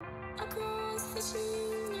Across the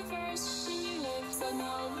universe, she lives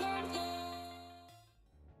another day.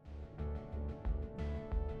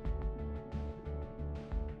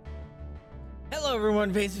 Hello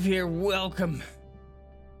everyone, Vaesive here. Welcome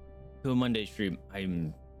to a Monday stream.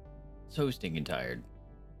 I'm so stinking tired.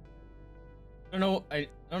 I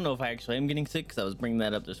don't know if I actually am getting sick because I was bringing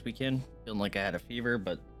that up this weekend, feeling like I had a fever,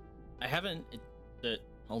 but I haven't.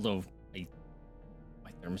 Although my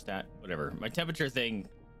thermostat, whatever, my temperature thing,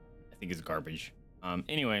 I think is garbage.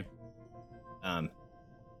 Anyway, I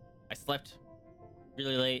slept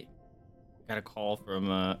really late. Got a call from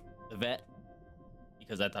the vet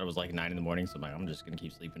because I thought it was like 9 in the morning, so I'm just gonna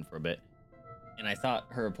keep sleeping for a bit. And I thought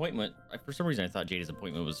her appointment, for some reason, I thought Jada's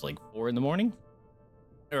appointment was like 4 in the morning,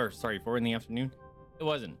 or sorry, 4 in the afternoon. It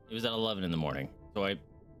wasn't. It was at 11 in the morning. So I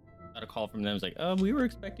got a call from them. It was like, we were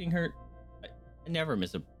expecting her. I never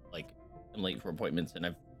miss I'm late for appointments, and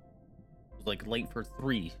I was like late for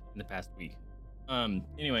 3 in the past week.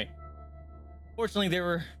 Anyway, fortunately, they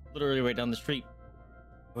were literally right down the street.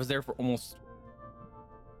 I was there for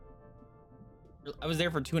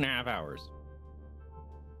 2.5 hours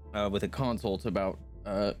with a consult about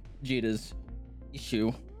Jada's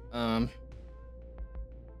issue,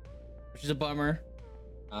 which is a bummer.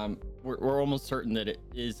 We're almost certain that it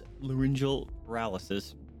is laryngeal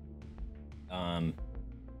paralysis.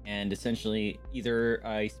 And essentially, either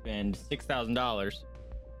I spend $6,000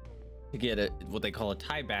 to get what they call a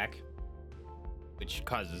tieback, which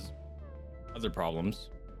causes other problems.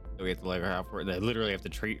 So we have to let her out for it. They literally have to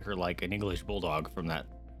treat her like an English bulldog from that,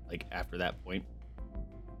 like after that point,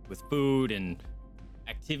 with food and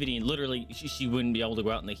activity. And literally, she wouldn't be able to go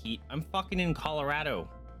out in the heat. I'm fucking in Colorado.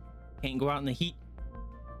 Can't go out in the heat.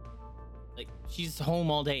 Like, she's home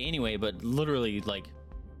all day anyway, but literally, like,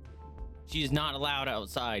 she is not allowed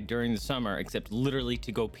outside during the summer except literally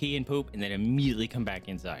to go pee and poop and then immediately come back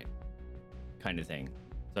inside, kind of thing.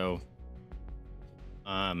 So,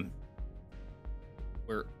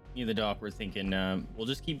 we're near the dock. We're thinking we'll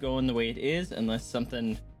just keep going the way it is unless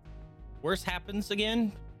something worse happens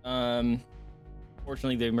again.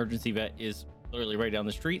 Fortunately, the emergency vet is literally right down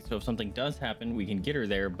the street, so if something does happen, we can get her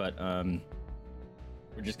there. But we're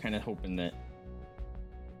just kind of hoping that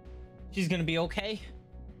she's gonna be okay.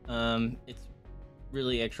 It's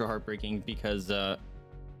really extra heartbreaking because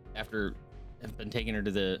after I've been taking her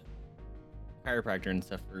to the chiropractor and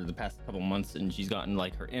stuff for the past couple months, and she's gotten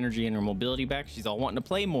like her energy and her mobility back, she's all wanting to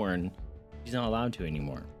play more, and she's not allowed to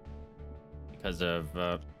anymore because of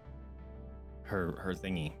her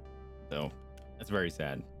thingy. So that's very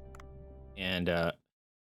sad. And I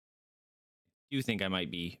do think I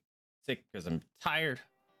might be sick because I'm tired,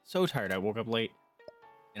 so tired. I woke up late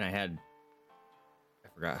and I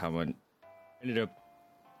forgot how much. Ended up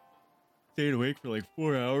staying awake for like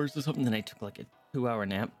 4 hours or something. Then I took like a 2-hour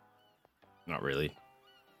nap. Not really. It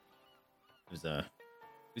was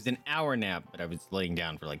an hour nap, but I was laying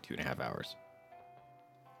down for like 2.5 hours.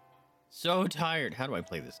 So tired. How do I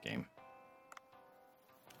play this game?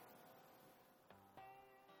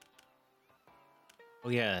 Oh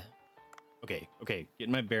yeah. Okay.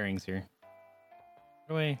 Getting my bearings here.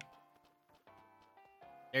 How do I?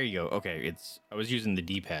 There you go. Okay, I was using the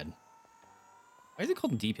D-pad. Why is it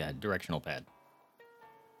called D-pad? Directional pad.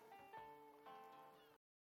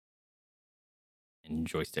 And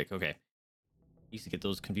joystick. Okay. Used to get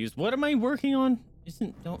those confused. What am I working on?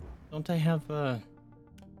 Don't I have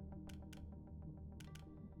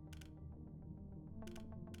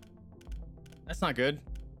That's not good.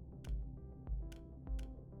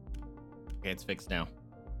 Okay, it's fixed now.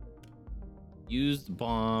 Use the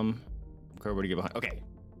bomb. Where to get behind? Okay.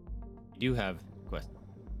 I do have a quest.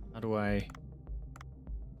 How do I?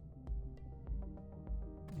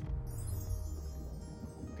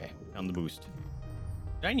 Okay, found the boost.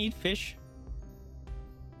 Did I need fish?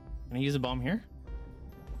 Can I use a bomb here?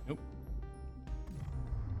 Nope.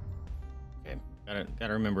 Okay,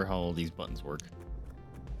 gotta remember how all these buttons work.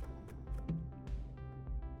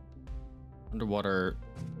 Underwater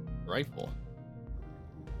rifle.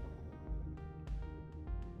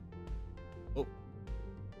 Oh,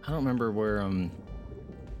 I don't remember where the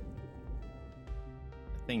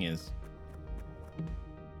thing is.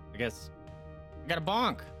 I guess I got a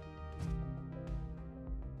bonk.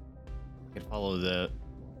 I could follow the.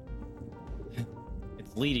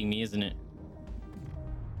 It's leading me, isn't it?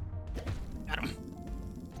 Got him.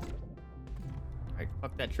 All right,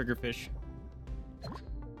 fuck that triggerfish.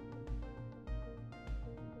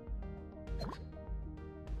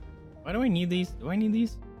 Why do I need these? Do I need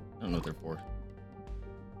these? I don't know what they're for.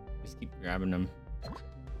 Just keep grabbing them.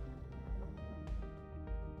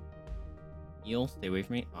 Eel, stay away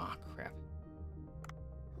from me. Oh, crap.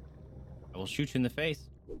 will shoot you in the face.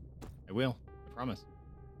 I will. I promise.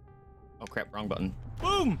 Oh crap, wrong button.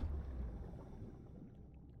 Boom!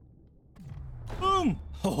 Boom!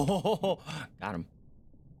 Oh, got him.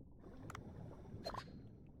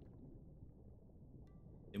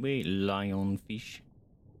 Wait, lionfish.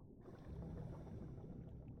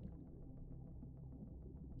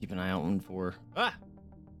 Keep an eye out for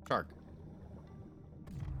shark.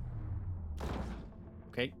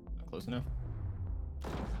 Okay, not close enough.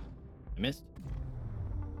 I missed.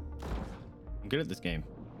 I'm good at this game.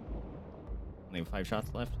 Only have 5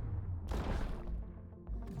 shots left.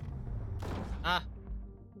 I'm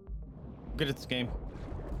good at this game.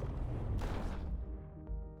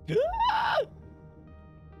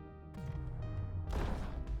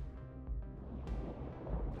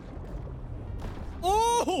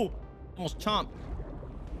 Oh! Almost chomp.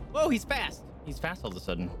 Whoa, he's fast. He's fast all of a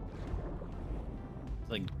sudden.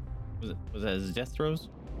 It's like, was that his death throws?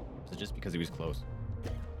 Or was it just because he was close?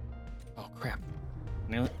 Oh crap.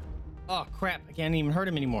 Nail it. Oh crap, I can't even hurt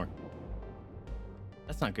him anymore.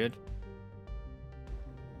 That's not good.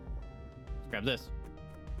 Let's grab this.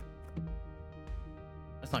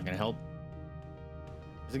 That's not gonna help.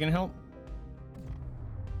 Is it gonna help?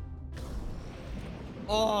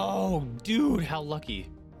 Oh, dude, how lucky.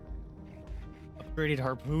 Upgraded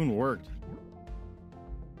harpoon worked.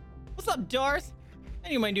 What's up, Darth?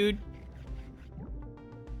 Hey, my dude.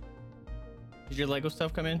 Did your Lego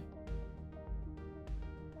stuff come in?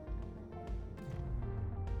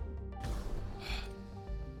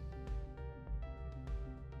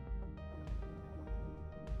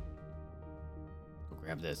 Go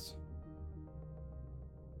grab this.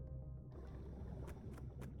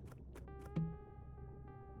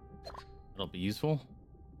 That'll be useful.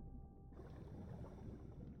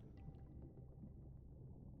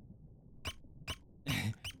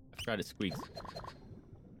 I forgot it squeaks.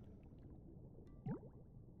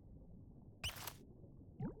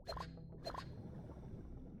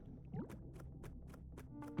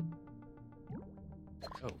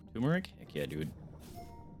 Oh, turmeric? Heck yeah, dude.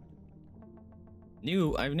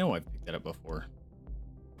 I know I've picked that up before.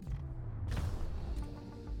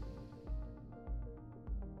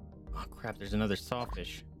 Oh crap, there's another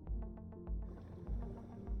sawfish.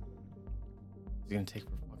 It's gonna take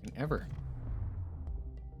for fucking ever.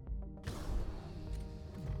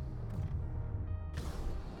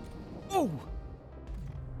 Oh!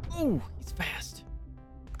 Oh, he's fast.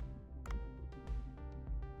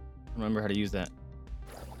 Remember how to use that.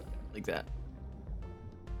 Like that.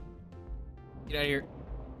 Get out of here.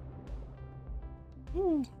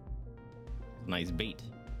 Ooh. Nice bait.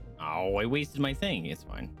 Oh, I wasted my thing. It's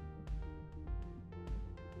fine.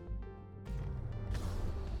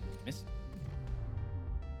 Missed.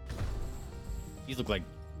 These look like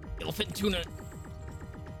elephant tuna.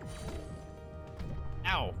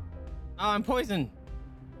 Ow. Oh, I'm poisoned.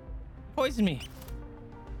 Poison me.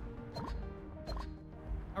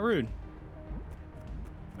 How rude.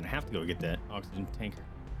 I'm gonna have to go get that oxygen tanker.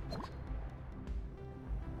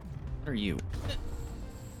 What are you?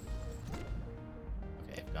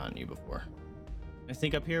 Okay, I've gotten you before. Can I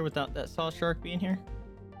sneak up here without that saw shark being here?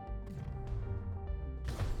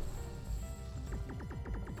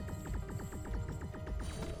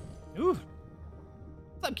 Ooh.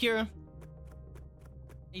 What's up, Kira? How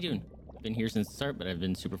you doing? I've been here since the start, but I've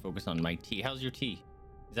been super focused on my tea. How's your tea?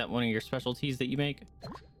 Is that one of your specialties that you make?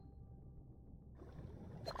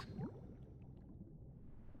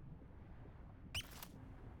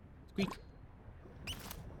 Squeak.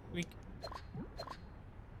 Squeak.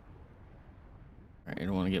 Alright, I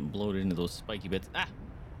don't want to get bloated into those spiky bits. Ah!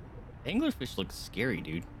 Anglerfish looks scary,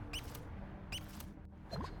 dude.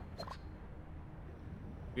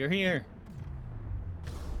 We're here.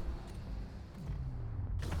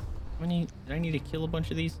 How many? Did I need to kill a bunch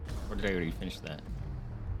of these? Or did I already finish that?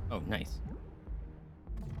 Oh, nice.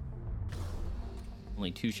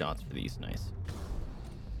 Only 2 shots for these. Nice.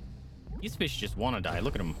 These fish just want to die.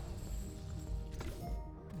 Look at them.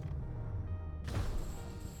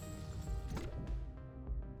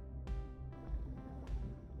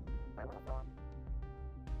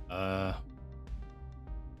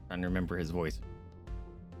 Trying to remember his voice.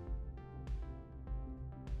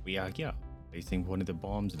 We are here. Facing one of the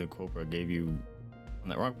bombs the Cobra gave you on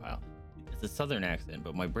that rock pile. It's a southern accent,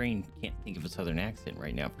 but my brain can't think of a southern accent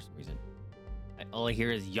right now for some reason. All I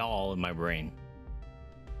hear is y'all in my brain.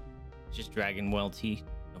 It's just Dragon Well tea.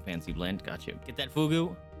 No fancy blend. Gotcha. Get that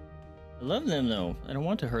fugu. I love them though. I don't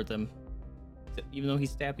want to hurt them. Even though he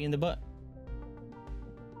stabbed me in the butt.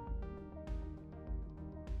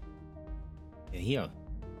 Yeah, here.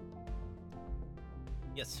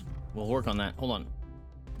 Yes, we'll work on that. Hold on.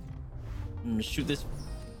 Shoot this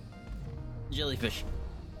jellyfish.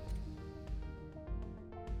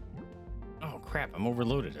 Oh crap, I'm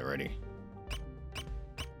overloaded already.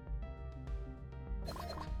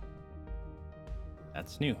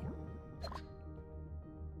 That's new.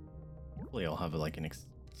 Hopefully I'll have like an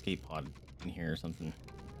escape pod in here or something.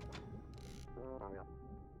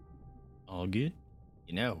 All good?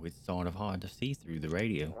 You know, it's sort of hard to see through the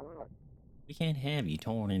radio. We can't have you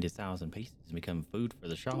torn into 1,000 pieces and become food for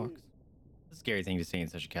the sharks. It's a scary thing to say in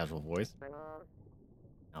such a casual voice.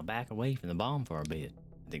 Now back away from the bomb for a bit.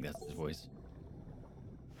 I think that's his voice.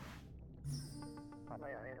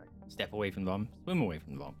 Step away from the bomb. Swim away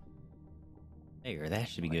from the bomb. There, that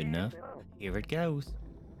should be good enough. Here it goes.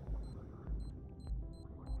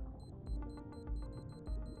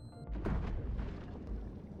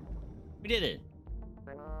 We did it!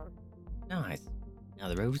 Nice. Now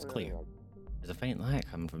the road is clear. There's a faint light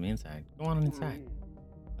coming from the inside. Go on inside.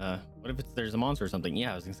 What if there's a monster or something?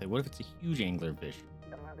 Yeah, I was gonna say, what if it's a huge anglerfish?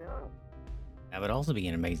 That would also be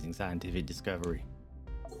an amazing scientific discovery.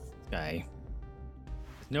 This guy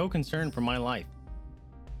is no concern for my life.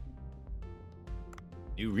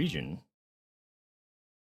 New region.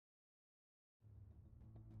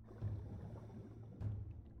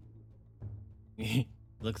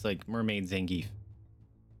 Looks like Mermaid Zangief.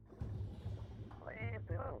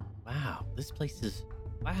 Wow, this place is...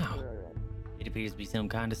 Wow. It appears to be some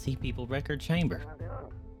kind of sea people record chamber.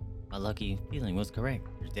 My lucky feeling was correct.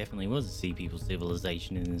 There definitely was a sea people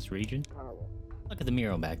civilization in this region. Look at the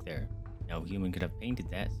mural back there. No human could have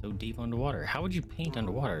painted that so deep underwater. How would you paint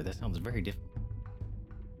underwater? That sounds very difficult.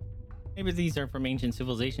 Maybe these are from ancient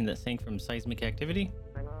civilization that sank from seismic activity?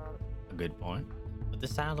 A good point. But the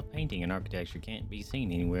style of painting and architecture can't be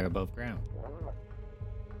seen anywhere above ground.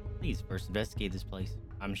 Please first investigate this place.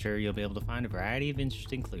 I'm sure you'll be able to find a variety of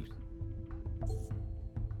interesting clues.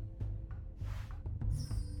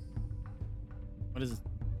 What is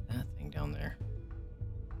that thing down there?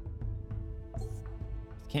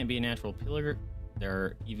 This can't be a natural pillar. There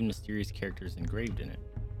are even mysterious characters engraved in it.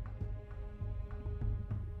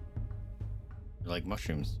 They're like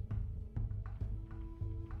mushrooms.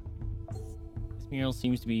 This mural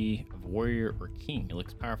seems to be of a warrior or king. It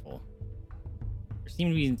looks powerful. There seem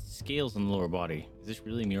to be scales on the lower body. Is this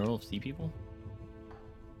really a mural of sea people?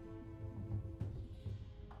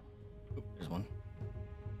 Oh, there's one.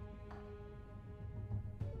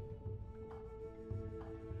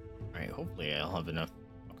 Alright, hopefully I'll have enough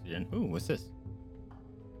oxygen. Ooh, what's this?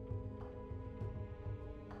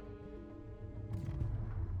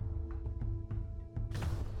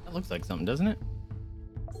 That looks like something, doesn't it?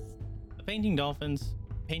 A painting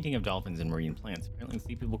of dolphins and marine plants. Apparently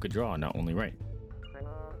sea people could draw, not only write.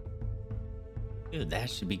 Good, that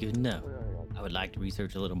should be good enough. I would like to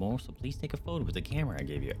research a little more, so please take a photo with the camera I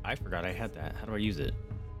gave you. I forgot I had that. How do I use it?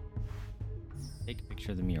 Take a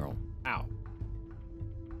picture of the mural. Ow.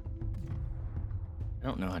 I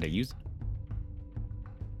don't know how to use it.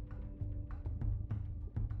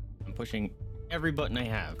 I'm pushing every button I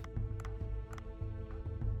have.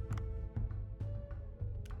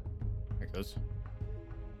 There it goes.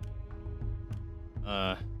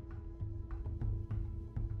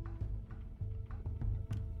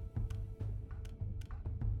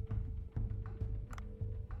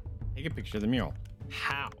 Take a picture of the mural.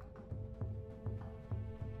 How?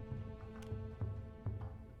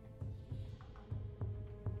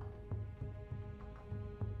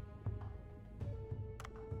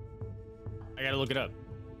 I gotta look it up.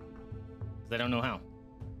 Because I don't know how.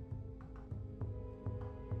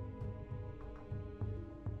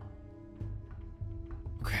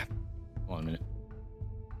 Oh, crap. Hold on a minute.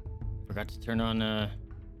 Forgot to turn on my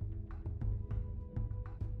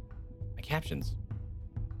captions.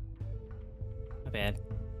 Not bad.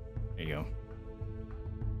 There you go.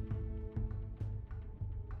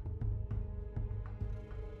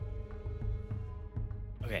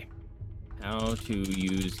 Okay. How to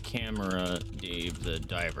use camera Dave the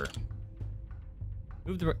diver.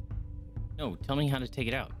 Move the... No, tell me how to take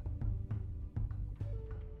it out.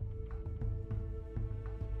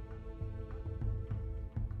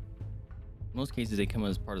 In most cases, they come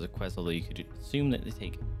as part of the quest, although you could assume that they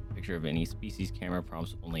take a picture of any species. Camera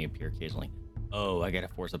prompts only appear occasionally. Oh, I gotta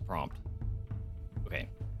force a prompt. Okay.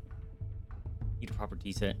 Need a proper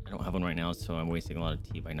tea set. I don't have one right now, so I'm wasting a lot of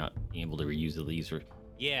tea by not being able to reuse the leaves. Or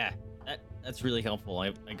yeah, that's really helpful.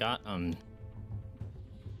 I got a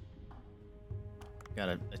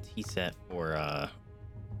tea set for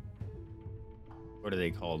what are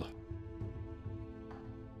they called?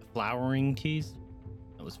 The flowering teas.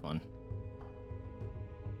 That was fun.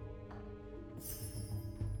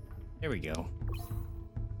 There we go.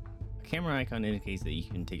 camera icon indicates that you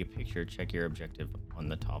can take a picture. Check your objective on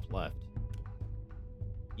the top left.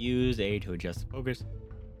 Use A to adjust the focus.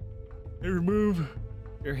 And remove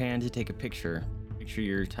your hand to take a picture. Make sure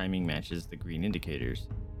your timing matches the green indicators.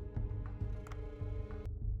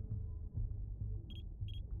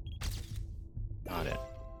 Got it.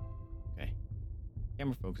 Okay.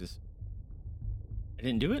 Camera focus. I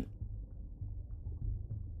didn't do it?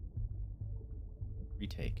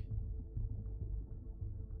 Retake.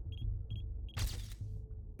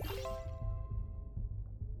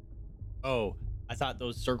 Oh, I thought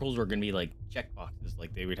those circles were gonna be like check boxes,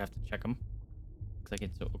 like they would have to check them. Looks like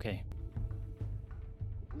it's okay.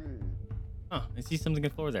 Huh, I see something on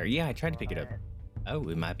the floor there. Yeah, I tried to pick it up. Oh,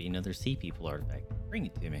 it might be another sea people artifact. Bring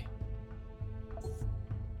it to me.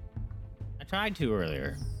 I tried to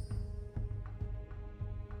earlier.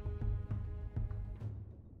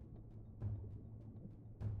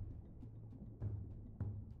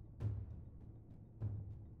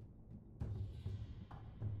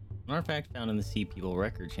 An artifact found in the Sea People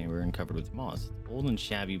record chamber and covered with moss. It's old and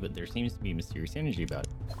shabby, but there seems to be mysterious energy about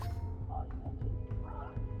it.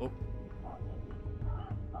 Oh.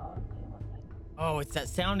 Oh, it's that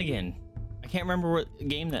sound again. I can't remember what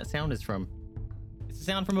game that sound is from. It's the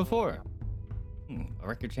sound from before. A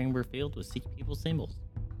record chamber filled with Sea People symbols.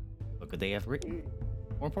 What could they have written?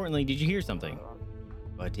 More importantly, did you hear something?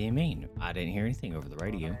 What do you mean? I didn't hear anything over the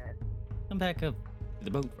radio. Come back up to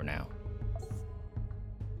the boat for now.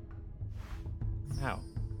 How?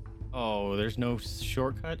 Oh, there's no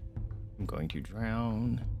shortcut? I'm going to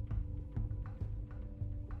drown.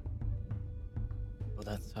 Oh,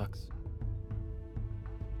 that sucks.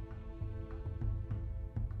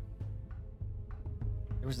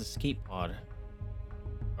 There was a skate pod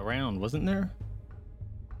around, wasn't there?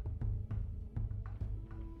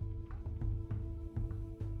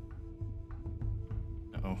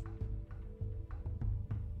 Uh-oh.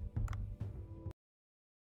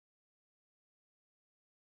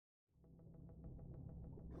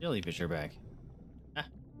 Jellyfish are back. Ah.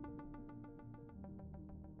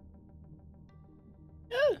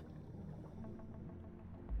 Ah.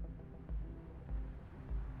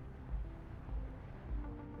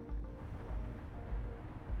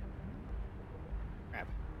 Crap.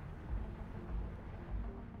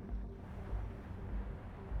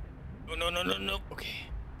 Oh, no, no, no, no. Okay.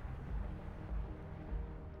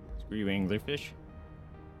 Screw you, anglerfish.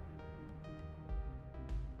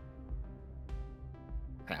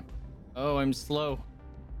 Crap. Oh, I'm slow.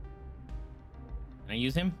 Can I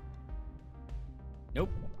use him? Nope.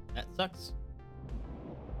 That sucks.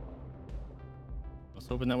 I was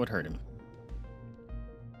hoping that would hurt him.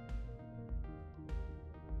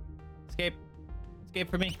 Escape. Escape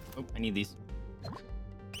for me. Oh, I need these.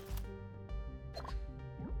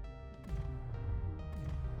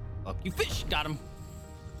 Fuck you, fish. Got him.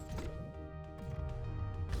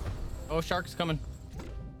 Oh, shark's coming.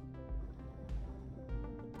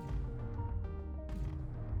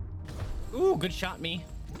 Ooh, good shot, me.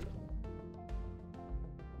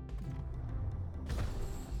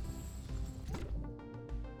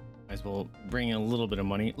 Might as well bring in a little bit of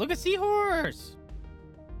money. Look, a seahorse!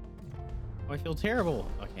 Oh, I feel terrible.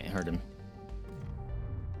 I can't hurt him.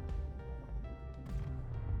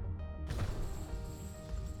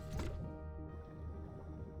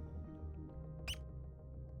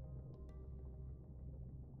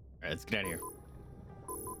 All right, let's get out of here.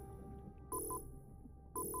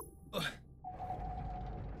 Ugh.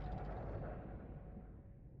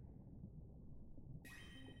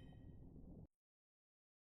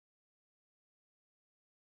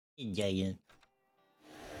 Yeah.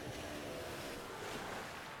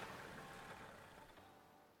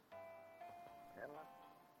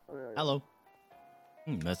 Hello.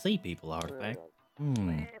 A sea people artifact.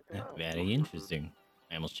 Very interesting.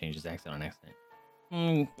 I almost changed his accent on accident.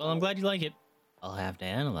 Well, I'm glad you like it. I'll have to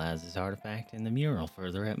analyze this artifact in the mural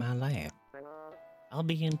further at my lab. I'll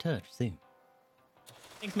be in touch soon.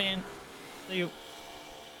 Thanks, man. See you.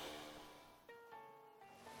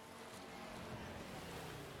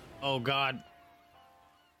 Oh, God.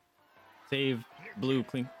 Save blue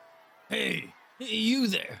clean. Hey, you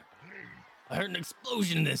there. I heard an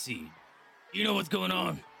explosion in the sea. You know what's going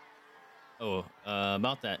on? Oh,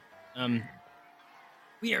 about that.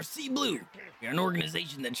 We are Sea Blue. We are an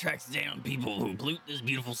organization that tracks down people who pollute this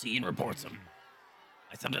beautiful sea and reports them.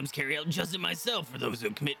 I sometimes carry out justice myself for those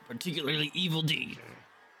who commit particularly evil deeds.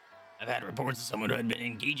 I've had reports of someone who had been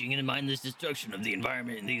engaging in mindless destruction of the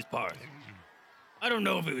environment in these parts. I don't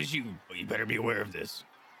know if it was you, but you better be aware of this.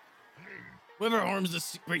 Whoever harms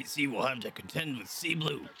the great sea will have to contend with Sea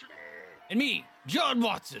Blue. And me, John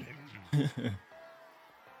Watson.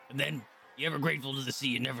 And then, you ever grateful to the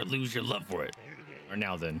sea and never lose your love for it. Or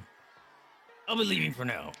now then. I'll be leaving for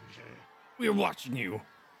now. We are watching you.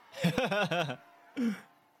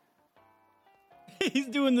 He's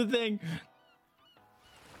doing the thing.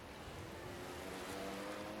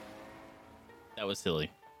 That was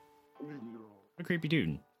silly. What a creepy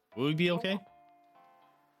dude. Will we be okay?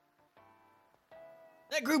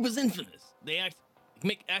 That group is infamous. They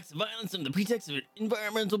make acts of violence under the pretext of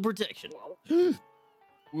environmental protection.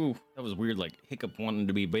 Ooh, that was weird, like Hiccup wanted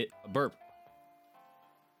to be a burp.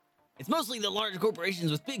 It's mostly the large corporations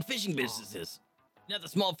with big fishing businesses, not the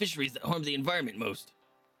small fisheries that harm the environment most.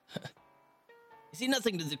 I see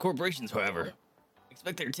nothing to the corporations, however.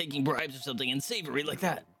 Expect they're taking bribes or something unsavory like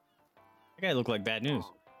that. That guy looked like bad news.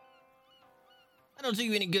 I don't do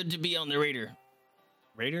you any good to be on the radar.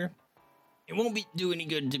 Radar? It won't do any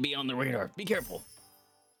good to be on the radar. Be careful.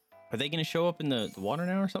 Are they going to show up in the water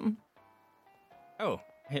now or something? Oh,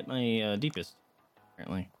 I hit my deepest,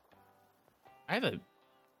 apparently. I thought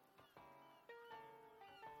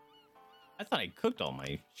I cooked all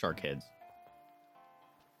my shark heads.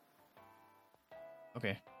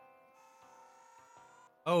 Okay.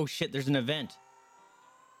 Oh shit, there's an event.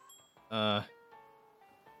 Was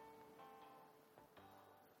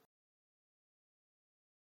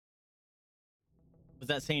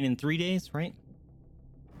that saying in 3 days, right?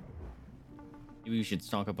 Maybe we should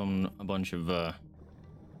stock up on a bunch of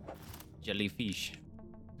jellyfish.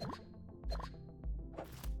 Sounds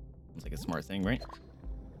like a smart thing, right?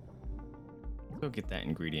 Let's go get that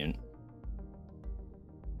ingredient.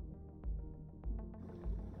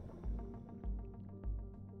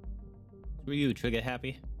 Were you trigger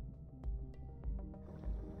happy?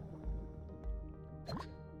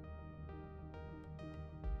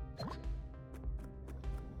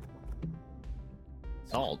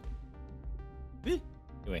 Salt.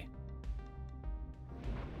 Anyway.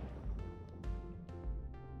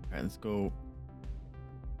 Alright, let's go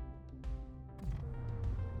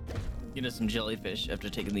get us some jellyfish after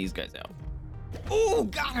taking these guys out. Oh,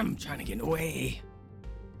 got him! Trying to get away.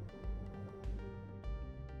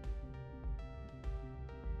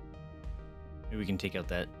 Maybe we can take out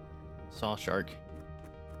that saw shark.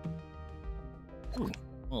 Ooh,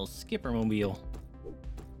 little skipper mobile.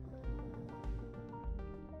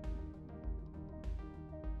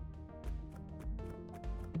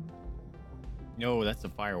 No, that's the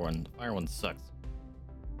fire one. The fire one sucks.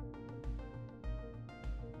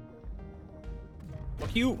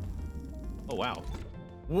 Fuck you! Oh, wow.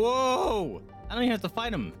 Whoa! I don't even have to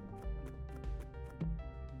fight him.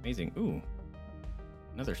 Amazing. Ooh.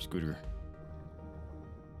 Another scooter.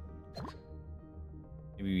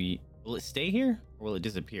 Maybe will it stay here or will it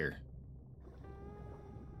disappear?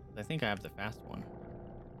 I think I have the fast one.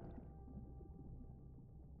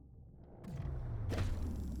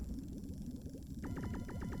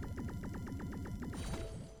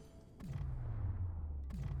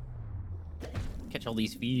 Catch all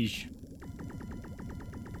these fish.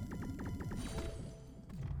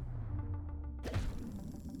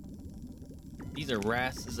 These are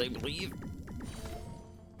wrasses, I believe.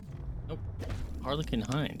 Nope. Harlequin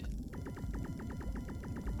hind.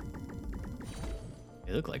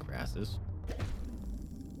 They look like wrasses.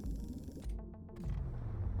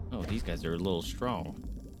 Oh, these guys are a little strong.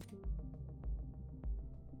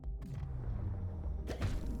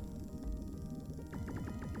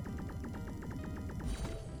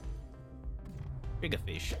 Bigger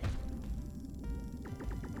fish.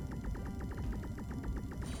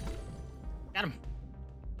 Got him.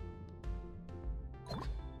 Oh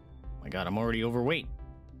my god, I'm already overweight.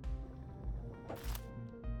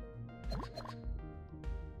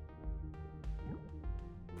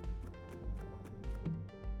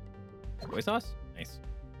 Soy sauce? Nice.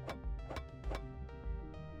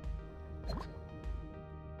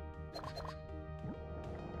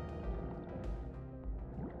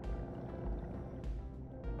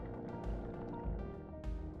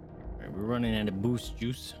 Alright, we're running out of boost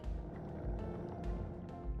juice.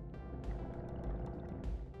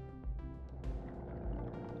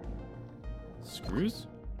 Screws?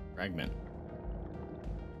 Fragment.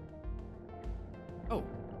 Oh,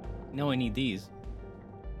 no, I need these.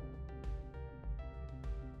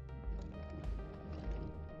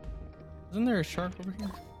 Isn't there a shark over here?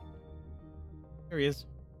 There he is.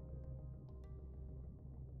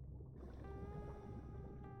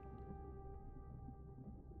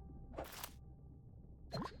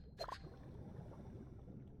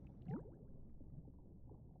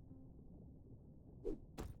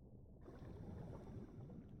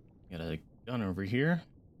 Got a gun over here.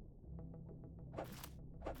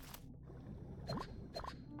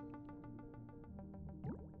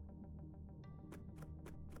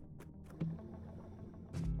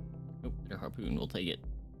 harpoon. We'll take it.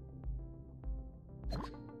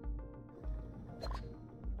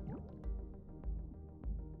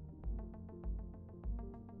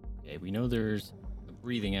 Okay, we know there's a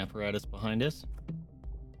breathing apparatus behind us.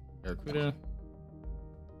 Barracuda.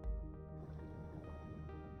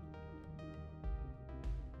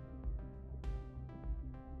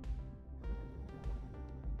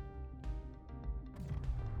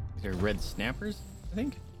 These are red snappers, I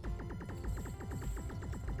think.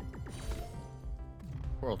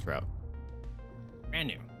 Coral trout. Brand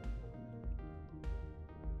new.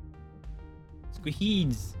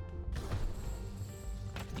 Squids.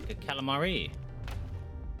 Like a calamari.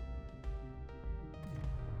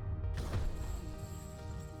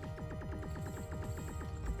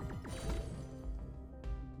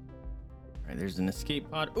 Alright, there's an escape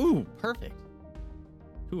pod. Ooh, perfect.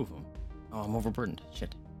 2 of them. Oh, I'm overburdened.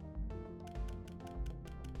 Shit.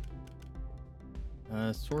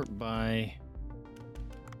 Sort by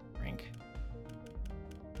rank.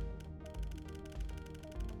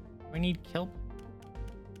 Do I need kelp?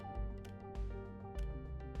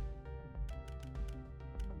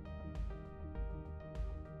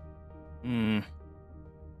 Hmm.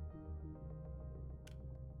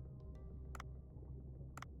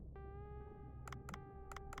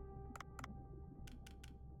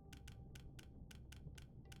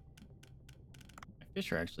 My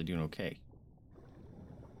fish are actually doing okay.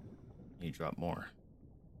 Need to drop more.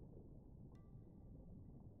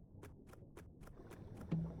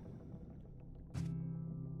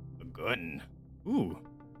 A gun. Ooh.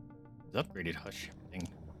 It's upgraded hush thing.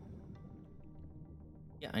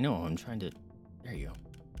 Yeah, I know. I'm trying to. There you go.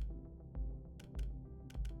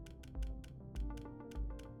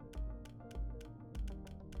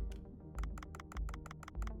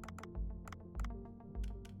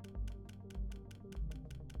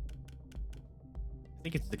 I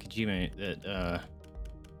think it's the Kojima that is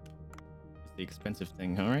the expensive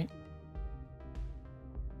thing, all right?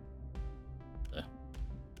 That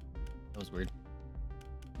was weird.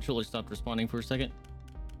 Controller stopped responding for a second.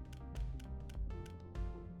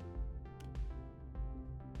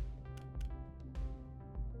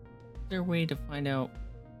 Is there a way to find out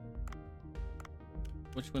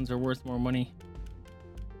which ones are worth more money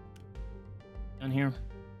down here?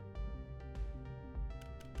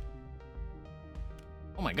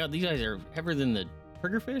 Oh my god, these guys are heavier than the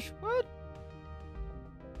triggerfish? What?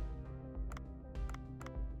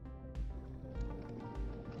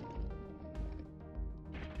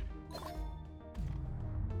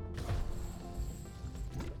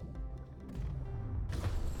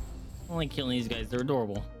 I like killing these guys, they're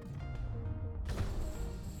adorable.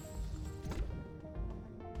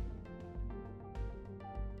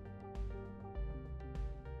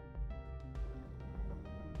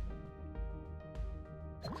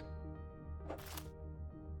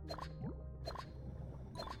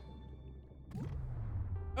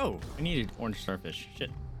 Oh, I needed orange starfish. Shit.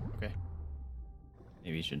 Okay.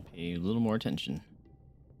 Maybe you should pay a little more attention.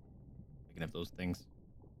 Picking up those things.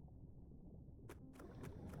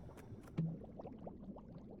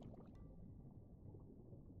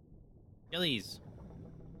 Jellies.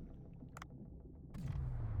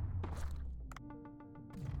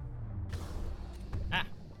 Ah.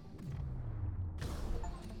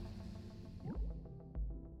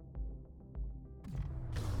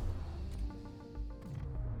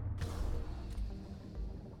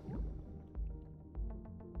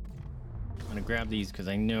 I'm gonna grab these because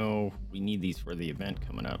I know we need these for the event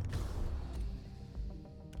coming up.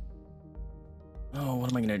 Oh, what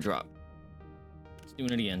am I gonna drop? It's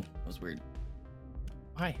doing it again. That was weird.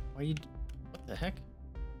 Why? Why you? What the heck?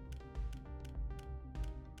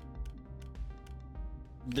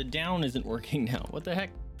 The down isn't working now. What the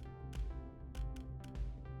heck?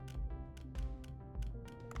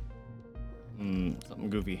 Something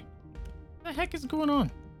goofy. What the heck is going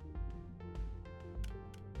on?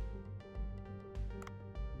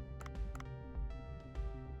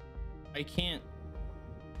 I can't.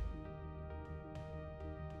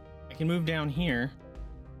 I can move down here,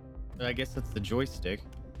 but I guess that's the joystick.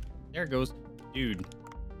 There it goes. Dude,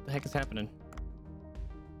 what the heck is happening?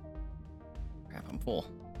 Crap, I'm full.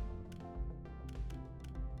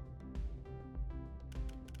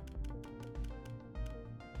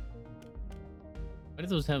 Why do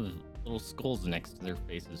those have little skulls next to their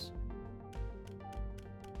faces?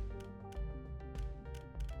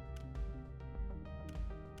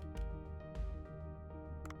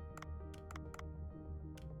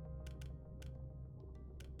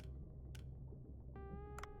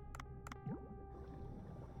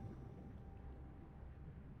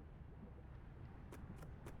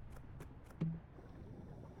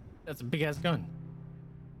 That's a big ass gun.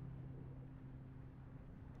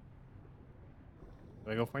 If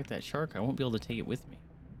I go fight that shark, I won't be able to take it with me.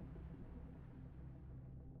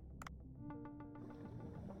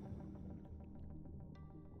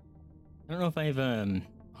 I don't know if I've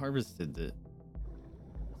harvested the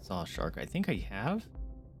saw shark. I think I have.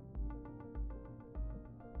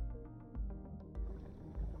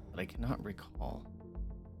 But I cannot recall.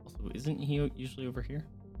 Also, isn't he usually over here?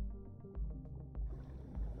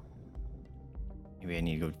 Maybe I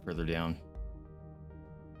need to go further down.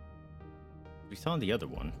 We saw the other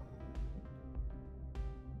one.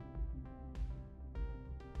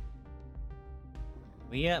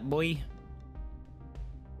 Where you at, boy?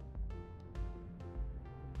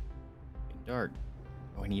 Getting dark.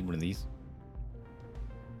 Oh, I need one of these.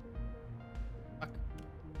 Fuck.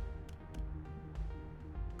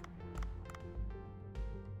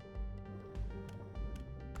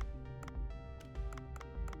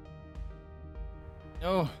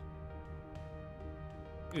 Oh.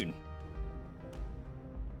 Dude.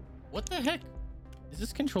 What the heck? Is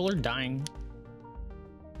this controller dying?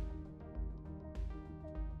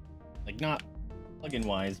 Like, not plug-in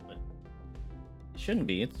wise, but it shouldn't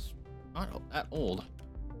be. It's not that old.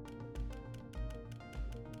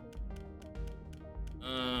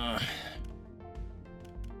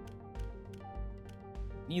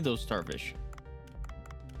 Need those starfish.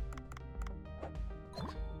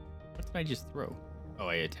 What did I just throw? Oh,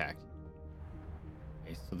 I attacked.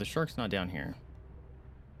 Okay, so the shark's not down here.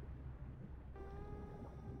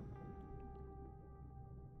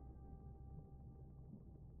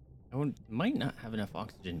 Might not have enough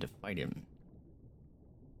oxygen to fight him.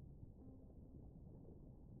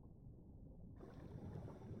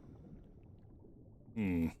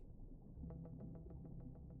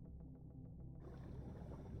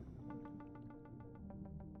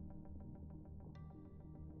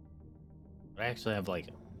 But I actually have like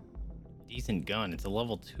a decent gun. It's a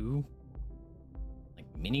level 2 like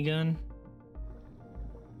minigun.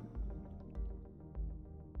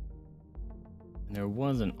 And there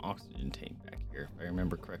was an oxygen tank back here, if I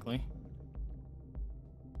remember correctly.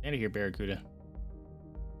 Get out of here, Barracuda.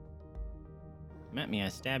 Come at me, I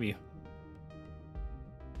stab you.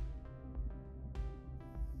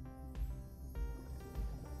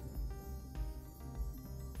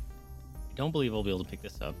 I don't believe I'll be able to pick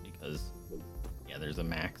this up because, yeah, there's a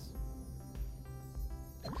max.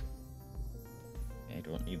 Okay, I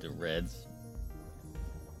don't need the reds.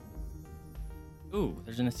 Ooh,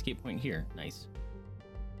 there's an escape point here. Nice.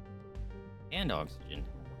 And oxygen.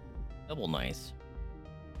 Double nice.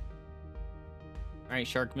 Alright,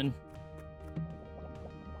 Sharkman.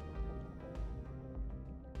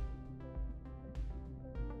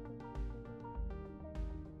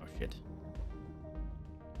 Oh shit.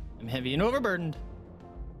 I'm heavy and overburdened.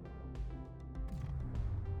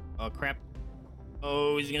 Oh crap.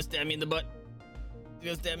 Oh, he's gonna stab me in the butt. He's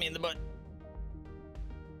gonna stab me in the butt.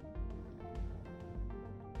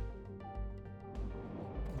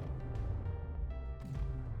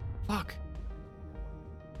 Fuck.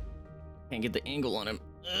 Can't get the angle on him.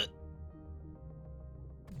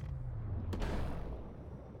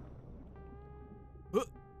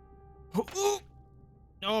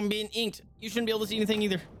 No, I'm being inked. You shouldn't be able to see anything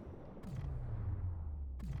either.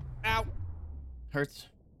 Ow. Hurts.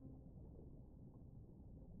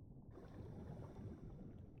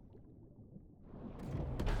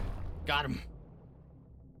 Got him.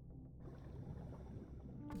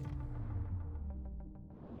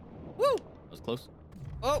 Woo! That was close.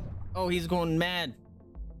 Oh! Oh, he's going mad.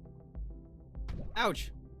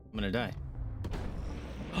 Ouch. I'm gonna die.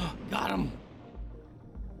 Got him.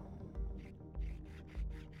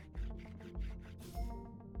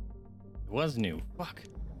 It was new. Fuck.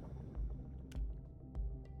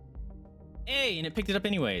 Hey, and it picked it up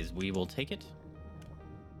anyways. We will take it.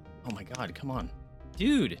 Oh my god, come on.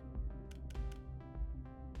 Dude.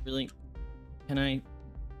 Really? Can I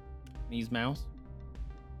use mouse?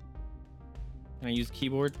 Can I use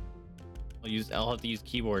keyboard? I'll have to use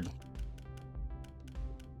keyboard.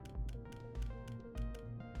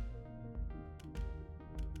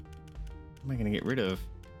 What am I gonna get rid of?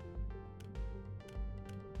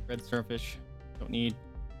 Red starfish. Don't need.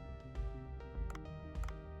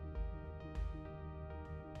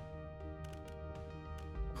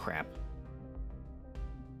 Crap.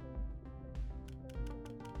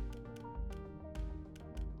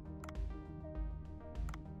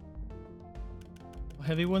 How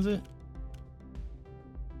heavy was it?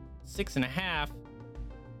 6.5.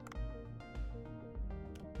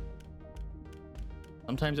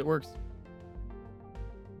 Sometimes it works.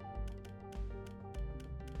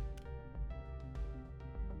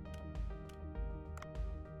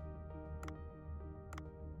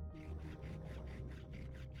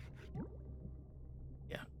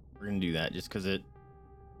 gonna do that just because it.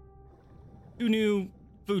 2 new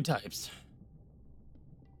food types.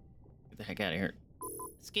 Get the heck out of here.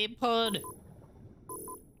 Escape pod.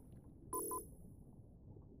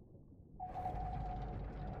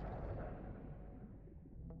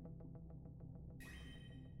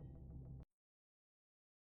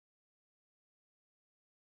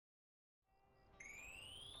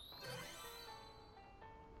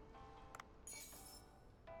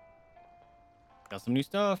 Got some new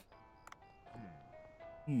stuff.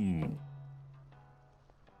 I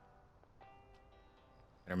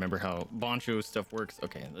remember how Boncho stuff works.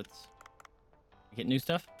 Okay, let's get new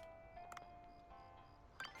stuff.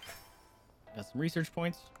 Got some research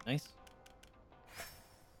points. Nice.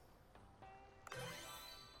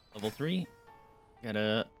 Level 3. Got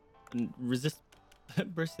a resist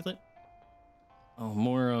bracelet. Oh,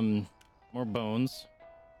 more bones.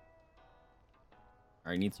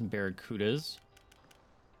 All right, need some barracudas.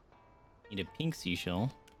 Need a pink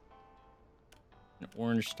seashell. An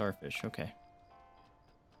orange starfish. Okay.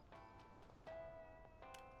 All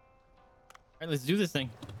right, let's do this thing.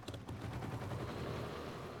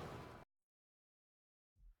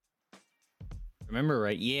 Remember,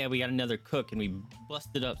 right? Yeah, we got another cook and we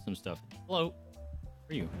busted up some stuff. Hello.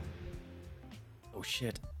 Where are you? Oh,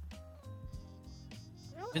 shit.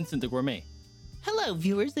 Vincent the Gourmet. Hello,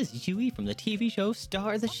 viewers. This is Yui from the TV show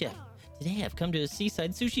Star the Chef. Today I've come to a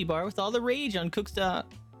seaside sushi bar with all the rage on Cooksta.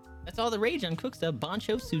 That's all the rage on Cooksta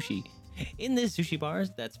Bancho Sushi. In this sushi bar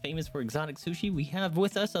that's famous for exotic sushi, we have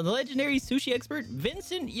with us the legendary sushi expert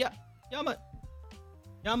Vincent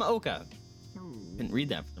Yamaoka. Couldn't read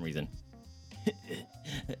that for some reason.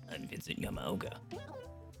 I'm Vincent Yamaoka.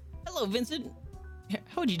 Hello, Vincent.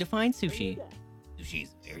 How would you define sushi? Sushi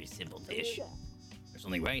is a very simple dish. There's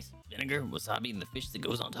only rice, vinegar, wasabi, and the fish that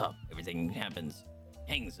goes on top. Everything hangs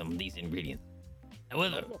on these ingredients.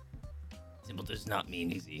 However, simple does not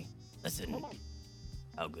mean easy. Listen,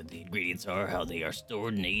 how good the ingredients are, how they are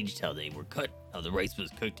stored and aged, how they were cut, how the rice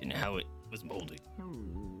was cooked, and how it was molded.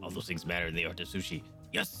 All those things matter in the art of sushi.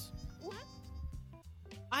 Yes.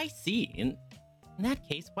 I see. In that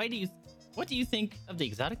case, what do you think of the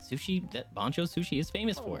exotic sushi that Bancho Sushi is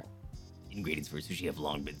famous for? Ingredients for sushi have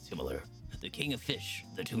long been similar. The king of fish,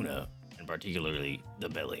 the tuna, and particularly the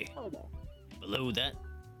belly. Below that,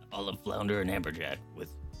 olive flounder and amberjack with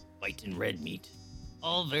white and red meat.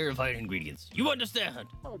 All verified ingredients. You understand?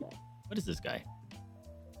 What is this guy?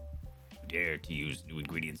 You dare to use new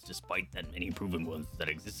ingredients despite that many proven ones that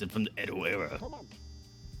existed from the Edo era.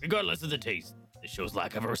 Regardless of the taste, this shows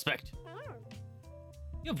lack of respect.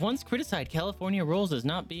 You have once criticized California rolls as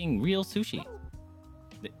not being real sushi.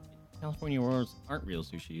 The California rolls aren't real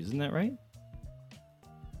sushi, isn't that right?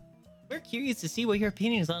 We're curious to see what your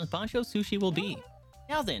opinions on Bancho Sushi will be.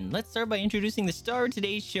 Now then, let's start by introducing the star of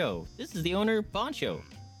today's show. This is the owner, Bancho.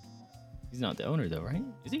 He's not the owner though, right?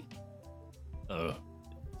 Is he?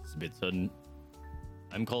 It's a bit sudden.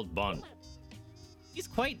 I'm called Bon. He's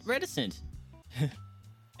quite reticent.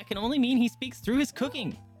 That can only mean he speaks through his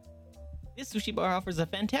cooking. This sushi bar offers a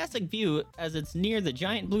fantastic view as it's near the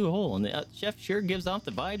giant blue hole, and the chef sure gives off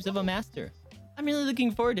the vibes of a master. I'm really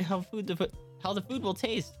looking forward to how the food will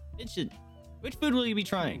taste. Which food will you be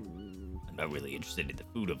trying? I'm not really interested in the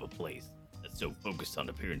food of a place that's so focused on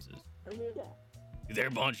appearances. You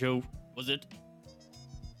there, Bancho? Was it?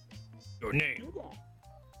 Your name?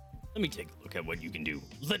 Let me take a look at what you can do.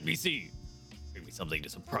 Let me see. Bring me something to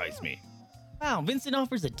surprise me. Wow, Vincent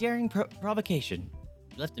offers a daring provocation.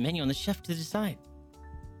 You left the menu on the chef to decide.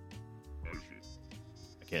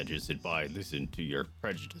 I can't just sit by and listen to your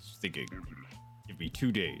prejudiced thinking. Give me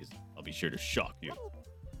 2 days. I'll be sure to shock you.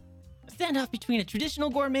 A standoff between a traditional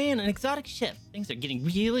gourmet and an exotic chef. Things are getting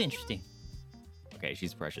really interesting. Okay,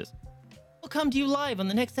 she's precious. We'll come to you live on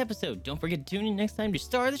the next episode. Don't forget to tune in next time to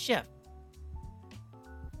Star the Chef.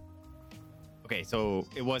 Okay, so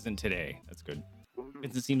it wasn't today. That's good.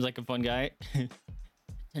 Vincent seems like a fun guy.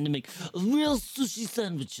 Tend to make real sushi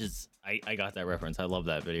sandwiches. I got that reference. I love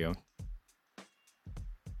that video.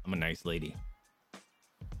 I'm a nice lady.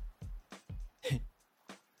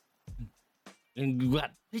 And you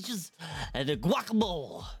got fishes and a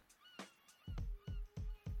guacamole.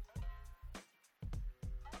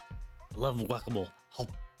 Love guacamole. Oh.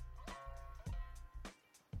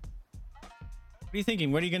 What are you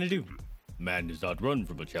thinking? What are you gonna do? Man does not run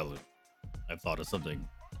from a challenge. I've thought of something.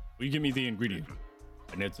 Will you give me the ingredient?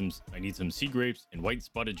 I need some sea grapes and white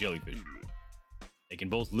spotted jellyfish. They can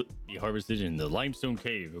both be harvested in the limestone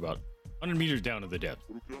cave about 100 meters down to the depth.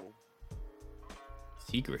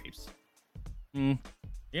 Sea grapes? You're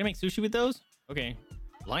gonna make sushi with those? Okay.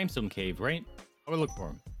 Limestone cave, right? I will look for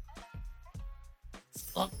them.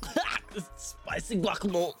 Spicy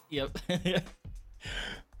guacamole. Yep.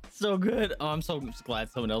 So good. Oh, I'm so glad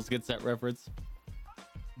someone else gets that reference.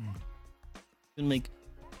 Gonna make,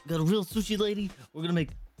 got a real sushi lady. We're gonna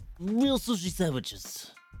make real sushi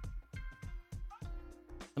sandwiches.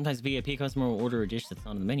 Sometimes VIP customer will order a dish that's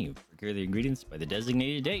not on the menu. Procure the ingredients by the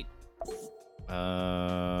designated date. Okay,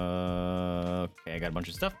 I got a bunch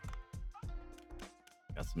of stuff.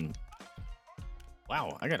 Got some.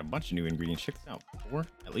 Wow, I got a bunch of new ingredients. Check this out. 4,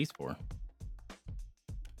 at least 4.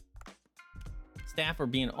 Staff are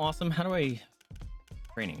being awesome. How do I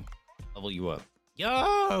training level you up?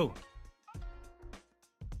 Yo!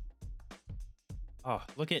 Oh,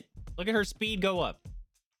 look at her speed go up.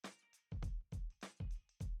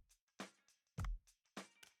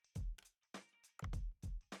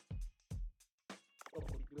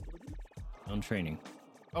 On training.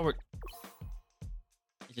 Oh, it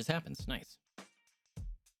just happens. Nice.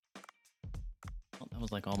 Well, that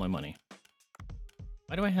was like all my money.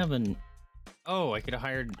 Why do I have an... Oh, I could have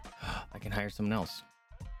hired... I can hire someone else.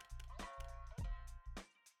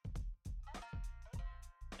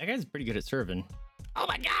 That guy's pretty good at serving. Oh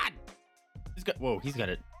my god! Whoa, he's got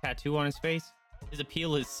a tattoo on his face. His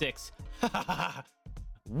appeal is 6.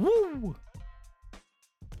 Woo!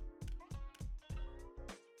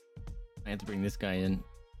 I have to bring this guy in.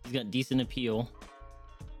 He's got decent appeal.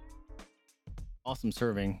 Awesome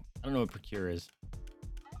serving. I don't know what procure is.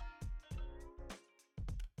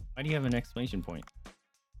 Why do you have an exclamation point?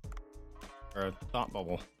 Or a thought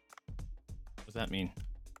bubble? What does that mean?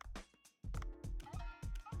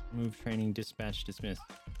 Move training, dispatch, dismiss.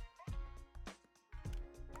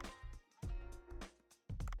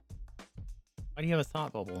 Why do you have a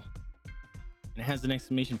thought bubble? And it has an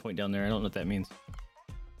exclamation point down there. I don't know what that means.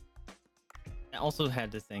 I also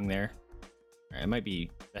had this thing there. Alright, it might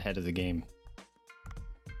be ahead of the game.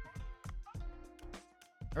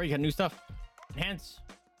 Alright, you got new stuff. Enhance.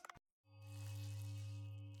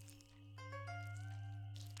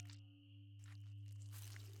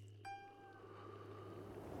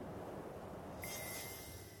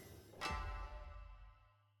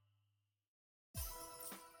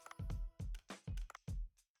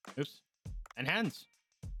 Oops. Enhance.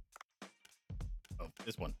 Oh,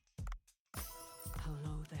 this one.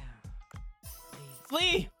 Hello there, Lee.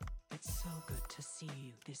 Flee! It's so good to see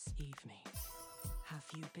you this evening. Have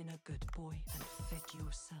you been a good boy and fed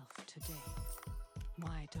yourself today?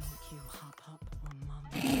 Why don't you hop up on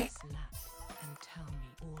Mommy's lap and tell me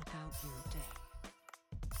all about your day?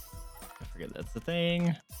 I forget that's the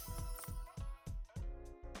thing.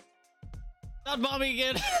 Not Mommy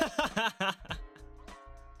again!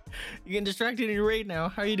 You're getting distracted in your raid now.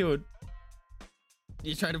 How are you doing?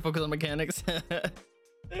 You trying to focus on mechanics?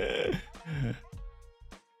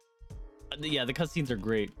 Yeah, the cutscenes are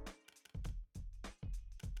great.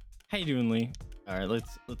 How you doing, Lee? All right,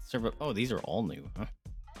 let's serve up. Oh, these are all new, huh?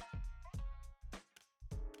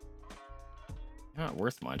 Not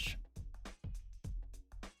worth much.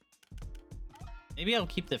 Maybe I'll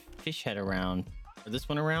keep the fish head around, or this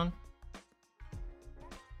one around,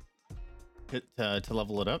 to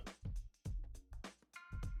level it up.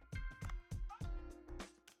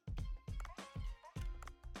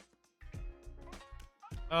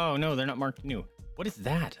 Oh no, they're not marked new. What is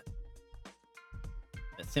that?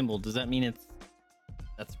 That symbol, does that mean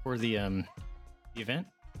that's for the event?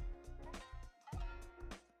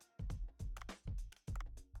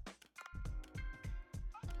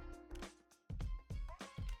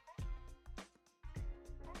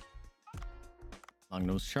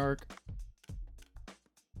 Long-nosed shark.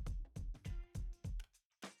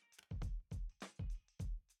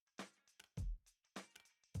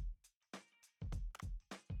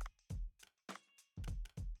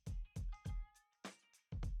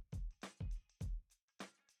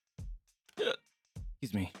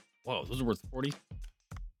 Excuse me. Whoa, those are worth 40.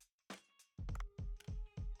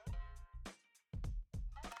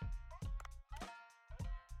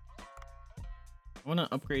 I want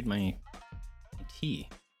to upgrade my tea.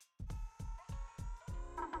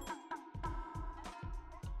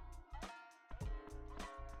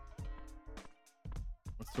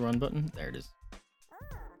 What's the run button? There it is.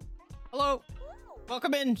 Hello.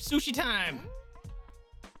 Welcome in. Sushi time.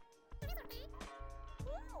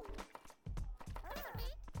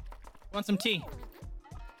 Want some tea?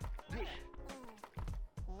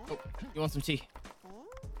 Oh, you want some tea?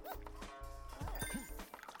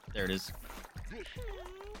 There it is.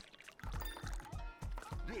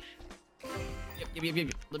 Yep.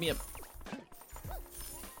 Let me up.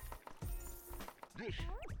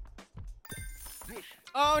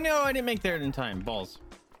 Oh no, I didn't make there in time. Balls.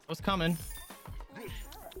 I was coming.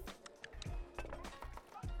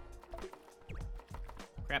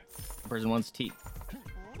 The person wants tea.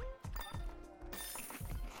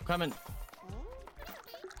 Coming.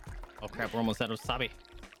 Oh crap, we're almost out of wasabi.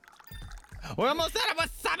 We're almost out of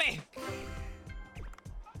wasabi!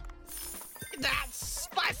 That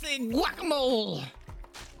spicy guacamole!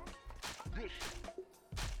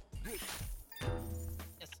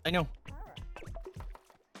 Yes, I know.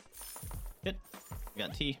 Good. We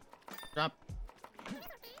got tea. Drop.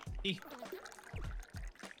 Tea.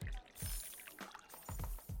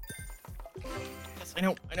 Yes, I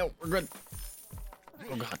know. We're good.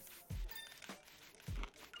 Oh god.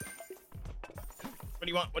 What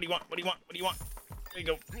do you want? What do you want? What do you want? What do you want? There you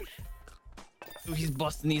go. Ooh, he's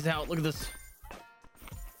busting these out. Look at this.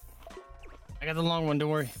 I got the long one, don't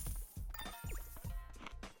worry.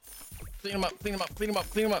 Clean him up, clean him up, clean him up,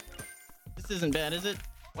 clean him up. This isn't bad, is it?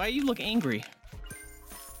 Why you look angry?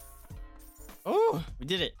 Oh, we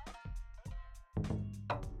did it.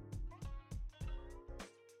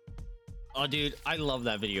 Oh, dude, I love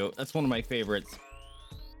that video. That's one of my favorites.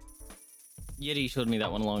 Yeti showed me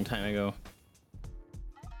that one a long time ago.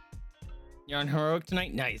 You're on heroic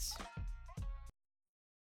tonight? Nice.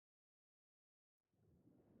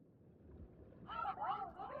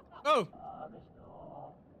 Oh!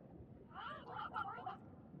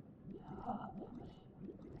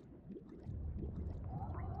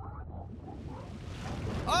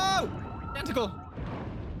 Oh! Tentacle!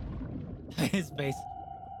 His face.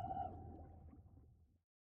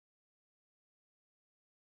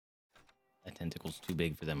 That tentacle's too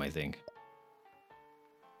big for them, I think.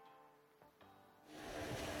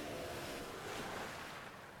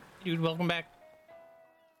 Hey, dude, welcome back.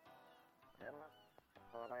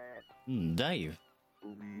 Dave.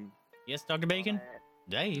 Yes, Dr. Bacon?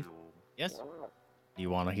 Dave? Yes? Do you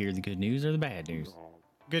want to hear the good news or the bad news?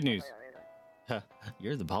 Good news. Huh,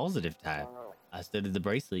 you're the positive type. I studied the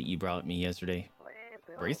bracelet you brought me yesterday.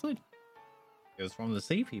 Bracelet? It was from the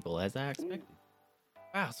sea people, as I expected.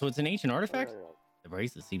 Wow, so it's an ancient artifact? The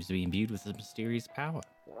bracelet seems to be imbued with a mysterious power.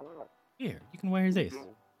 Here, you can wear this.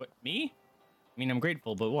 What, me? I mean, I'm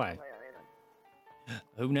grateful, but why?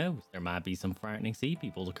 Who knows? There might be some frightening sea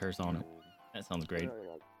people to curse on it. That sounds great.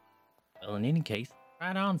 Well, in any case,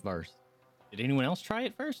 try it on first. Did anyone else try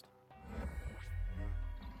it first?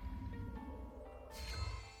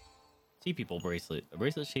 Sea people bracelet. A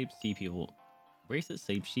bracelet-shaped sea people.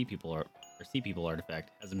 Bracelet-shaped sea people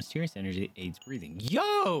artifact has a mysterious energy that aids breathing.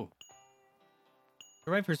 Yo!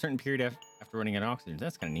 Survive for a certain period after running out of oxygen.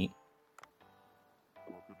 That's kind of neat.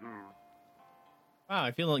 Wow,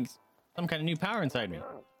 I feel like some kind of new power inside me.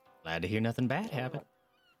 Glad to hear nothing bad happened.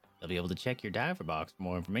 They'll be able to check your diver box for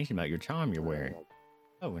more information about your charm you're wearing.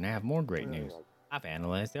 Oh, and I have more great news. I've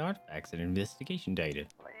analyzed the artifacts and investigation data.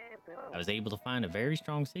 I was able to find a very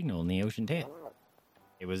strong signal in the ocean depth.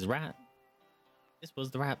 It was right. This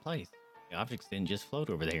was the right place. The objects didn't just float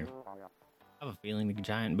over there. I have a feeling the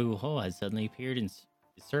giant blue hole has suddenly appeared and is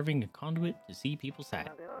serving a conduit to see people's sight.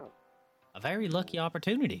 A very lucky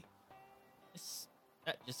opportunity.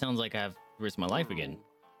 That just sounds like I have to risk my life again.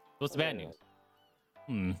 What's the bad news?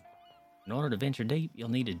 In order to venture deep, you'll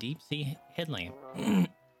need a deep sea headlamp.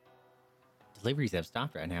 Deliveries have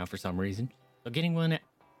stopped right now for some reason, so getting one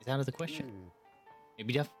is out of the question.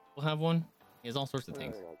 Maybe Duff will have one. He has all sorts of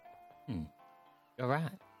things. You're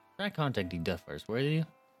right. Try contacting Duff first, will you?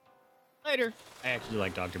 Later. I actually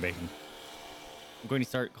like Dr. Bacon. I'm going to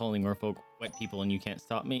start calling our folk wet people and you can't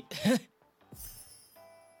stop me.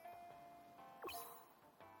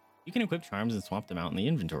 You can equip charms and swap them out in the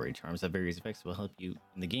inventory. Charms have various effects that will help you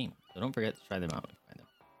in the game, so don't forget to try them out and find them.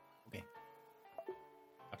 Okay.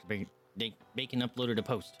 Dr. Bacon uploaded a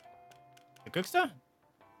post. The cook stuff?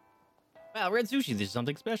 Wow, red sushi, there's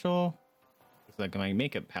something special. Looks like my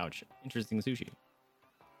makeup pouch. Interesting sushi.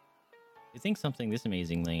 You think something this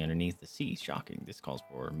amazing laying underneath the sea? Shocking. This calls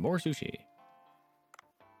for more sushi.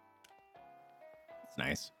 It's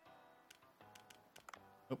nice.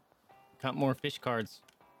 Oh, got more fish cards.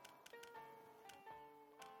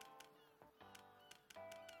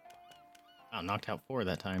 Oh, knocked out 4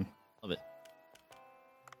 that time. Love it.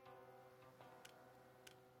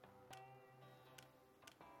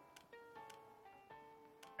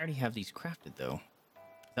 I already have these crafted, though.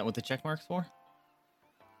 Is that what the check mark's for?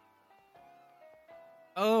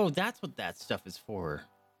 Oh, that's what that stuff is for.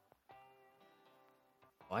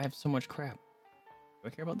 Oh, I have so much crap. Do I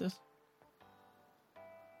care about this?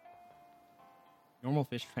 Normal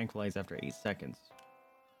fish tranquilize after 8 seconds.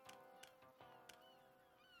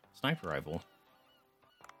 Sniper rifle.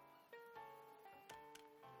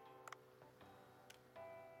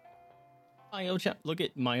 Mayo-chan. Look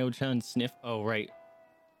at Mayo-chan sniff. Oh, right.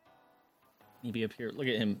 Maybe up here. Look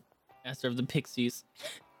at him. Master of the Pixies.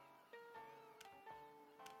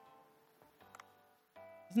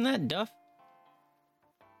 Isn't that Duff?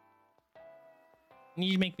 You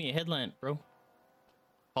need to make me a headlamp, bro.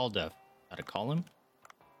 Call Duff. Gotta call him?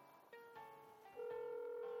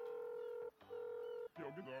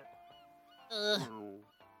 Why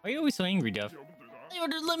are you always so angry, Duff? I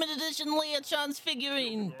ordered limited edition Leia Chan's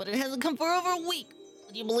figurine, but it hasn't come for over a week.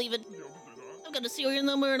 Would you believe it? I've got a serial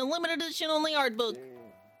number and a limited edition only art book.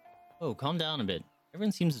 Oh, calm down a bit.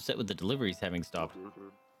 Everyone seems upset with the deliveries having stopped.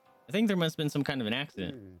 I think there must have been some kind of an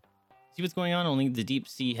accident. See what's going on? Only the deep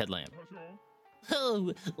sea headlamp.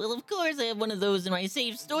 Oh, well, of course I have one of those in my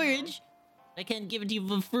safe storage. I can't give it to you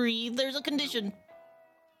for free. There's a condition.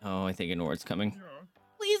 Oh, I think I know where it's coming.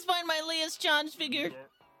 Please find my Leia's Chan's figure.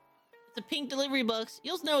 It's a pink delivery box.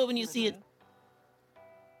 You'll know it when you see it.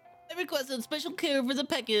 I requested special care for the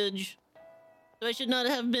package, so I should not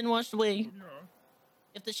have been washed away.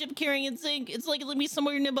 If the ship carrying it sink, it's likely to be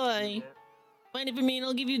somewhere nearby. Find it for me and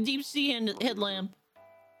I'll give you a deep sea headlamp.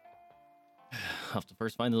 I'll have to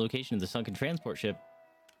first find the location of the sunken transport ship.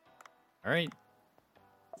 Alright.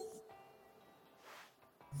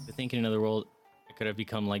 To think in another world, I could have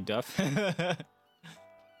become like Duff.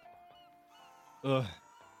 Ugh.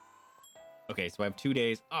 Okay, so I have 2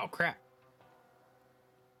 days. Oh, crap.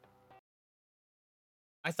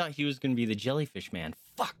 I thought he was going to be the jellyfish man.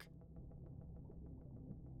 Fuck.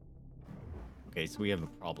 Okay, so we have a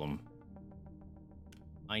problem.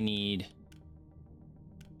 I need...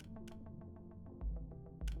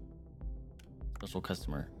 special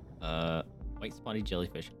customer. White spotty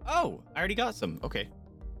jellyfish. Oh, I already got some. Okay.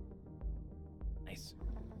 Nice.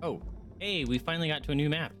 Oh, hey, we finally got to a new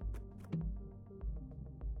map.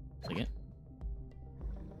 Click it.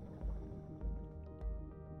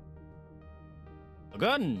 A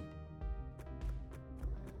gun.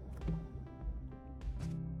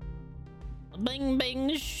 Bang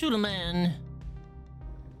bang, shoot a man.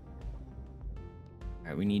 All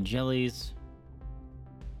right, we need jellies.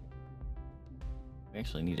 We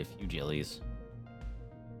actually need a few jellies.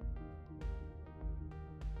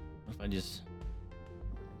 What if I just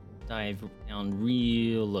dive down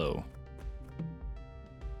real low?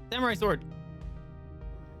 Samurai sword.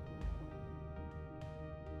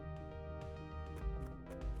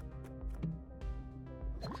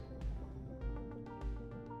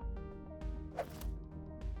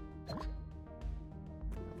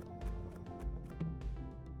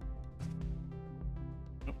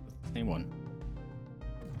 Oh, that's the same one.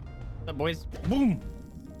 What's up, boys? Boom!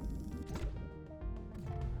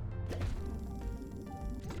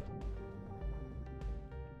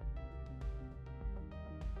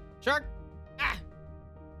 Shark! Ah!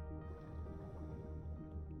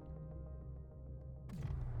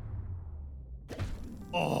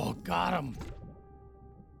 Oh, got him!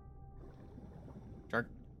 Shark.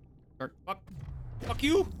 Shark. Fuck. Fuck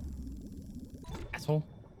you! Asshole.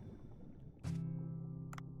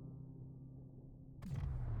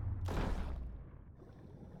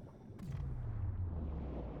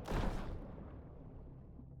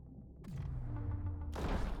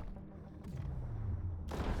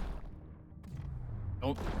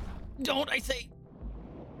 Don't, I say!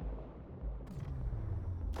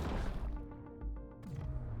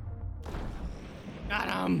 Got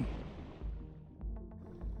him!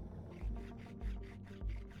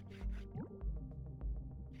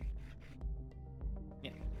 Yeah.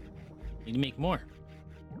 Need to make more.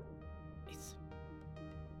 Nice.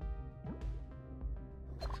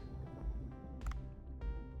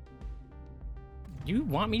 Do you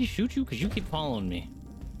want me to shoot you? Because you keep following me.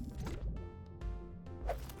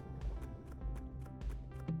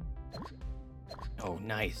 Oh,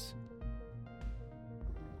 nice.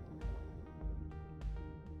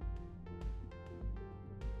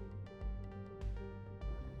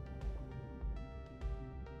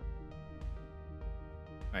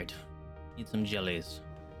 Right. Need some jellies.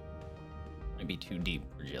 Might be too deep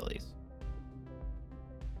for jellies.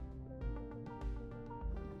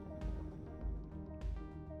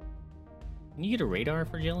 Can you get a radar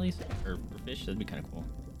for jellies? Or for fish? That'd be kind of cool.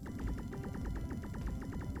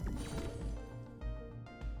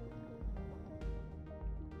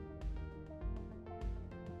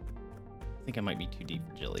 I think I might be too deep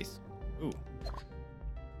for jellies. Ooh.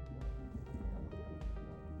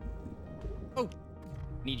 Oh!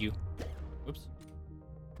 Need you. Oops.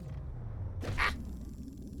 Ah!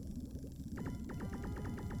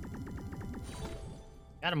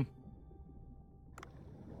 Got him.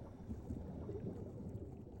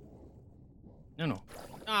 No.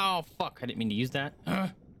 Oh, fuck. I didn't mean to use that.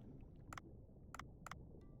 Let's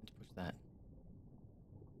push that.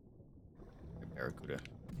 Barracuda.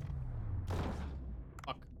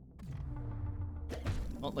 Fuck.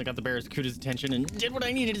 Well, I got the Barracuda's attention and did what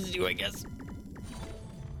I needed to do, I guess.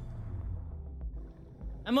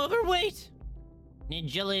 I'm overweight. Need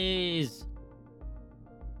jellies.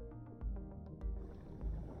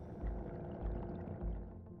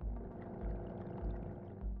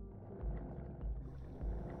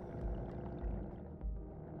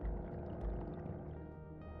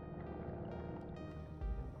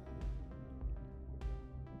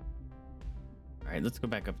 All right, let's go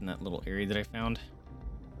back up in that little area that I found.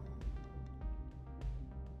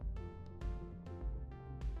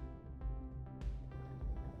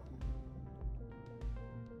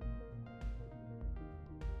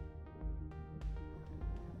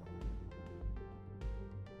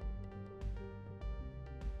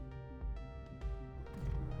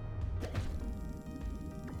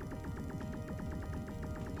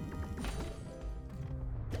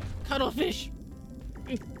 Cuttlefish.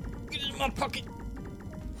 Get it in my pocket.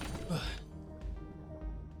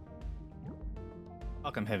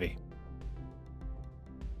 Fuck, I'm heavy.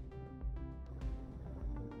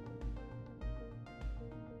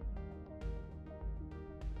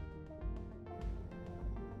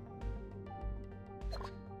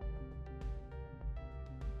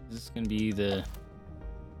 Is this gonna be the...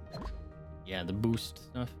 Yeah, the boost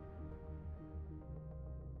stuff.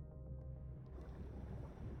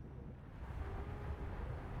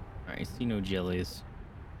 Alright, I see no jellies.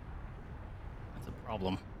 That's a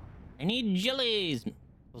problem. I need jellies!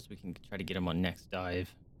 Suppose we can try to get them on next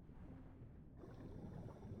dive.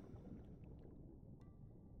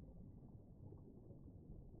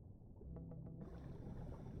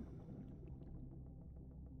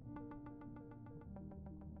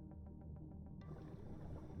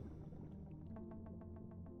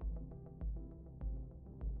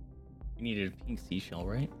 We needed a pink seashell,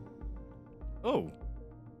 right? Oh!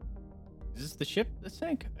 Is this the ship that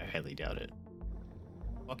sank? I highly doubt it.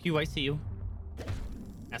 Fuck you, I see you.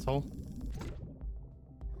 Asshole.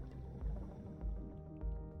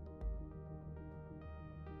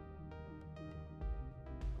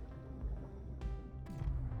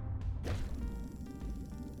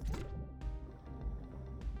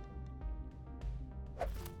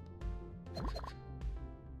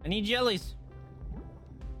 I need jellies.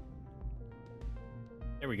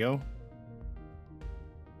 There we go.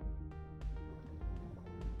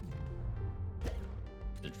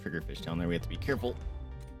 There's a triggerfish down there. We have to be careful.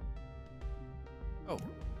 Oh,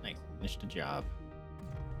 nice. Finished the job.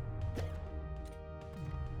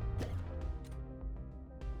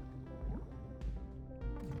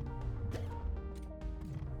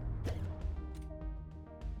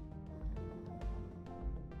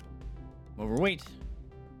 I'm overweight.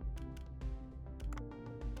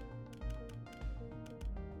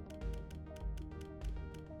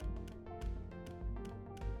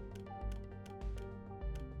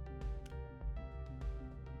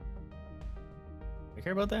 I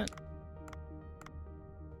care about that.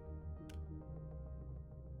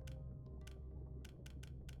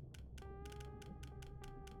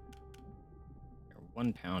 They're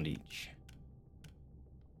 1 pound each.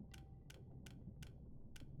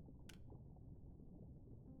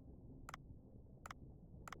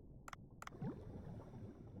 All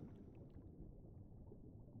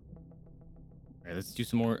right, let's do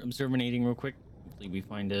some more observinating real quick. Hopefully we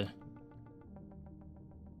find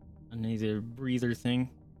another breather thing.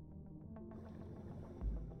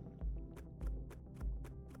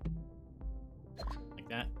 Like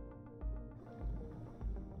that.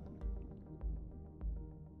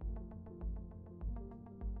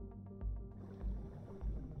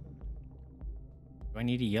 Do I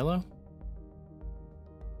need a yellow?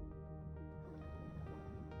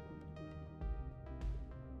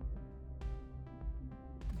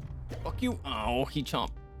 Fuck you. Oh, he chomped.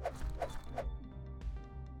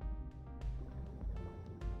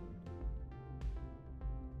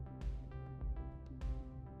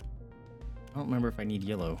 I don't remember if I need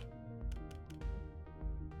yellow.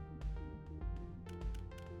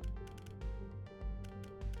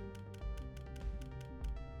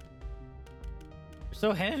 They're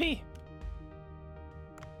so heavy.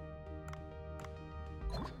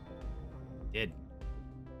 Did.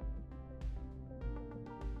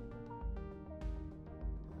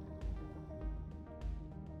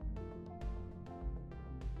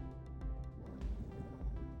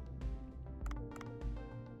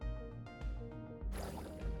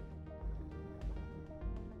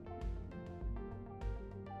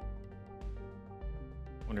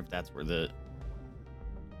 Wonder if that's where the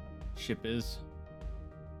ship is.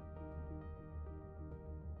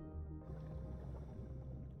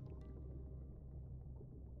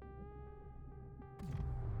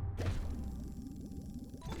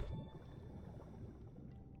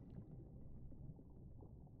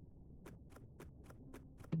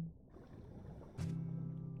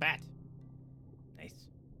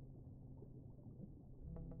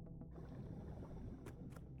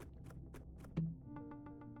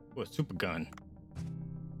 Oh, a super gun.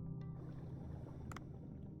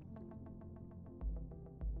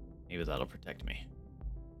 Maybe that'll protect me.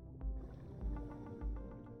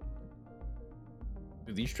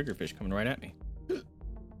 Dude, these triggerfish coming right at me.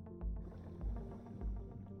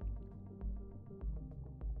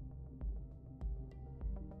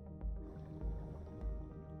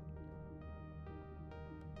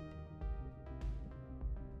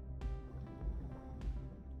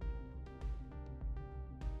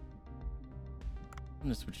 I'm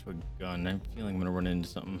gonna switch to a gun. I'm feeling I'm gonna run into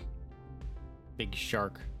something. Big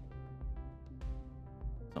shark.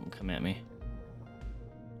 Something come at me.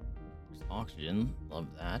 There's oxygen. Love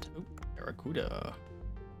that. Oh, barracuda.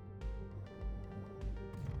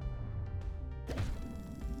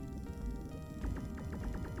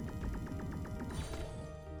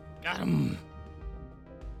 Got him.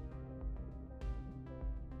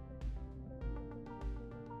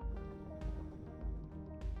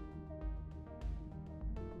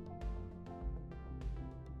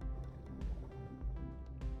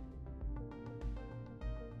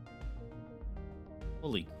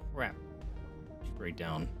 Holy crap. Straight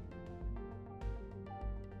down.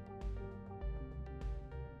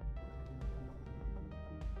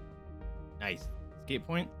 Nice. Escape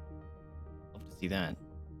point? Love to see that.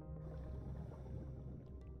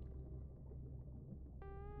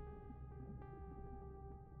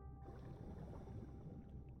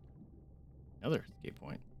 Another escape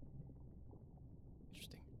point.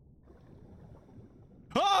 Interesting.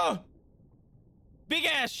 Oh! Big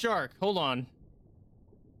ass shark! Hold on.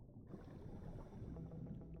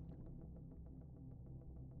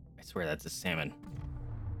 I swear that's a salmon.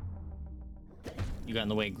 You got in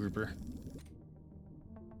the way, grouper.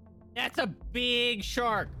 That's a big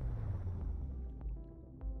shark.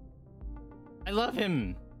 I love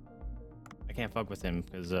him. I can't fuck with him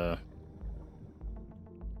because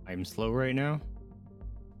I'm slow right now.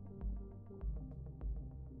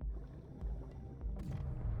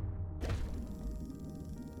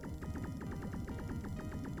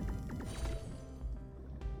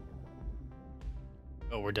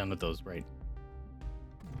 Oh, we're done with those, right?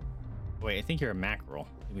 Wait, I think you're a mackerel.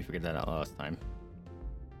 I think we figured that out last time.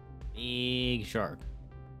 Big shark.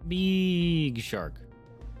 Big shark.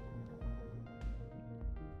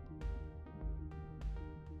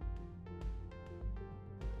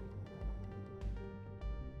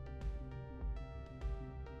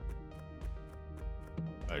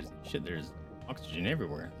 Oh, shit, there's oxygen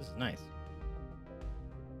everywhere. This is nice.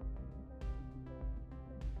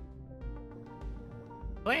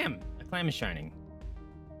 Clam! A clam is shining.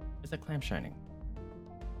 Is that clam shining?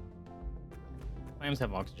 Clams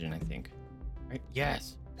have oxygen, I think. Right?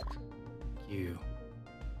 Yes! Thank you.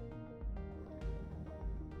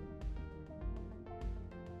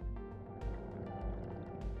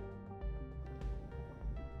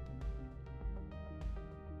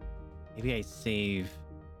 Maybe I save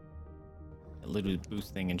a little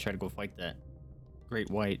boost thing and try to go fight that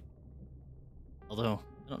great white. Although,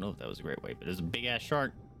 I don't know if that was a great white, but it was a big ass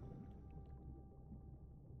shark.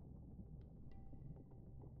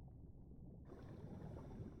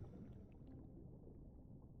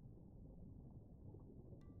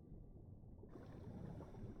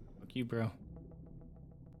 Fuck you, bro.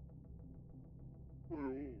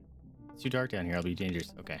 It's too dark down here. I'll be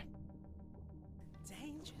dangerous. Okay.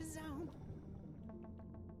 Danger zone.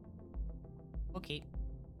 Okay.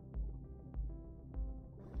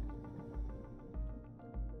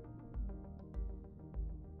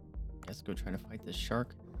 Let's go try to fight this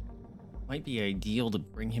shark. Might be ideal to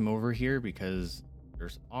bring him over here because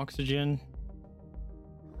there's oxygen.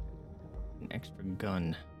 An extra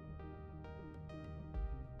gun.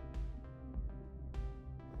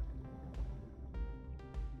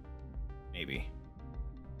 Maybe.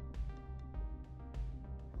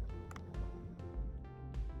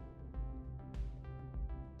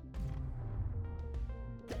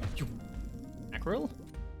 Mackerel?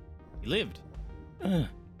 He lived.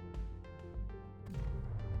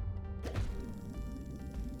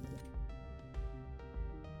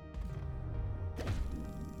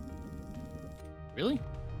 Really?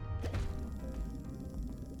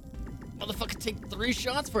 Motherfucker take 3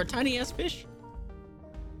 shots for a tiny ass fish?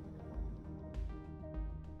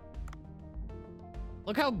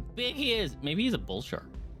 Look how big he is. Maybe he's a bull shark.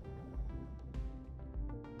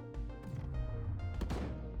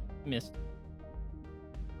 Missed.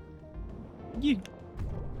 You.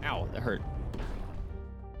 Ow, that hurt.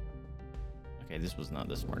 Okay, this was not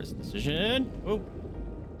the smartest decision. Oh.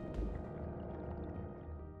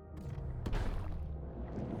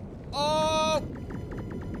 Oh!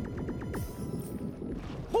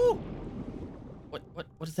 Whoo!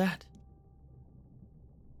 What? What is that?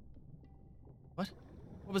 What?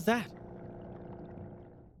 What was that?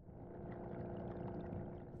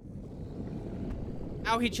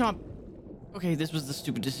 Ow, he chomped. Okay, this was the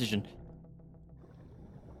stupid decision.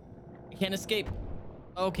 I can't escape.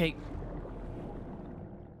 Okay.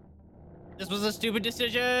 This was a stupid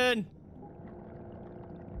decision.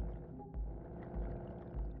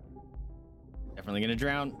 Definitely gonna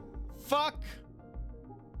drown. Fuck!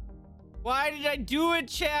 Why did I do it,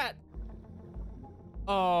 chat?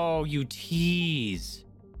 Oh, you tease.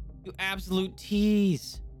 You absolute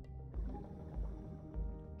tease.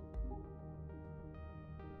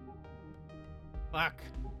 Fuck.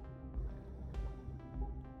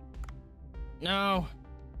 No.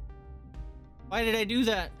 Why did I do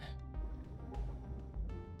that?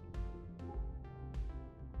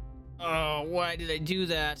 Oh, why did I do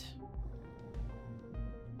that?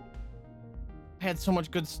 I had so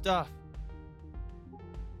much good stuff.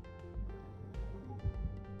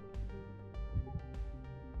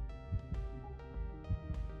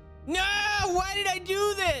 No! Why did I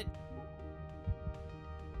do that?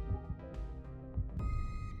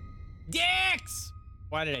 Dicks!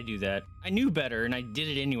 Why did I do that? I knew better and I did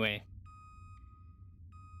it anyway.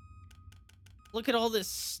 Look at all this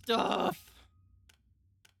stuff.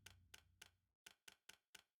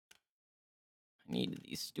 I needed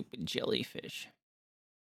these stupid jellyfish.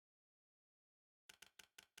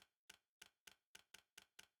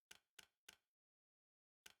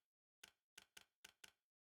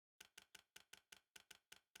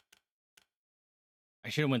 I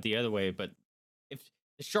should have went the other way, but if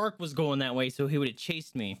the shark was going that way, so he would have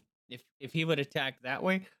chased me. If he would have attacked that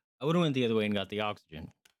way, I would have went the other way and got the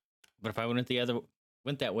oxygen. But if I went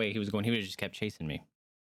that way, he would have just kept chasing me.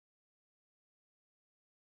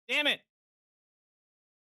 Damn it!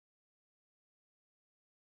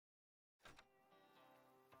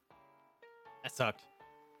 That sucked.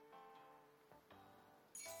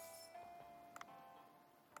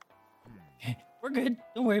 We're good.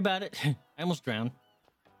 Don't worry about it. I almost drowned.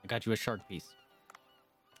 I got you a shark piece.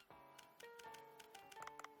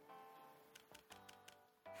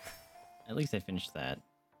 At least I finished that.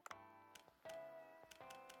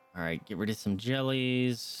 All right, get rid of some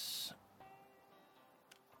jellies.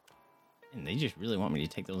 And they just really want me to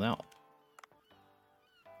take those out.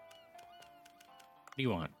 What do you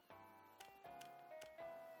want?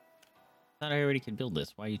 Thought I already could build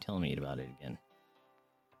this. Why are you telling me about it again?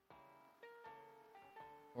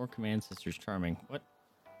 Or command sisters charming. What?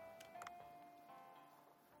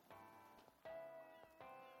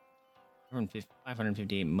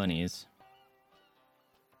 $558 monies.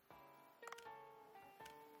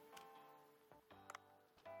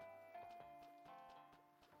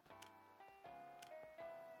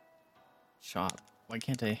 Shop. Why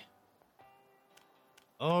can't I?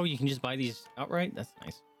 Oh, you can just buy these outright? That's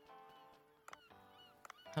nice.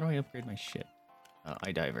 How do I upgrade my shit?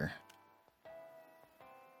 iDiver.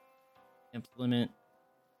 Implement.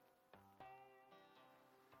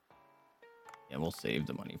 Yeah, we'll save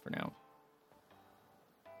the money for now.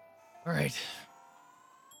 All right.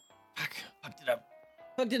 Fuck. Fucked it up.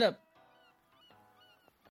 Fucked it up.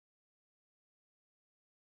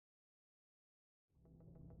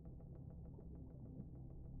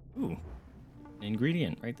 Ooh. An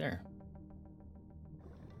ingredient right there.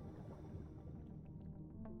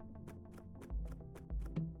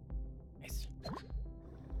 Nice.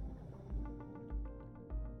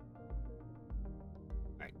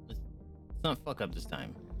 Alright, let's not fuck up this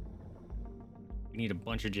time. We need a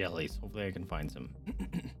bunch of jellies. Hopefully I can find some.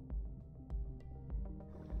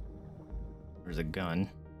 There's a gun.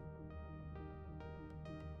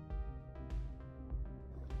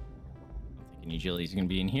 I don't think any jellies are gonna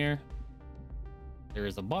be in here. There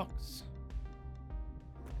is a box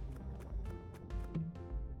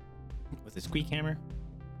with a squeak hammer.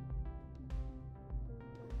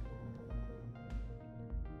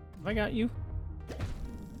 Have I got you?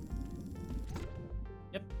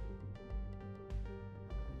 Yep.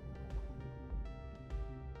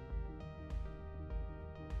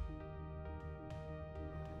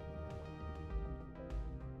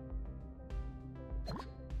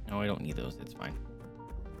 No, I don't need those. It's fine.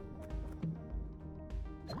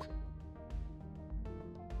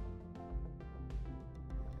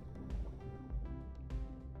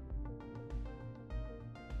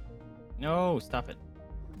 No, stop it.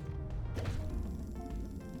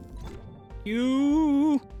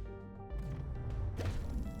 You.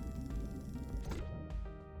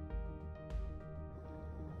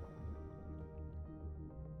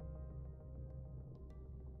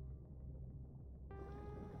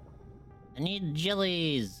 I need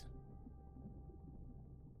jellies.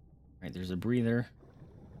 Right, there's a breather.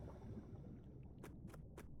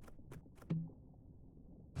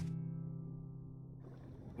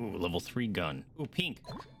 Ooh, level 3 gun. Ooh, pink.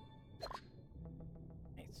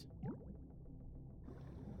 Nice.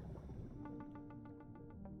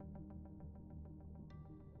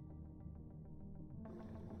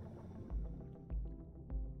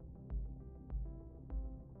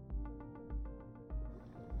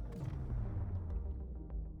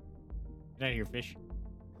 Get out of here, fish.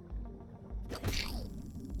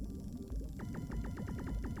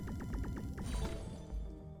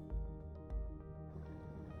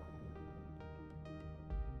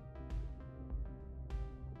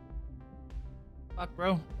 Fuck,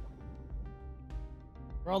 bro. Where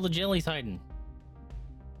are all the jellies hiding?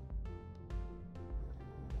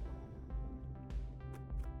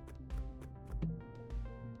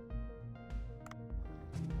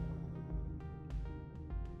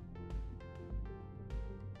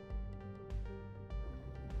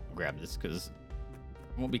 Grab this because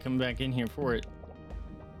I won't be coming back in here for it.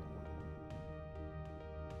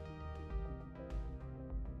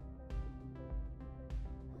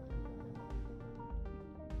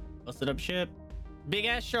 Busted up ship. Big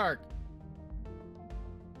ass shark.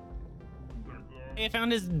 Hey, I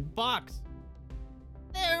found his box.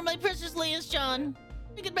 There, my precious Leah's John.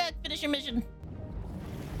 Bring it back, finish your mission.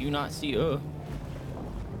 Do not see. No,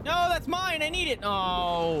 that's mine. I need it.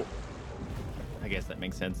 Oh. I guess that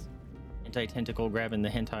makes sense. Anti-tentacle grabbing the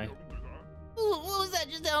hentai. What was that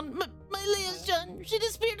just down? My Leah's John. She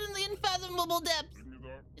disappeared in the unfathomable depths.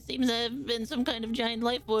 It seems to have been some kind of giant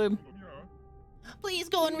life form. Please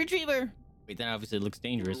go and retrieve her. Wait, that obviously looks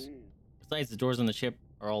dangerous. Besides, the doors on the ship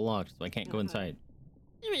are all locked, so I can't go inside.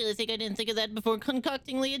 You really think I didn't think of that before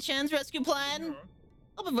concocting Leah Chan's rescue plan?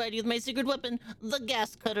 I'll provide you with my secret weapon, the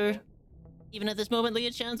gas cutter. Even at this moment,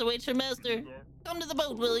 Leah Chan's awaits her master. Come to the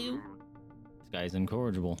boat, will you? This guy's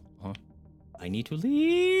incorrigible, huh? I need to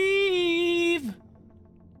leave!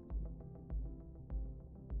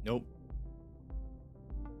 Nope.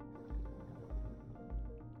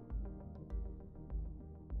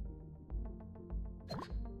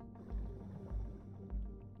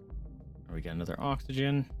 We got another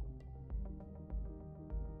oxygen.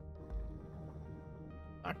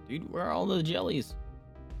 Fuck, dude, where are all the jellies?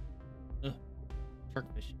 Ugh.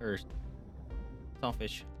 Sharkfish, or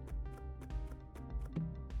sawfish.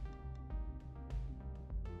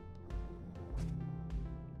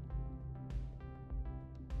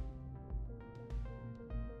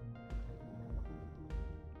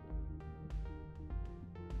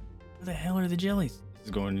 Where the hell are the jellies? This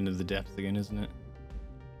is going into the depths again, isn't it?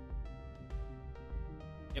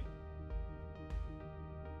 Yep.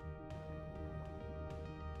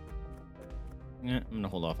 Yeah, I'm gonna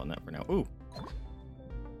hold off on that for now. Ooh.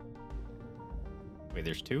 Wait,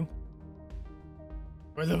 there's two?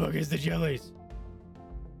 Where the fuck is the jellies?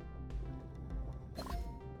 What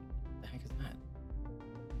the heck is that?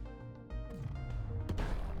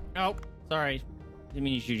 Oh, sorry. Didn't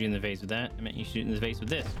mean you shoot you in the face with that. I meant you shoot in the face with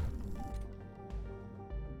this.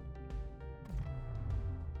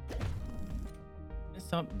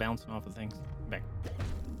 Stop bouncing off of things. Back.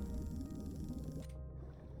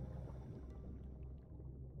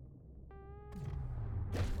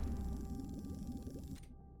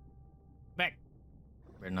 Back.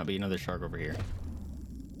 Better not be another shark over here.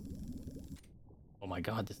 Oh my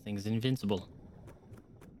god, this thing's invincible.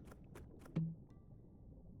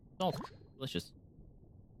 Salt. Delicious.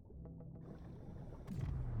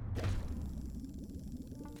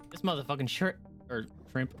 This motherfucking shrimp.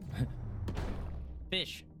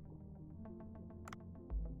 Fish.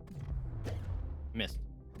 Missed.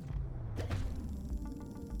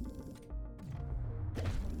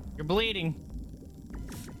 You're bleeding.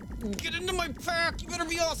 Get into my pack. You better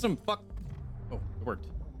be awesome. Fuck. Oh, it worked.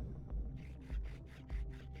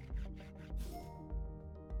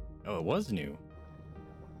 Oh, it was new.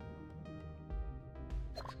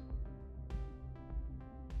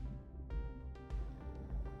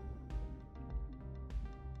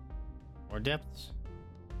 More depths.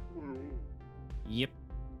 Yep.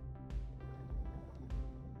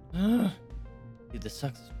 Dude, this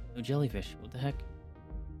sucks. No jellyfish. What the heck?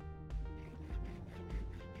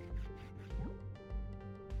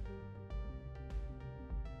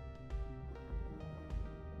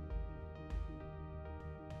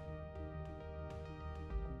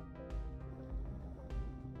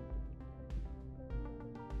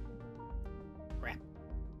 Crap.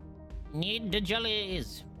 Need the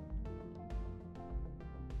jellies.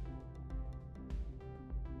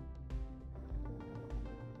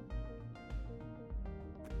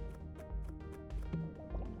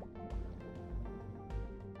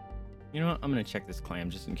 You know what? I'm gonna check this clam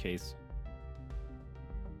just in case.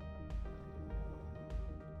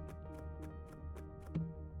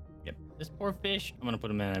 Yep, this poor fish. I'm gonna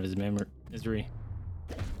put him out of his misery.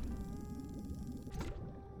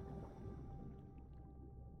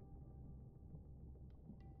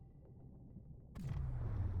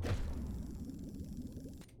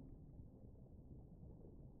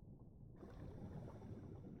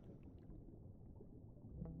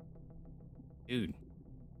 Dude,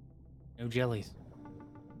 no jellies.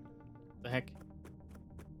 What the heck?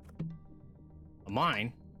 A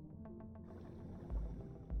mine?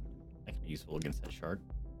 That could be useful against that shark.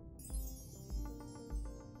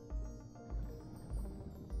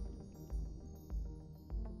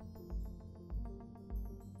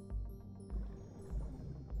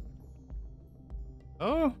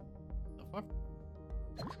 Oh, the fuck?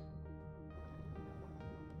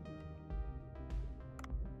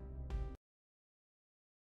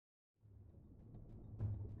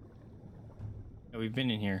 Yeah, we've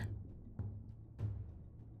been in here.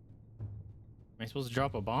 Am I supposed to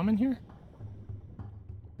drop a bomb in here?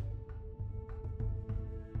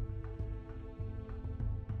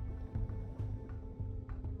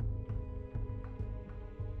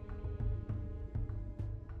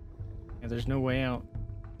 Yeah, there's no way out.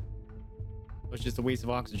 It's just a waste of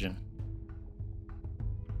oxygen.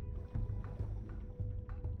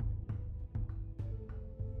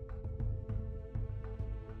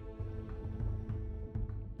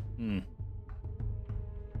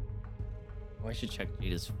 Oh, I should check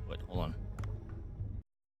Jada's foot. Hold on.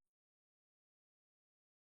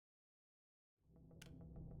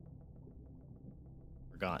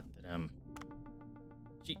 Forgot that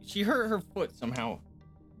she hurt her foot somehow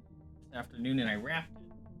this afternoon, and I wrapped it.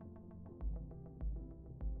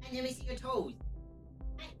 I never see your toes.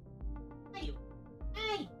 Hey, hey,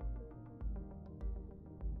 hey.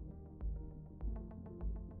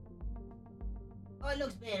 Oh, it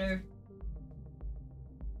looks better.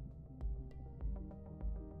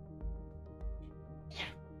 Yeah.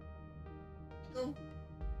 Go.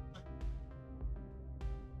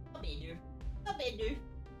 Up in Up in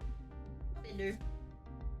Up in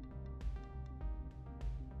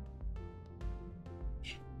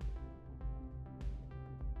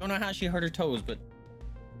Don't know how she hurt her toes, but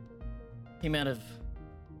came out of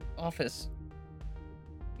office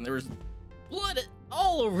and there was blood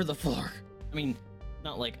all over the floor. I mean,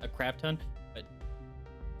 not like a crap ton, but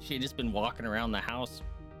she had just been walking around the house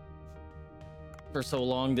for so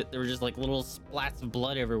long that there were just like little splats of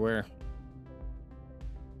blood everywhere.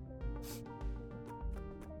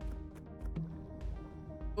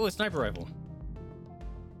 Oh, a sniper rifle.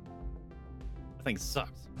 That thing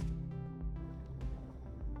sucks.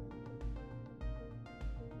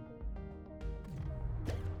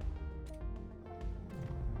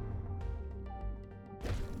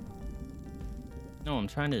 No, I'm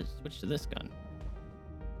trying to switch to this gun.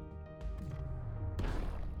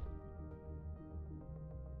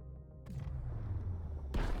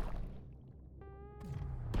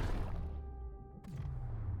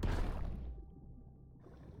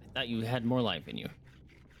 I thought you had more life in you.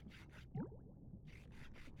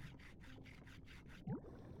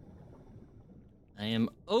 I am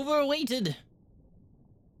overweighted.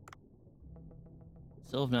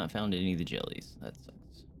 Still have not found any of the jellies. That sucks.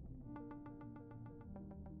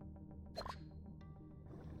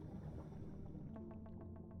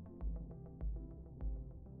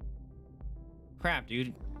 Crap,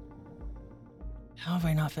 dude. How have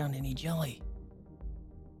I not found any jelly?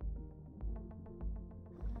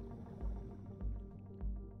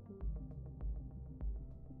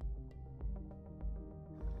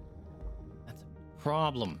 That's a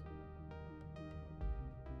problem.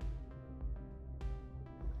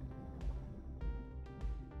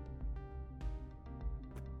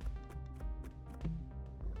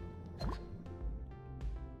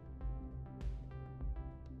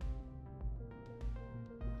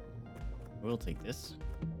 We'll take this.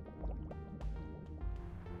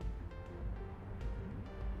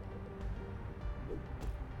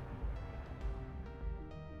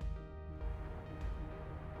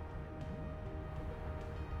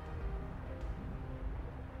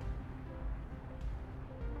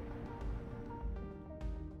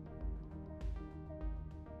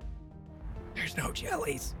 There's no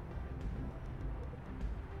jellies.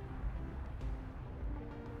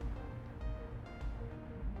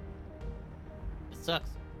 It sucks.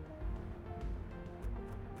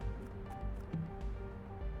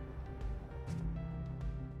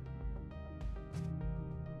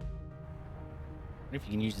 What if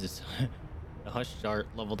you can use this the hush dart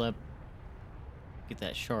leveled up? Get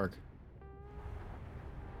that shark.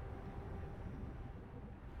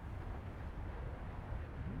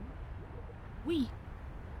 Wee.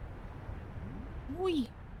 Wee.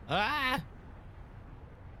 Ah!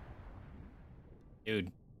 Dude,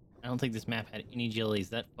 I don't think this map had any jellies.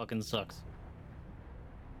 That fucking sucks.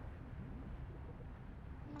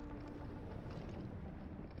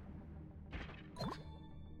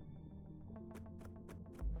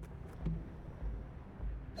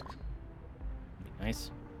 Nice.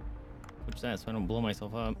 Switch that so I don't blow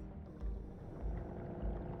myself up.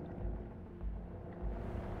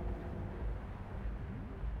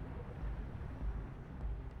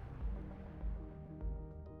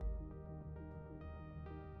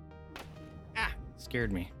 Ah!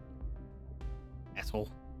 Scared me. Asshole.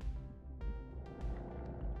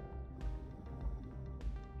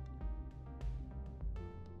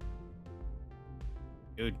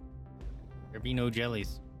 Dude, there be no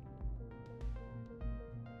jellies.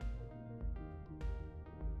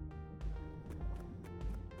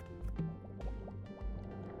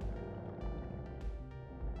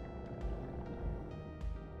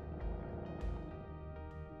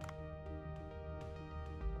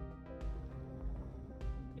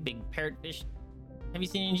 Big parrotfish. Have you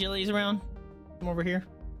seen any jellies around? Come over here.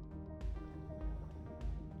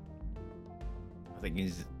 I think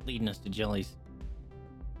he's leading us to jellies.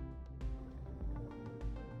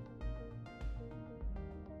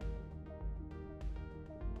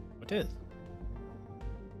 What is?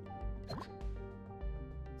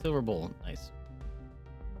 Silver bowl. Nice.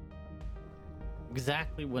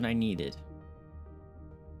 Exactly what I needed.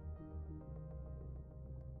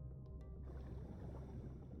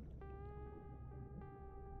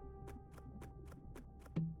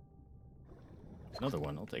 Another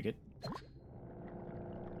one, I'll take it.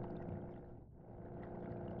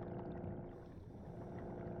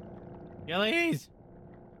 Jellies!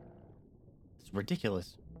 It's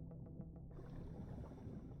ridiculous.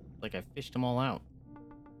 Like I fished them all out.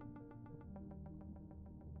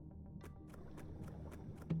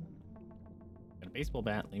 Got a baseball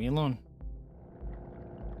bat, leave me alone.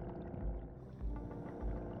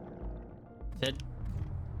 Said,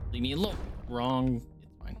 leave me alone. Wrong.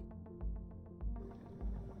 It's fine.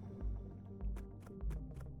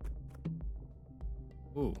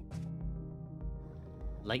 Ooh.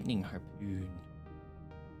 Lightning harpoon.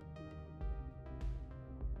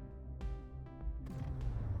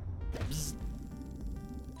 Bzz.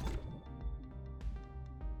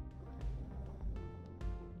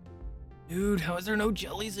 Dude, how is there no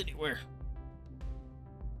jellies anywhere?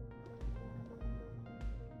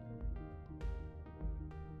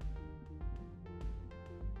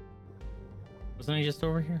 Wasn't I just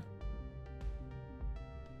over here?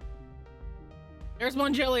 There's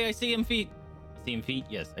one jelly. I see him feet. I see him feet.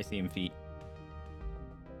 Yes, I see him feet.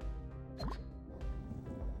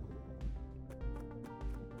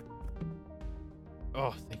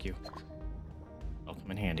 Oh, thank you. I'll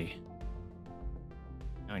come in handy.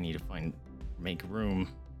 Now I need to make room.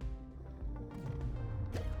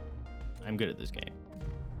 I'm good at this game.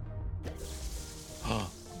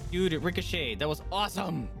 Oh, dude, it ricocheted. That was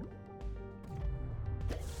awesome.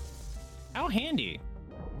 How handy.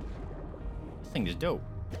 This thing is dope.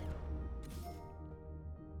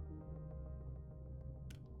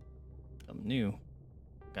 Something new.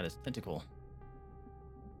 Got his tentacle.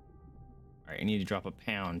 Alright, I need to drop a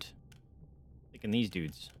pound. Thinking these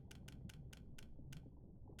dudes.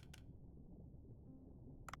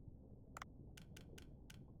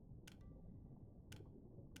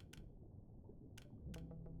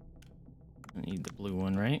 I need the blue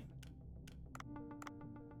one, right?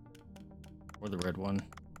 Or the red one.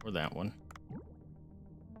 Or that one.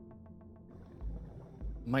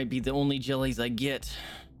 Might be the only jellies I get.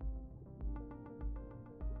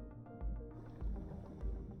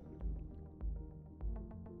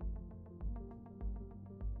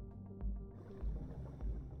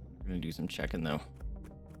 I'm gonna do some checking though.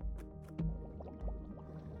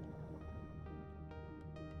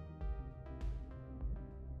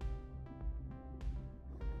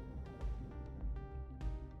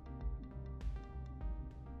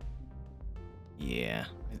 Yeah,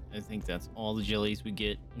 I think that's all the jellies we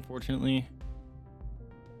get, unfortunately.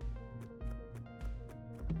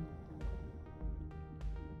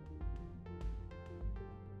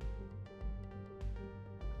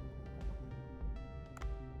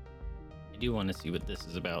 I do want to see what this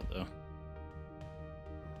is about, though.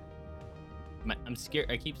 I'm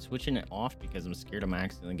scared. I keep switching it off because I'm scared I'm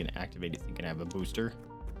accidentally going to activate it thinking I have a booster.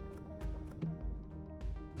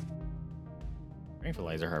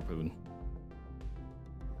 Tranquilizer harpoon.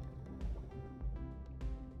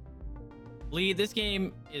 Lee, this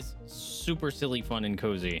game is super silly, fun, and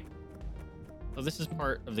cozy. So this is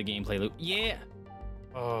part of the gameplay loop. Yeah!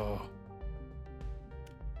 Oh.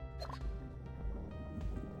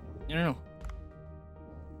 No.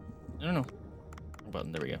 Wrong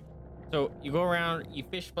button. There we go. So you go around, you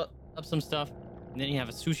fish up some stuff, and then you have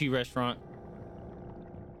a sushi restaurant.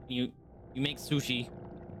 You make sushi,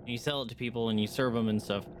 and you sell it to people, and you serve them and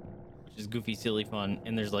stuff, which is goofy, silly fun.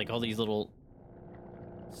 And there's like all these little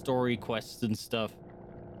story quests and stuff.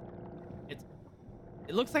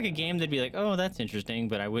 It looks like a game that'd be like, oh, that's interesting,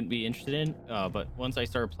 but I wouldn't be interested in. But once I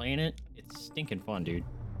started playing it, it's stinking fun, dude.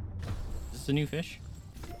 Is this a new fish?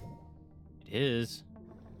 It is.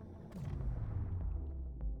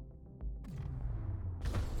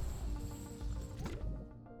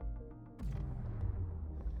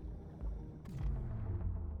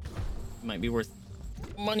 Might be worth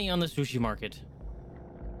money on the sushi market.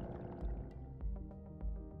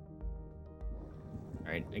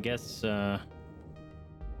 All right, I guess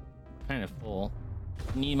kind of full.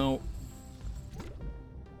 Nemo.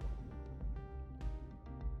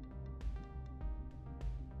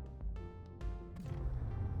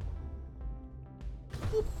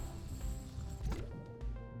 Boop.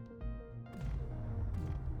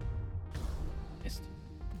 Missed.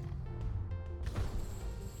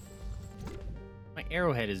 My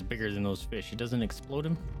arrowhead is bigger than those fish. It doesn't explode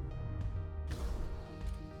him.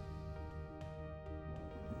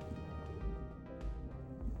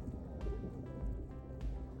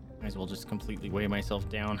 Might as well just completely weigh myself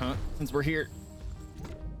down, huh? Since we're here.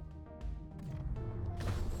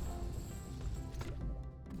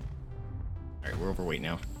 All right, we're overweight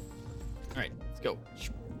now. All right, let's go.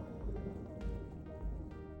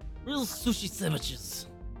 Real sushi sandwiches.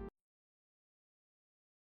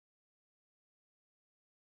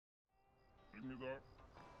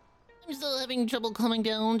 I'm still having trouble calming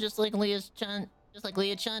down, just like Leah-chan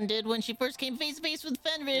did when she first came face to face with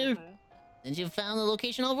Fenrir. Since you found the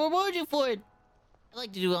location, I'll reward you for it. I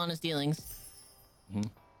like to do honest dealings. Mm-hmm.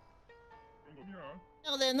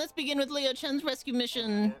 Now then, let's begin with Leah-chan's rescue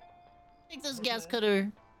mission. Take this gas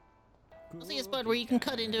cutter. You'll see a spot where you can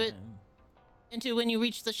cut into when you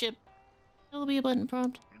reach the ship. There will be a button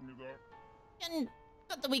prompt. And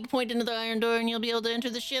cut the weak point into the iron door and you'll be able to enter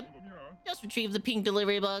the ship. Just retrieve the pink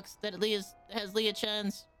delivery box that has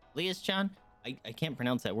Leah-chan's. Leah-chan? I can't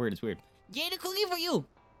pronounce that word, it's weird. Get a cookie for you!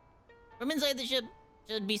 From inside the ship.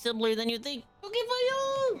 Should be simpler than you think. Cookie for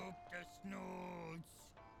you!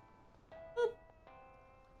 Boop.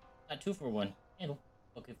 Got 2 for 1. It'll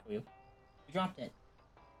okay for you. You dropped it.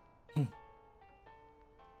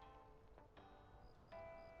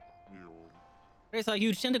 I saw a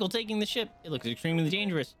huge tentacle taking the ship. It looks extremely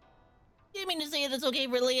dangerous. You mean to say that's okay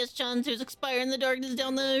for Leah-chan to expire in the darkness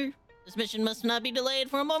down there? This mission must not be delayed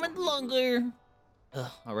for a moment longer.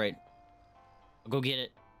 Ugh, alright. I'll go get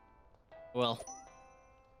it. Well,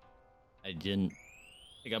 I didn't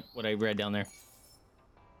pick up what I read down there.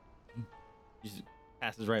 Just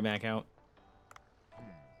passes right back out.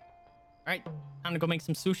 Alright, time to go make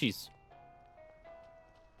some sushis.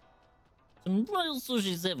 Some royal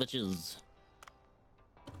sushi sandwiches.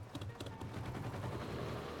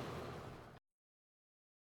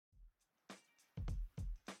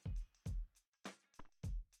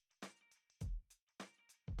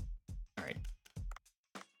 Alright.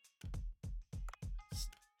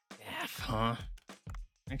 Staff, huh?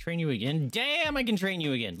 Can I train you again? Damn, I can train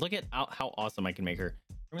you again. Look at how awesome I can make her.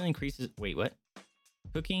 Really increases. Wait, what?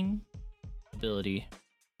 Cooking ability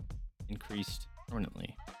increased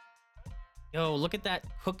permanently. Yo, look at that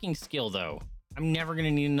cooking skill, though. I'm never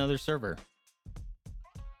gonna need another server.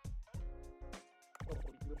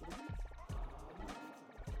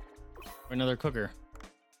 Or another cooker.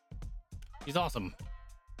 He's awesome.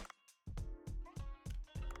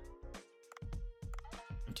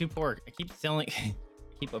 I'm too poor. I keep selling. I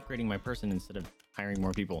keep upgrading my person instead of hiring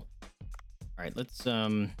more people. All right, let's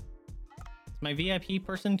is my VIP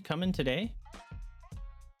person coming today?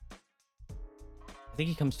 I think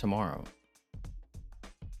he comes tomorrow.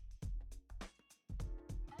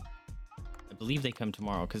 I believe they come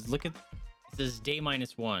tomorrow because look at it says day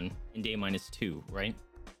 -1 and day -2, right?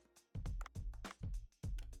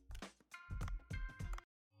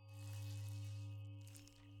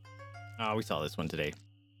 Oh, we saw this one today.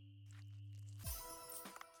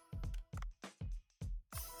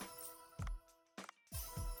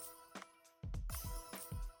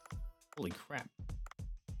 Holy crap.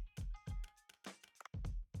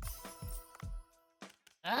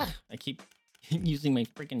 Ah, I keep using my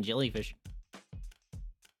freaking jellyfish.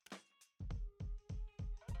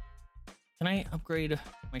 Can I upgrade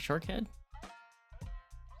my shark head?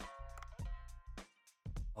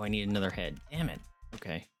 Oh, I need another head. Damn it.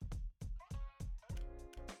 Okay.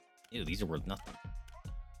 Ew, these are worth nothing.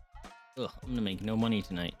 Ugh, I'm gonna make no money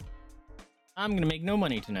tonight. I'm gonna make no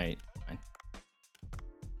money tonight. Fine.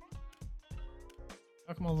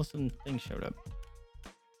 How come all of a sudden things showed up?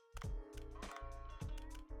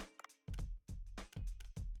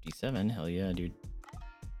 57, hell yeah, dude.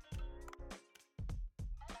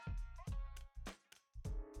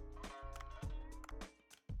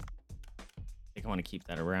 I think I want to keep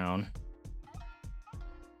that around.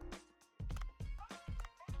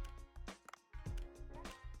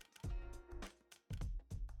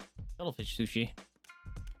 Cuttlefish sushi.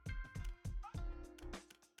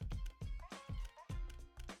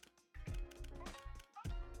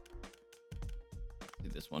 Do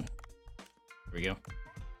this one. Here we go.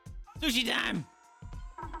 Sushi time!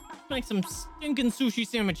 Make some stinking sushi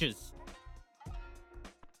sandwiches.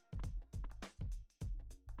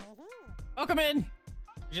 Oh, come in!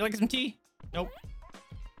 Would you like some tea? Nope.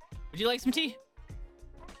 Would you like some tea?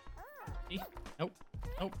 Tea? Nope.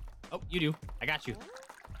 Nope. Oh, you do. I got you.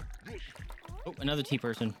 Oh, another tea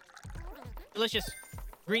person. Delicious.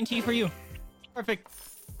 Green tea for you. Perfect.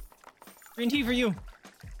 Green tea for you.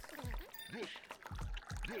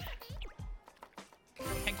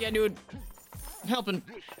 Heck yeah, dude. I'm helping.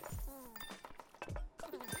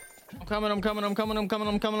 I'm coming.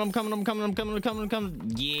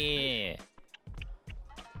 Yeah.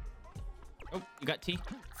 Oh, you got tea?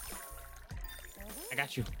 I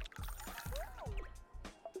got you.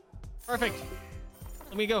 Perfect.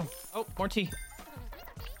 Let me go. Oh, more tea.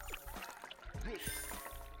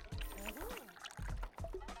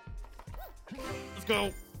 Let's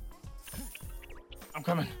go. I'm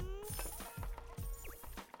coming.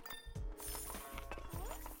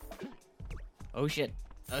 Oh shit.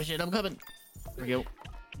 Oh shit, I'm coming. There we go.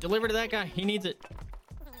 Deliver to that guy. He needs it.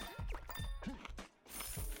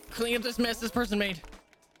 Clean up this mess this person made.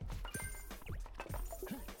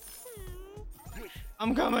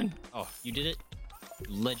 I'm coming. Oh, you did it?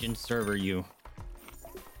 Legend server, you.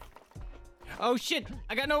 Oh shit!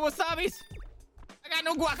 I got no wasabis! I got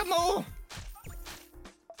no guacamole!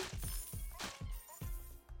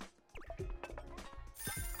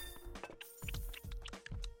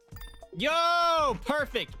 Yo!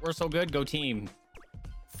 Perfect! We're so good. Go team.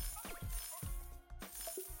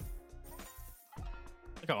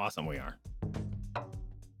 Look how awesome we are.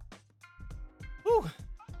 Whew.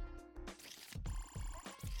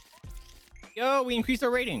 Yo, we increased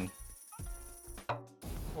our rating.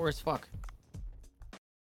 Poor as fuck.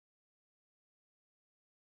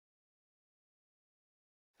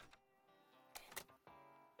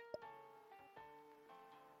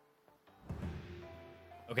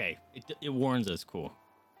 Okay, it warns us. Cool.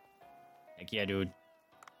 Heck yeah, dude.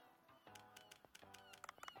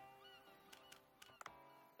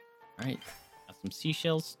 All right, got some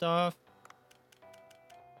seashell stuff.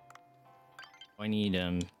 I need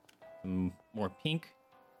some more pink.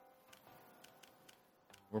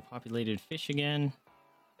 More populated fish again.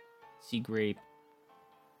 Sea grape.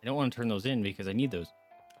 I don't want to turn those in because I need those.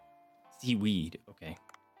 Seaweed. Okay.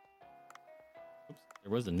 Oops,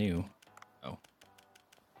 there was a new. Oh.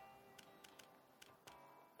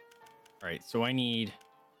 All right, so I need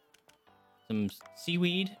some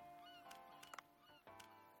seaweed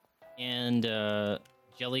and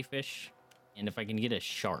jellyfish, and if I can get a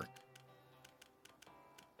shark,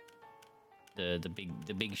 the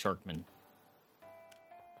big sharkman.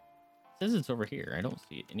 It says it's over here. I don't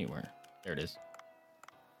see it anywhere. There it is.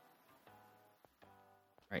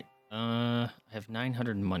 All right, I have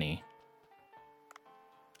 900 money.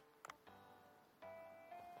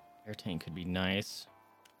 Air tank could be nice.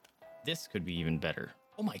 This could be even better.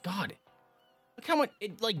 Oh my god. Look how much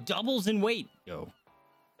it like doubles in weight. Yo.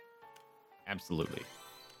 Absolutely.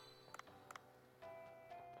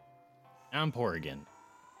 Now I'm poor again.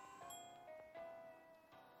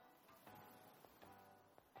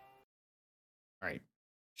 All right.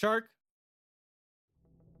 Shark.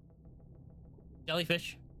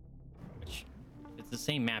 Jellyfish. Which, it's the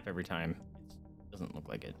same map every time. It doesn't look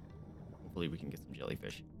like it. Hopefully we can get some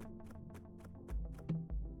jellyfish.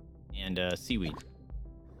 And seaweed.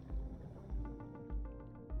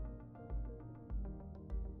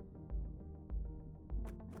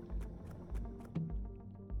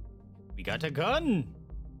 We got a gun.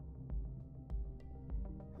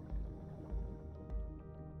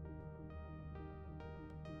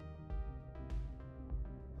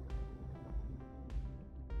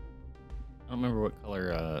 I don't remember what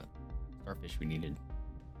color starfish we needed,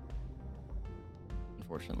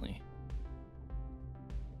 unfortunately.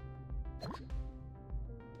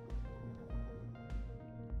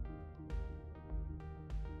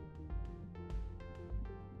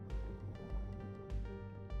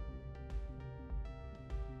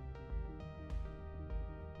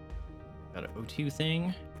 Got an O2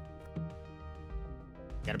 thing.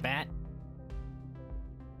 Got a bat.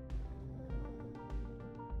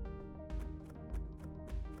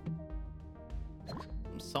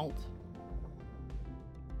 Some salt.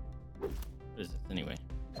 What is this anyway?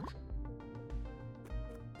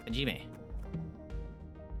 Hajime.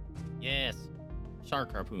 Yes.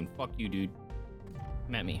 Shark harpoon. Fuck you, dude.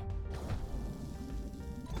 Come at me.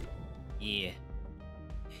 Yeah.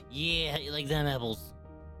 Yeah, you like them apples.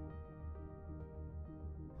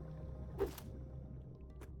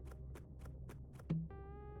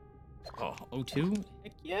 Oh, O2?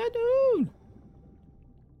 Heck yeah, dude!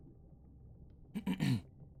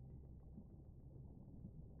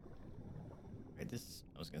 Right, this,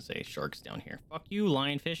 I was gonna say shark's down here. Fuck you,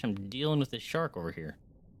 lionfish. I'm dealing with this shark over here.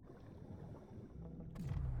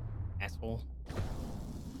 Asshole.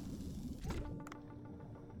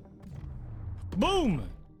 Boom!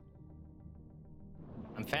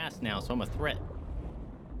 I'm fast now, so I'm a threat.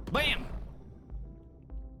 Bam!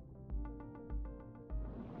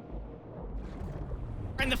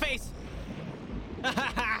 Right in the face!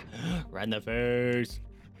 Right in the face!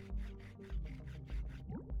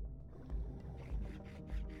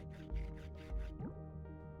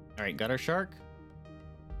 Alright, got our shark.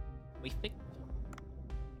 We fixed.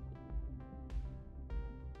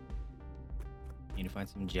 Need to find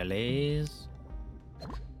some jellies.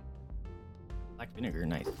 Black vinegar,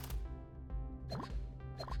 nice.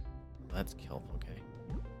 That's kelp, okay.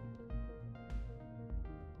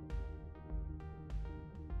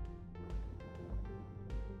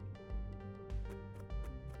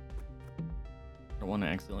 I don't want to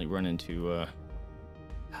accidentally run into a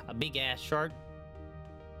big ass shark.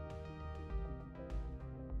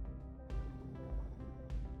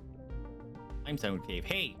 Limestone cave.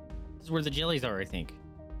 Hey, this is where the jellies are, I think.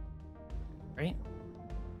 Right?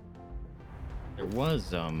 There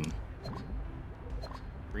was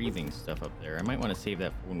breathing stuff up there. I might want to save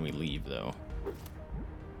that for when we leave, though.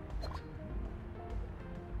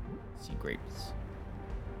 Sea grapes.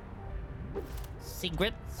 Sea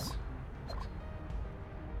grapes.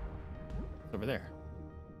 It's over there.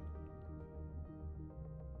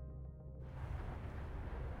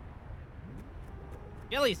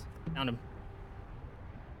 Jellies! Found him.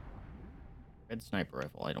 Red sniper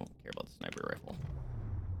rifle. I don't care about the sniper rifle.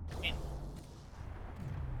 Damn.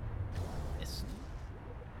 Missed.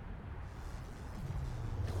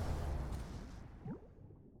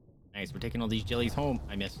 Nice, we're taking all these jellies home.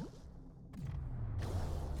 I missed.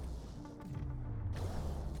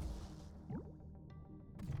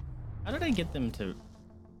 How did I get them to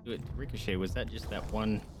do it to ricochet? Was that just that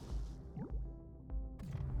one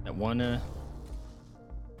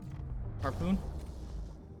harpoon?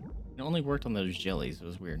 It only worked on those jellies. It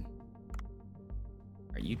was weird.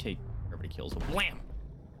 Alright, you take everybody kills. Blam!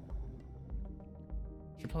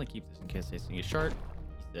 Should probably keep this in case I see a shark.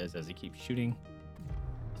 He says as he keeps shooting.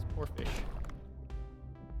 This poor fish.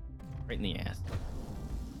 Right in the ass.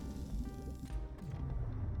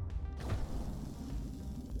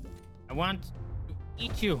 I want to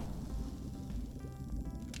eat you.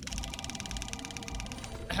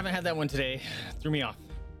 I haven't had that one today. Threw me off.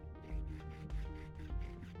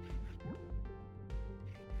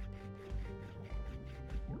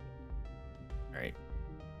 Alright.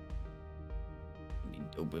 It'd be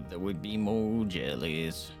dope if there would be more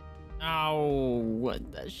jellies. Oh,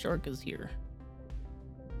 what? That shark is here.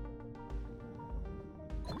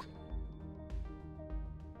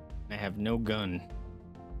 I have no gun.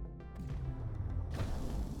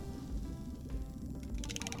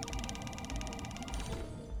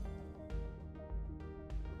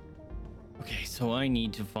 Okay, so I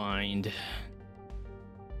need to find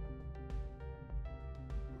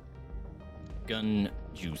gun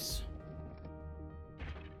juice.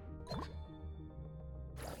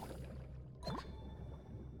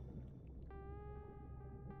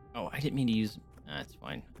 Oh, I didn't mean to use... That's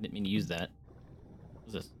fine. I didn't mean to use that.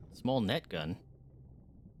 What was a small net gun.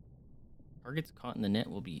 Targets caught in the net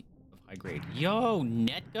will be of high grade. Yo,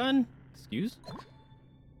 net gun? Excuse?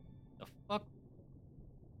 The fuck?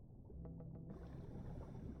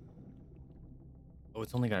 Oh,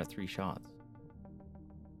 it's only got 3 shots.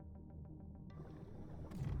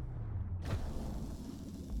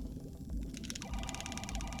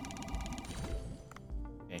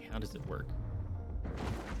 Okay, how does it work?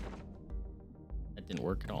 That didn't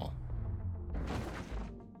work at all.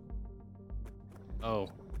 Oh,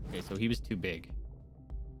 okay, so he was too big.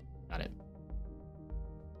 Got it.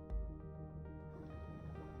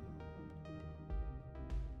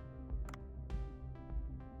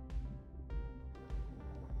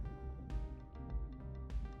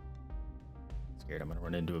 Scared I'm gonna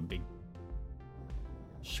run into a big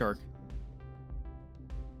shark.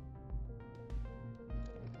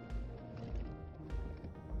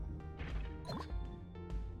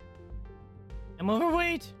 I'm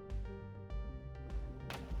overweight.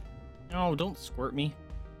 No, don't squirt me.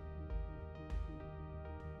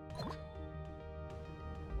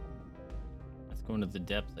 Let's go into the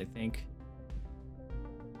depths, I think.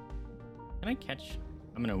 Can I catch?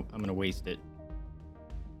 I'm gonna waste it.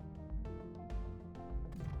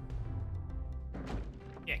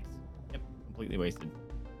 Yes. Yep, completely wasted.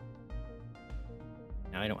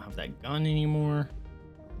 Now I don't have that gun anymore.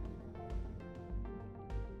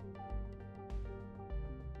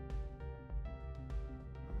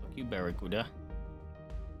 Fuck you, Barracuda.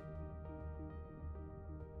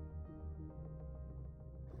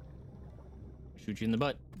 Shoot you in the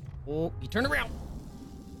butt. Oh, he turned around.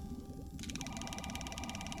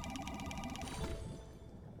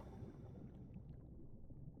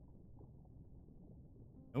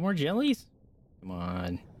 No more jellies? Come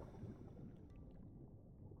on.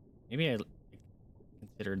 Maybe I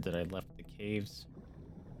considered that I left the caves.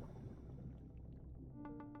 I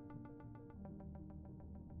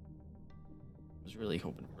was really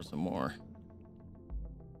hoping for some more.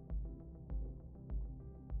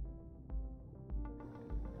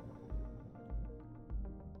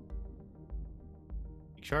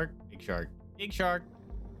 Big shark, big shark, big shark.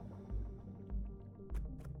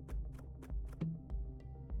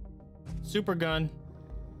 Super gun.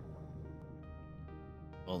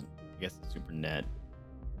 Well, I guess it's super net.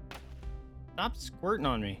 Stop squirting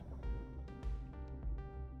on me.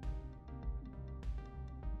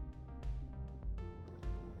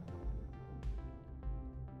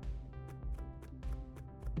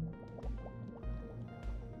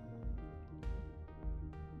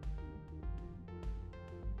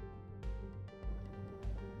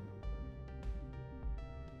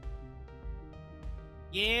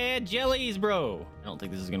 Yeah, jellies, bro. I don't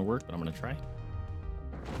think this is gonna work, but I'm gonna try.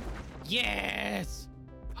 Yes!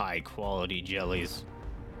 High quality jellies.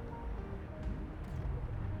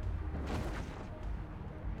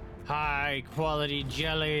 High quality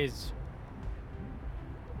jellies.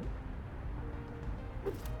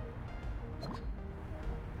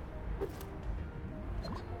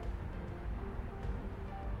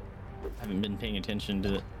 I haven't been paying attention to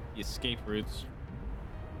the escape routes.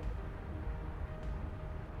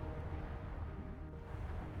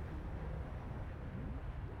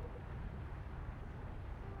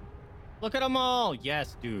 Look at them all.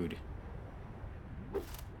 Yes, dude.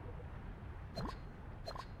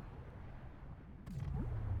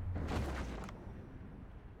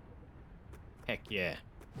 Heck yeah.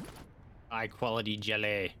 High quality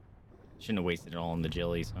jelly. Shouldn't have wasted it all on the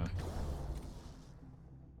jellies, huh?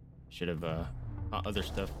 Should have bought other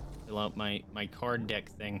stuff. Fill out my card deck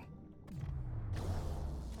thing.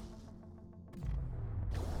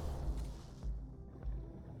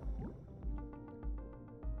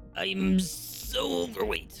 I'm so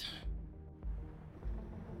overweight.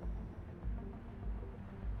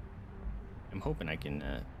 I'm hoping I can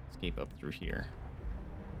escape up through here.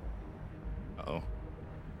 Uh-oh.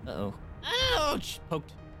 Uh-oh. Ouch!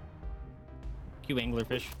 Poked. Cue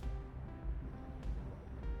anglerfish.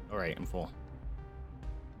 Alright, I'm full.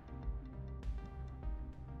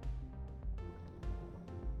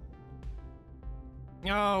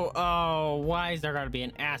 Oh, why is there gotta be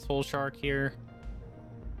an asshole shark here?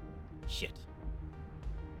 Shit.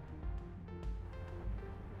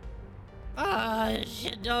 Ah,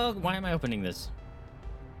 shit, dog. Why am I opening this?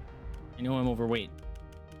 I know I'm overweight.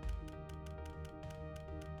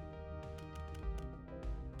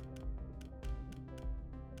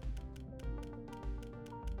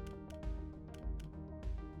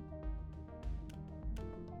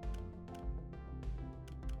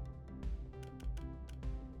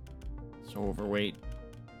 So overweight.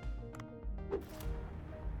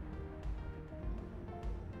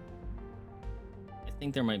 I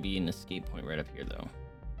think there might be an escape point right up here, though.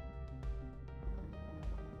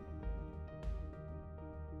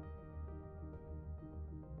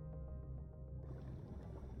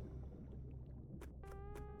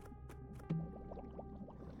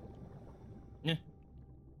 Yeah.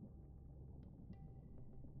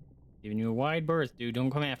 Giving you a wide berth, dude. Don't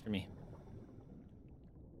come after me.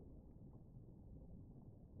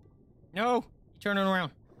 No! You're turning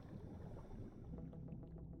around.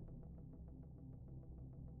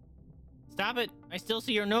 Stop it! I still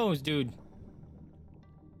see your nose, dude.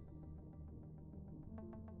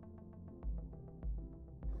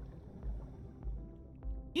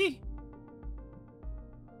 Yee!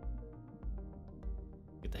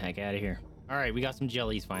 Get the heck out of here. Alright, we got some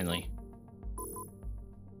jellies finally.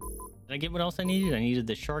 Did I get what else I needed? I needed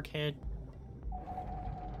the shark head.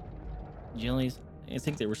 Jellies. I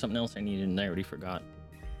think there was something else I needed and I already forgot.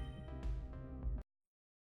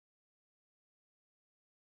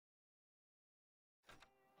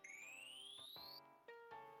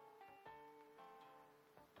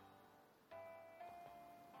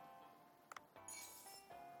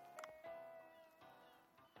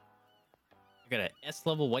 I got an S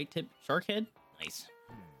level white tip shark head. Nice.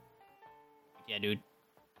 Yeah, dude.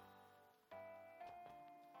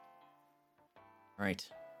 All right.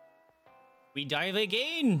 We dive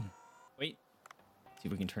again. Wait. See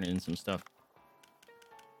if we can turn in some stuff.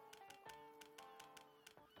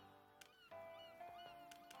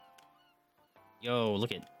 Yo,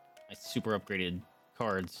 look at my super upgraded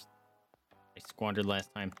cards I squandered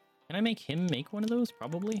last time. Can I make him make one of those?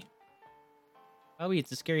 Probably. Oh,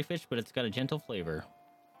 it's a scary fish, but it's got a gentle flavor.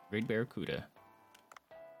 Great Barracuda.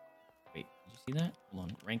 Wait, did you see that?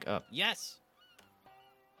 Hold on, rank up. Yes!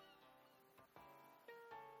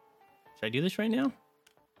 Should I do this right now? This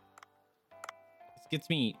gets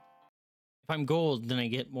me... If I'm gold, then I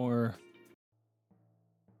get more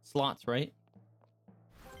slots, right?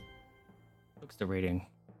 Looks the rating.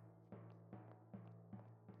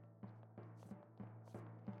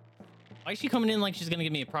 Why is she coming in like she's gonna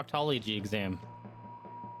give me a proctology exam?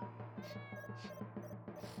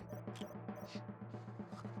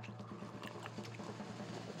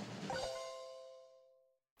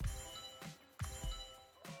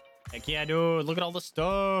 Heck yeah, dude. Look at all the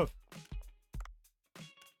stuff.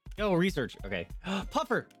 Yo, research. Okay.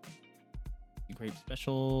 Puffer. Sea grape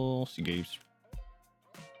special. Sea grapes.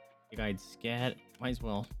 Big eyed scat. Might as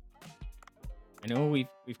well. I know we've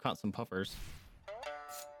caught some puffers.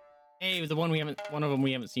 Hey, the one of them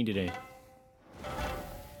we haven't seen today.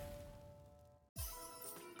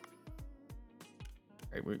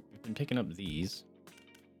 Alright, we've been picking up these.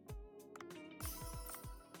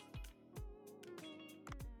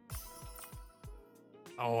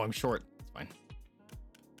 Oh, I'm short. It's fine.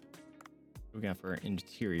 What we got for our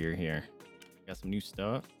interior here? Got some new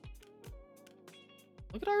stuff.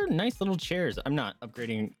 Look at our nice little chairs. I'm not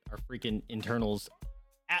upgrading our freaking internals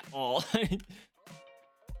at all.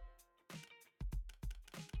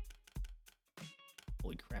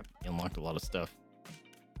 Holy crap, we unlocked a lot of stuff.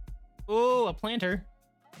 Oh, a planter.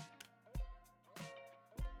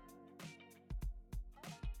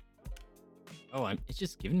 Oh, it's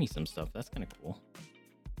just giving me some stuff. That's kind of cool.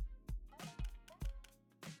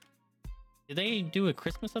 Did they do a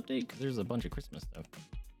Christmas update? Because there's a bunch of Christmas stuff.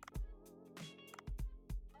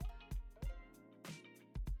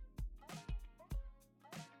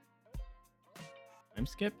 Time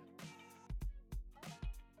skip?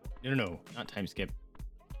 No, not time skip.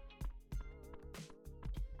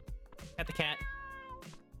 Cat the cat.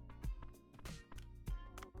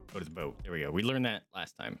 Go to the boat. There we go. We learned that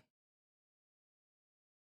last time.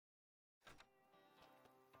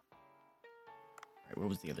 All right, what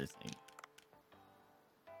was the other thing?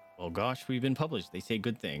 Well, gosh, we've been published. They say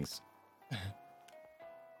good things. All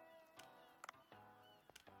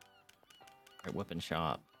right, weapon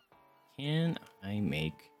shop. Can I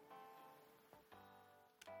make...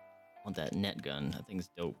 I want that net gun. That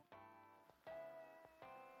thing's dope.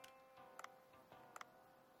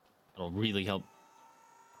 That'll really help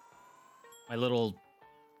my little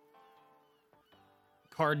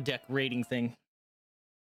card deck rating thing.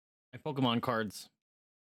 My Pokemon cards.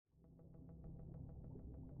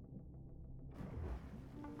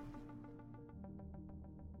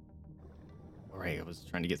 Alright, I was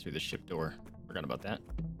trying to get through the ship door. Forgot about that.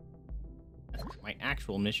 That's my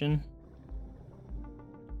actual mission.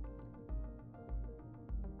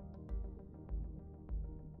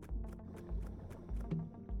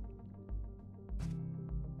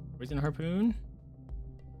 Poison harpoon.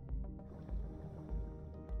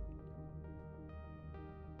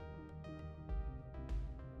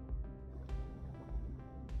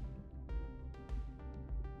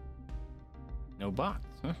 No box,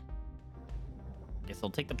 huh? Guess I'll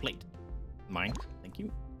take the plate. Mine, thank you.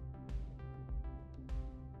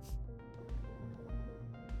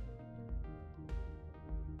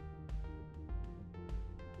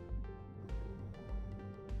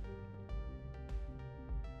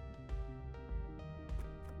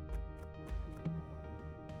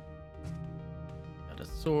 Got a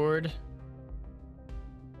sword.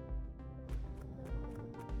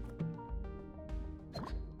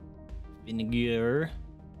 Vinegar.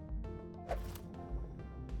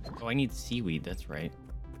 Oh, I need seaweed, that's right.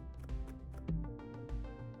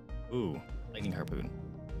 Ooh, lightning harpoon.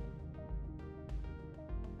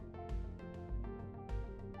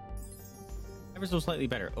 Ever so slightly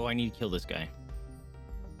better. Oh, I need to kill this guy.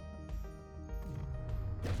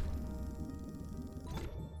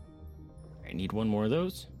 need one more of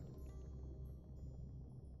those.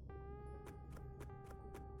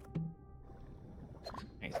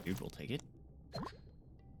 Nice, dude. We'll take it.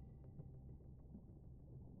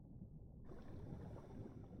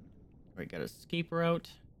 Alright, got a escape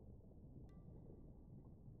route.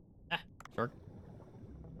 Ah, shark.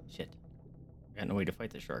 Shit. I got no way to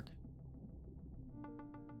fight the shark.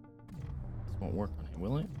 This won't work on him,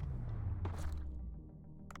 will it? 2,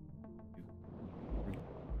 3,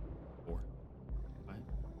 4, 5,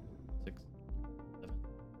 6, 7,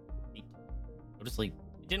 8. Go to sleep.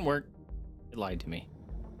 It didn't work. It lied to me.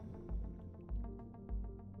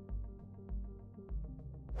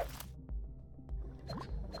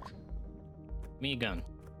 Give me a gun.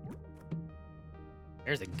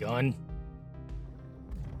 There's a gun.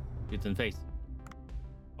 Shoots in the face.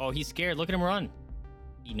 Oh, he's scared. Look at him run.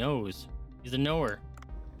 He knows. He's a knower.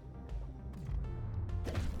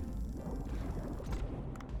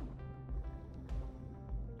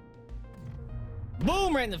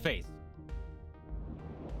 Boom! Right in the face.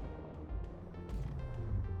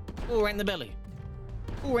 Ooh, right in the belly.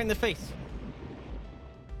 Ooh, right in the face.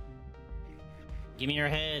 Give me your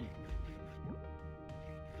head.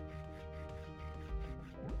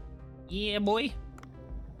 Yeah, boy.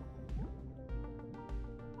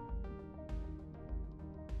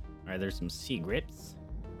 Alright, there's some secrets.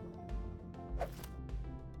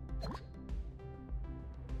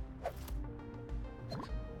 Let's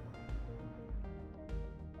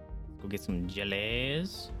go get some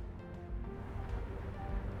jellies.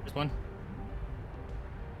 There's one.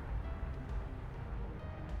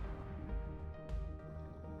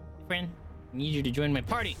 Hey, friend, I need you to join my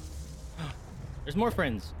party. There's more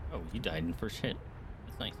friends. Oh, you died in first hit.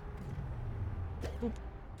 That's nice. Boop.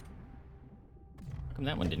 How come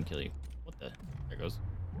that one didn't kill you? What the? There it goes.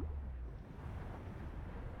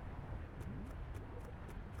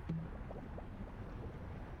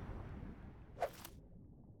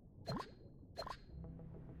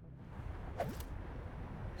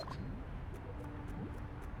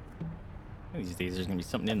 One of these days there's gonna be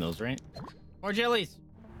something in those, right? More jellies!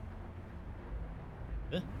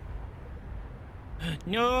 Huh?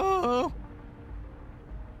 No!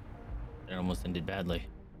 That almost ended badly.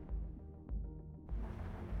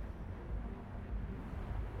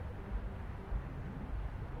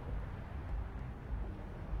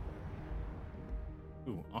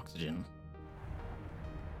 Ooh, oxygen.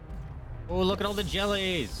 Oh, look at all the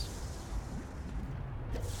jellies!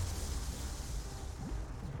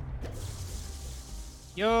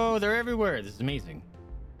 Yo, they're everywhere. This is amazing.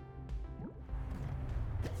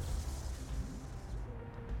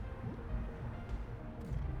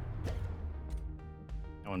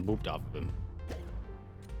 That one booped off of him. There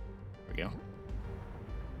we go.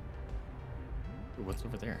 Ooh, what's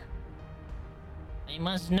over there? I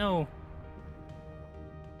must know.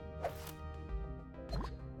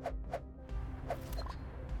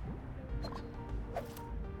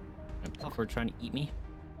 A puffer trying to eat me.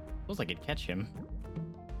 Feels like I could catch him.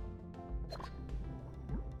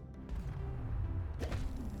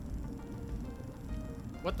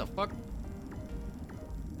 What the fuck?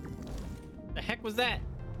 The heck was that?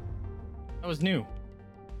 That was new.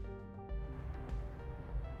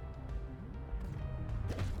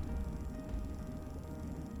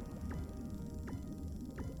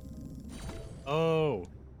 Oh,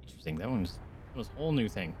 interesting. That was a whole new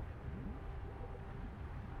thing.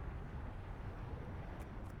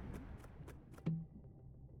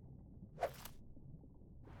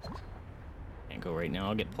 Can't go right now.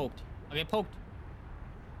 I'll get poked. I'll get poked.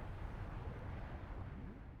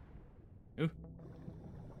 Ooh.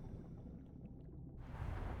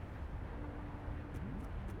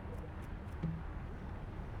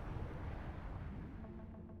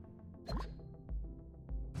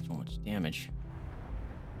 So much damage.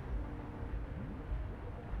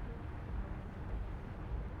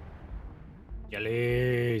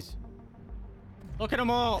 Jellies. Look at them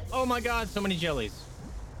all. Oh my god, so many jellies.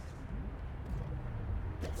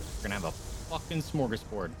 We're gonna have a fucking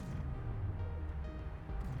smorgasbord.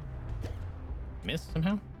 Missed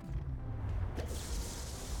somehow?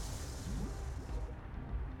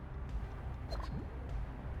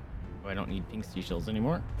 Oh, I don't need pink seashells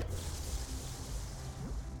anymore.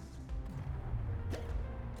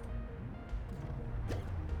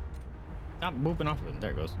 Stop booping off of him. There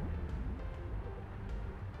it goes.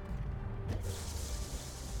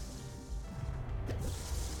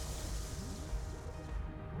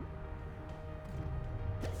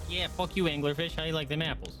 Yeah, fuck you, anglerfish. How do you like them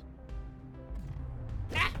apples?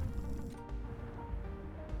 Ah!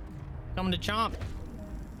 Coming to chomp.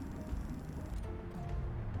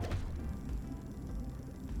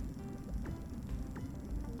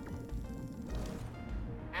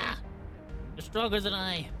 stronger than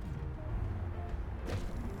I.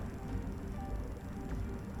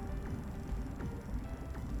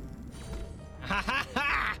 Ha ha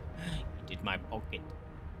ha! You did my pocket.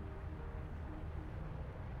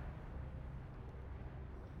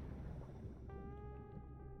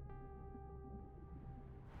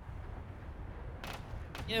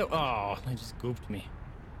 Ew, oh, I just gooped me.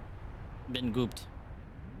 Been gooped.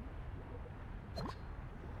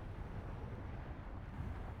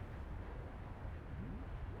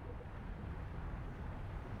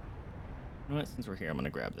 You know what? Since we're here, I'm gonna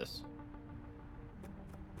grab this.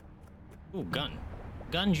 Ooh, gun.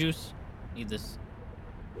 Gun juice. Need this.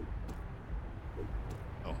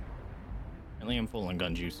 Oh. Apparently I'm full on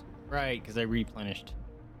gun juice. Right, because I replenished.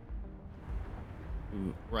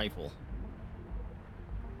 Ooh, rifle.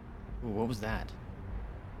 Ooh, what was that?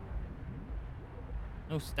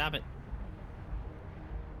 No, stop it.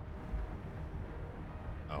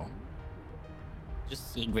 Oh.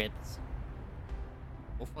 Just cigarettes.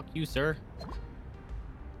 Oh, fuck you, sir.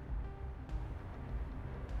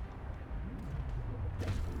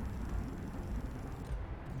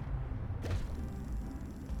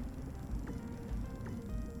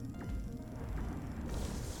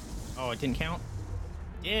 Oh, it didn't count?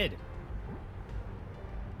 It did.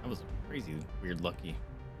 That was crazy, weird lucky.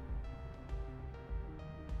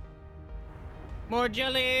 More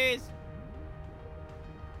jellies!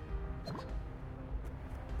 Got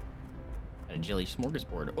a jelly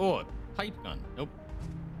smorgasbord. Oh, a pipe gun. Nope.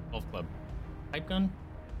 Golf club. Pipe gun?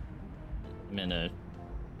 I meant an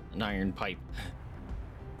iron pipe.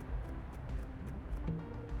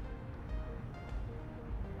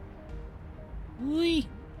 Whee!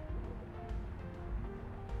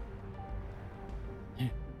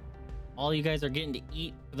 All you guys are getting to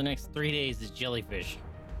eat for the next 3 days is jellyfish.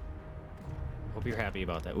 Hope you're happy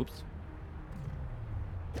about that. Oops.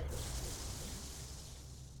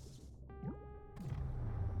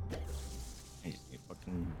 I just need to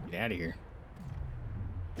fucking get out of here.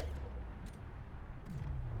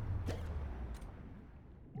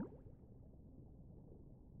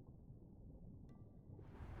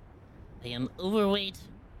 I am overweight.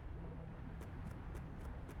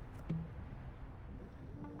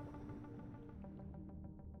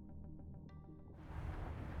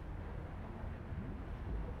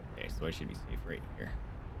 Okay, so I should be safe right here.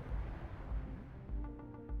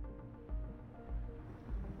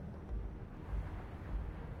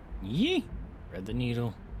 Yee! Thread the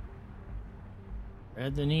needle.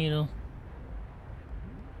 Thread the needle.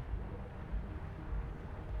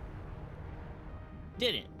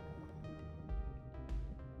 Didn't.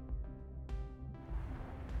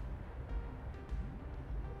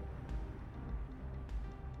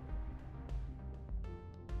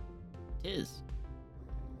 Tis.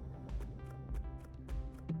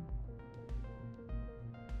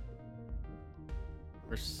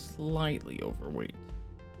 We're slightly overweight.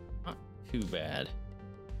 Not too bad.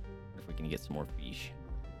 What if we can get some more fish?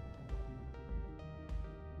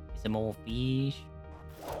 Some more fish.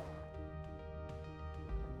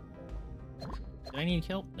 Do I need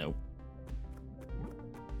kelp? No.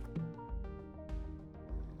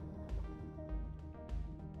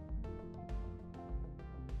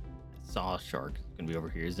 Saw shark is gonna be over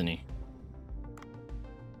here, isn't he?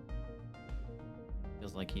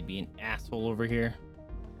 Feels like he'd be an asshole over here.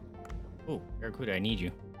 Oh, Barracuda, I need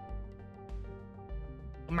you.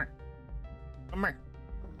 Come here. Come here.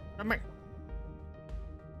 Come here.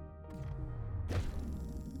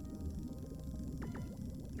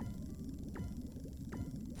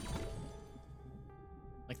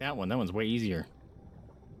 Like that one. That one's way easier.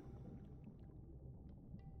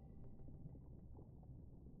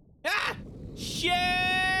 Ah! Shit!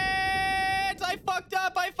 I fucked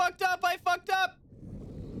up! I fucked up! I fucked up!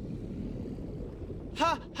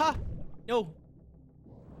 Ha! Ha! No.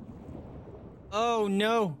 Oh,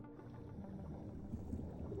 no.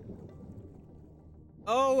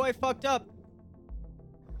 Oh, I fucked up.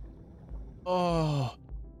 Oh.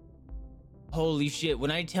 Holy shit.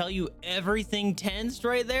 When I tell you everything tensed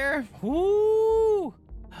right there, whoo!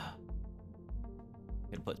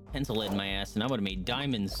 Could put pencil lead in my ass and I would have made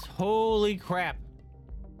diamonds. Holy crap.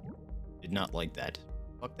 Did not like that.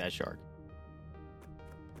 Fuck that shark.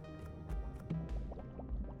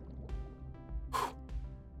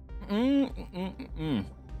 I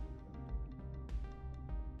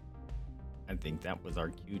think that was our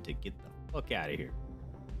cue to get the fuck out of here.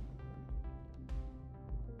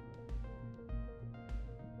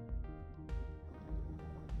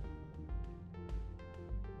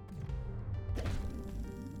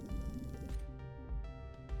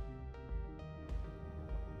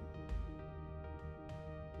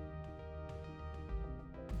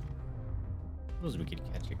 Suppose we could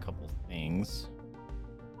catch a couple things.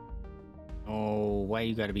 Oh, why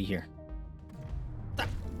you gotta be here? Stop.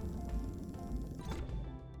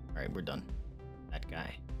 All right, we're done. That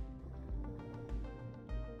guy.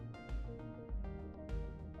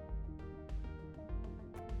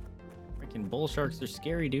 Freaking bull sharks are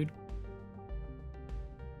scary, dude.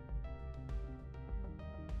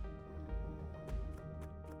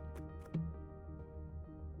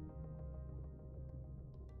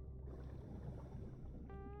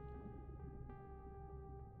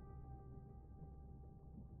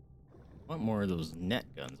 I want more of those net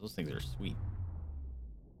guns. Those things are sweet.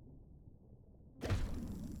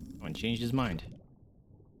 Someone changed his mind.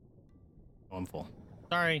 Oh, I'm full.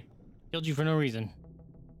 Sorry. Killed you for no reason.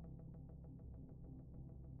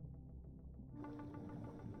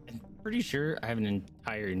 I'm pretty sure I have an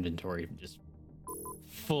entire inventory just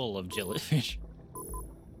full of jellyfish.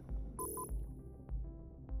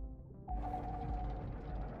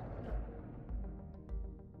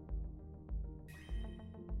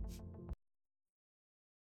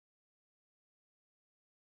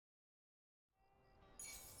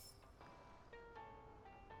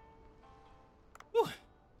 Whew.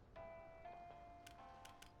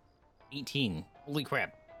 18. Holy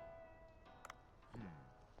crap.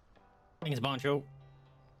 Thanks, Boncho.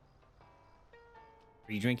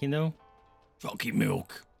 Are you drinking, though? Funky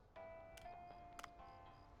milk.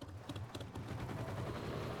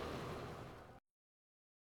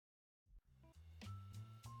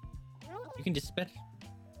 You can dispatch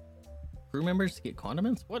crew members to get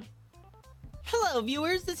condiments? What? Hello,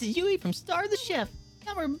 viewers. This is Yui from Star the Chef.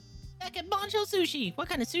 Now we're back at Boncho Sushi. What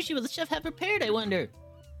kind of sushi will the chef have prepared, I wonder?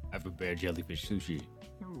 I prepared jellyfish sushi.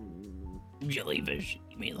 Jellyfish?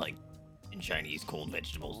 You mean like in Chinese cold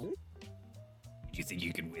vegetables? Do you think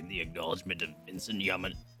you can win the acknowledgement of Vincent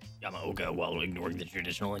Yamaoka while ignoring the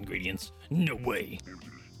traditional ingredients? No way!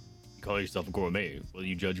 You call yourself a gourmet. Will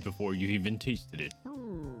you judge before you even tasted it?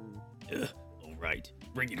 Alright,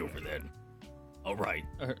 bring it over then. Alright.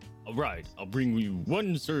 Alright, I'll bring you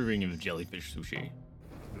one serving of jellyfish sushi.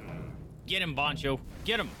 Get him, Boncho.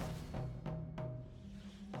 Get him!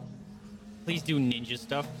 Please do ninja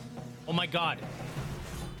stuff. Oh my god.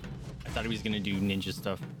 I thought he was gonna do ninja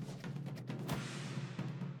stuff.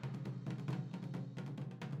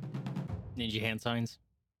 Ninja hand signs.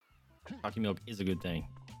 Coffee milk is a good thing.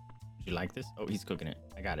 Would you like this? Oh, he's cooking it.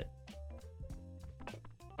 I got it.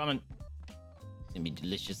 Coming. It's gonna be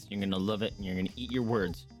delicious. You're gonna love it, and you're gonna eat your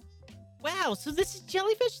words. Wow, so this is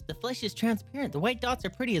jellyfish? The flesh is transparent. The white dots are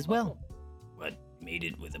pretty as well. What? Made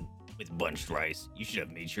it with bunched rice? You should have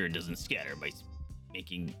made sure it doesn't scatter by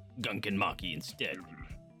making gunkin maki instead.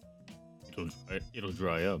 It'll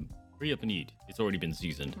dry up. Hurry up and eat. It's already been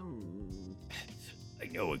seasoned. I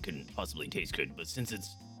know it couldn't possibly taste good, but since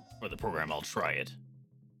it's for the program, I'll try it.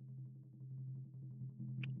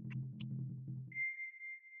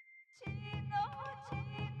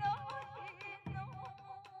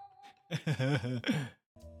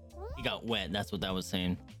 He got wet. That's what that was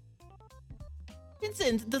saying.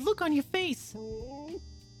 Vincent, the look on your face.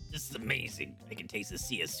 This is amazing. I can taste the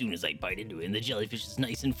sea as soon as I bite into it, and the jellyfish is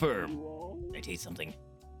nice and firm. I taste something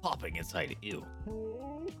popping inside. Ew.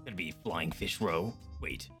 Could it be flying fish roe?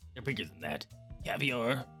 Wait, they're bigger than that.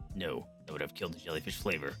 Caviar? No, that would have killed the jellyfish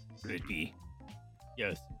flavor. Could it be?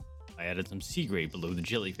 Yes. I added some sea grape below the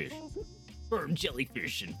jellyfish. Firm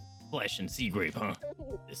jellyfish and flesh and sea grape, huh?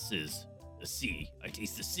 This is the sea. I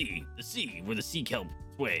taste the sea where the sea kelp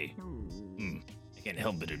sway. I can't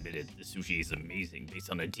help but admit it, the sushi is amazing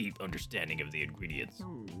based on a deep understanding of the ingredients.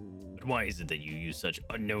 But why is it that you use such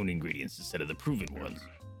unknown ingredients instead of the proven ones?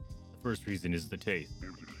 The first reason is the taste.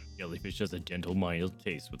 Jellyfish has a gentle, mild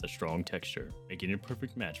taste with a strong texture, making it a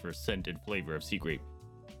perfect match for a scented flavor of sea grape.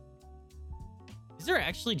 Is there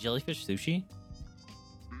actually jellyfish sushi?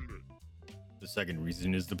 The second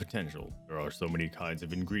reason is the potential. There are so many kinds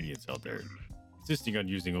of ingredients out there. Insisting on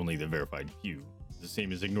using only the verified few is the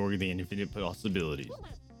same as ignoring the infinite possibilities.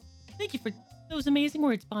 Thank you for those amazing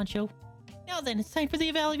words, Boncho. Now then, it's time for the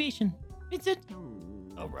evaluation. Vincent?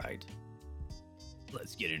 Alright.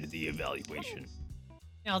 Let's get into the evaluation.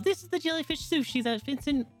 Now, this is the jellyfish sushi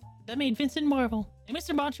that made Vincent marvel. And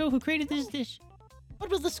Mr. Boncho, who created this dish.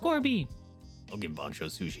 What will the score be? I'll give Bancho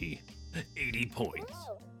Sushi 80 points.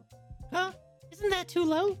 Huh? Isn't that too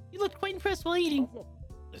low? You looked quite impressed while eating.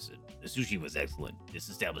 Listen, the sushi was excellent. This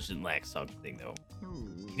establishment lacks something, though.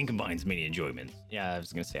 Eating combines many enjoyments. Yeah, I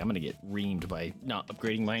was gonna say, I'm gonna get reamed by not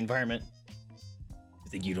upgrading my environment. I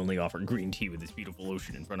think you'd only offer green tea with this beautiful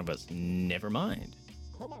ocean in front of us. Never mind.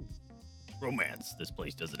 Romance. This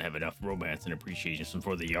place doesn't have enough romance and appreciation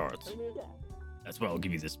for the arts. That's why I'll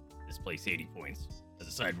give you this place 80 points. As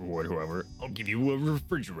a side reward, however, I'll give you a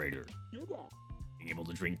refrigerator. Being able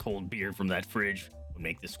to drink cold beer from that fridge would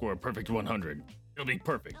make this score a perfect 100. It'll be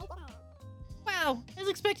perfect. Wow, as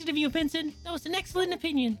expected of you, Vincent. That was an excellent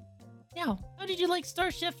opinion. Now, how did you like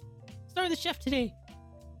Star the Chef today?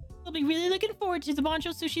 I'll be really looking forward to the Bancho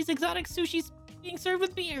Sushi's exotic sushis being served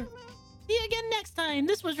with beer. See you again next time.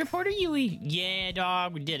 This was Reporter Yui. Yeah,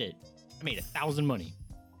 dog, we did it. I made 1,000 money.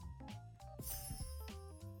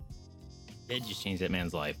 It just changed that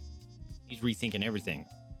man's life. He's rethinking everything.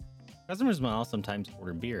 Customers will sometimes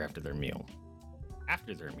order beer after their meal.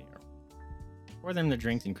 Pour them the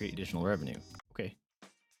drinks and create additional revenue. Okay.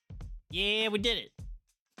 Yeah, we did it.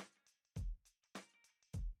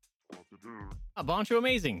 Ah, Boncho,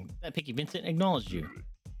 amazing. That picky Vincent acknowledged you.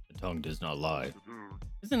 The tongue does not lie.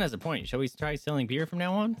 Vincent has a point. Shall we try selling beer from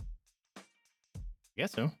now on? I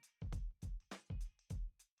guess so.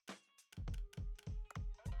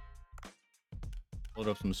 Load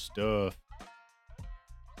up some stuff.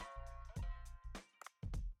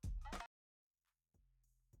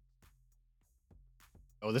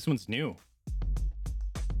 Oh, this one's new.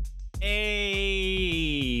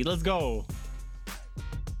 Hey, let's go.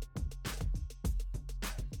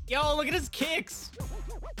 Yo, look at his kicks.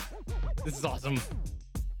 This is awesome.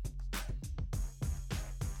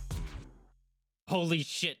 Holy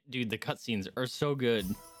shit, dude, the cutscenes are so good.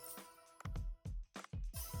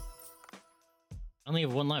 I only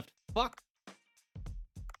have one left. Fuck.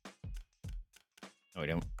 No, I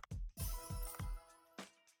don't.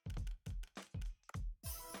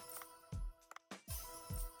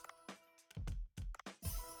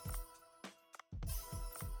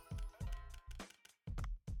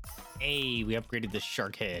 Hey, we upgraded the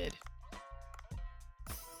shark head.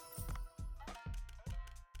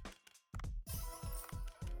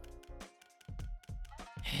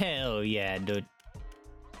 Hell yeah, dude.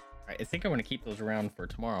 Alright, I think I want to keep those around for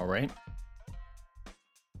tomorrow, right?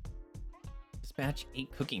 Dispatch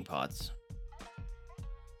 8 cooking pots.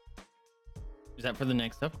 Is that for the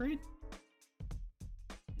next upgrade?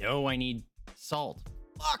 No, I need salt.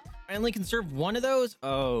 Fuck! I only can serve one of those?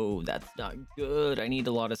 Oh, that's not good. I need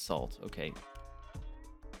a lot of salt. Okay.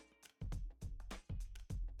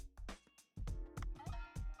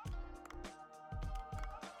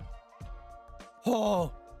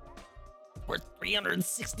 Oh! Worth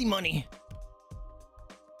 360 money.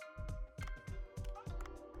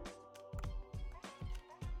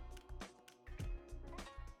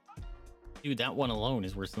 Dude, that one alone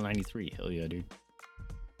is worth 93. Hell yeah, dude.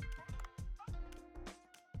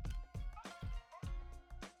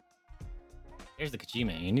 There's the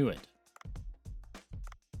Kojima. I knew it.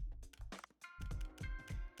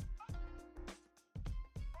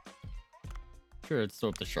 Sure, let's throw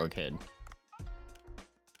up the shark head.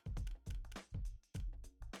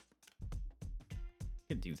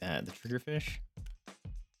 Could do that. The triggerfish.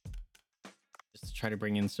 Just to try to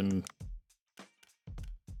bring in some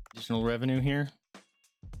additional revenue here.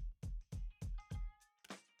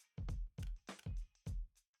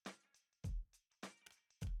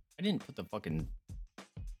 I didn't put the fucking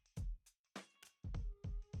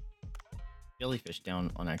jellyfish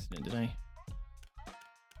down on accident, did I?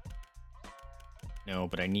 No,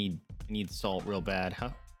 but I need salt real bad. How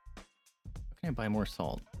can I buy more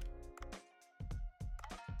salt?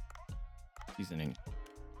 Seasoning.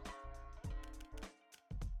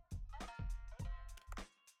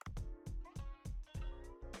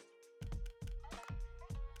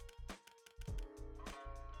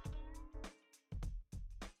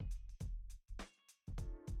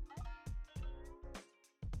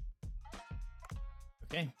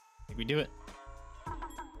 Okay, I think we do it.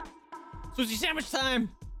 Sushi sandwich time!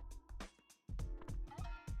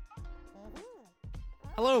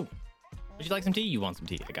 Hello! Would you like some tea? You want some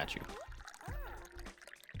tea? I got you.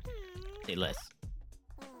 Say less.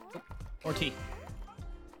 Oh, more tea.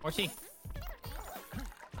 More tea.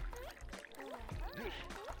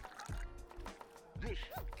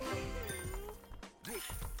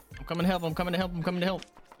 I'm coming to help, I'm coming to help, I'm coming to help.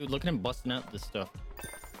 Dude, look at him busting out this stuff.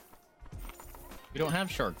 We don't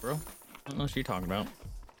have shark, bro. I don't know what you're talking about.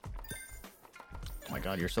 Oh my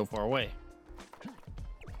god, you're so far away.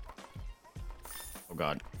 Oh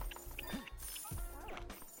god.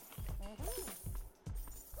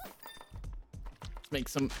 Let's make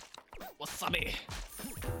some wasabi.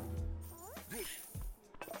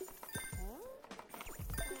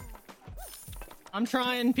 I'm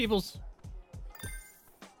trying, peoples.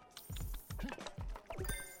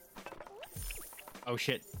 Oh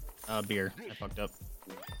shit. Beer. I fucked up.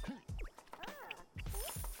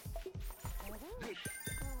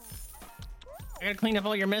 I gotta clean up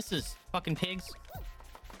all your messes, fucking pigs.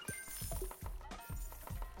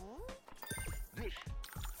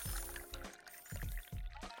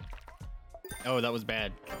 Oh, that was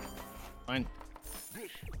bad. Fine.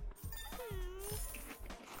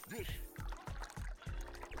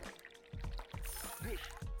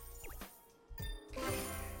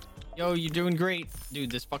 Yo, you're doing great. Dude,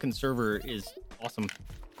 this fucking server is awesome.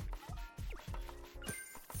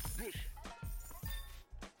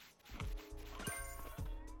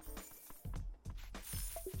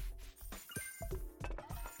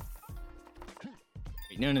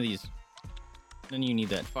 Wait, none of these. None of you need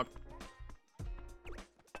that. Fuck.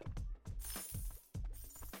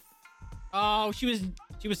 Oh, she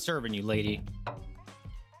was serving you, lady.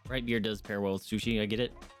 Right beer does pair well with sushi, I get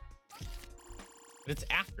it. But it's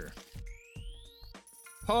after.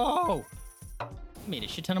 Oh! You made a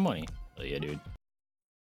shit ton of money. Oh yeah, dude.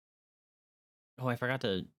 Oh, I forgot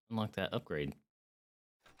to unlock that upgrade.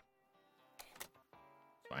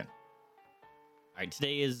 Fine. Alright,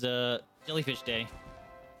 today is jellyfish day.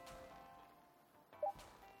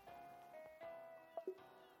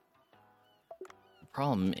 The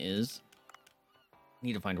problem is I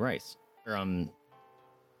need to find rice. Or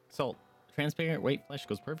salt. The transparent white flesh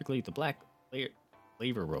goes perfectly with the black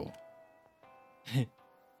flavor roll. This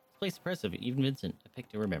place is impressive. Even Vincent, I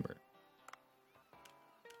picked to remember.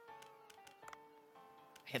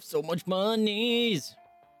 I have so much monies.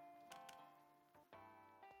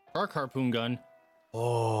 Shark harpoon gun.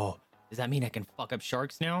 Oh, does that mean I can fuck up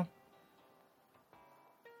sharks now?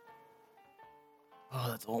 Oh,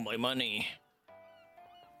 that's all my money.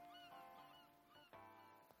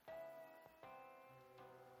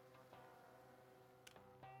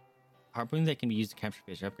 Harpoons that can be used to capture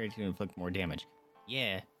fish. Upgrade to inflict more damage.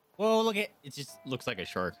 Yeah. Whoa, look at it. Just looks like a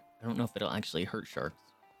shark. I don't know if it'll actually hurt sharks.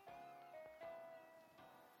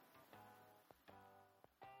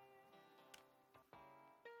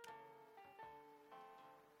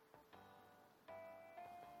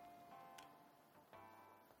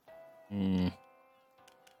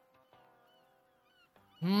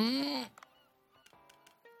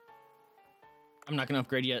 I'm not gonna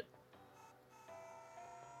upgrade yet.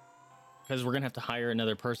 Because we're gonna have to hire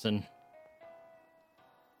another person.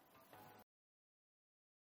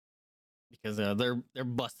 Because they're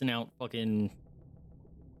busting out fucking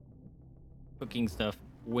cooking stuff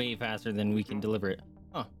way faster than we can deliver it.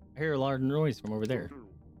 Huh, I hear a loud noise from over there.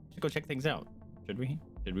 Should go check things out. Should we?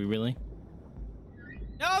 Should we really?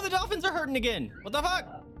 No, the dolphins are hurting again. What the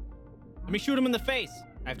fuck? Let me shoot them in the face.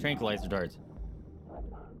 I have tranquilizer darts.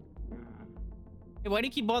 Hey, why do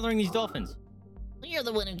you keep bothering these dolphins? You're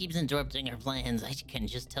the one who keeps interrupting our plans. I can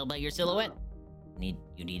just tell by your silhouette. You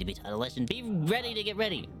need to be taught a lesson. Be ready to get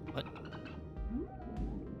ready. What?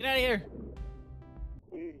 Get out of here.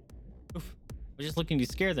 Oof. I was just looking to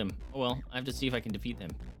scare them. Oh well, I have to see if I can defeat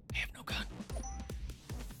them. I have no gun.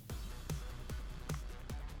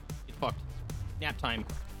 Get fucked. Nap time.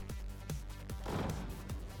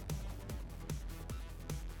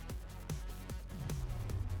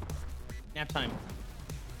 Nap time.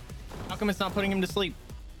 How come it's not putting him to sleep?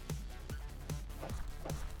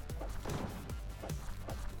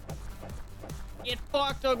 Get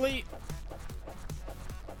fucked, ugly.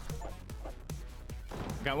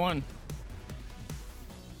 Got one.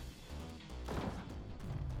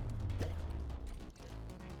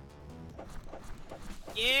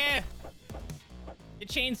 Yeah. Get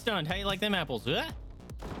chain stunned. How you like them apples? Huh?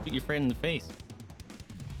 Shoot your friend in the face.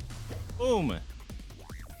 Boom.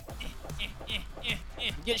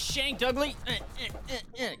 Get shanked, ugly.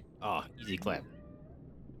 Oh, easy clap.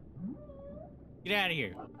 Get out of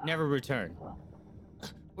here. Never return.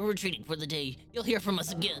 We're retreating for the day. You'll hear from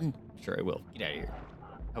us again. Sure I will. Get out of here.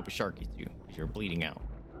 Hope a shark eats you, because you're bleeding out.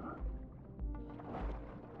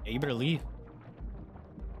 Yeah, you better leave.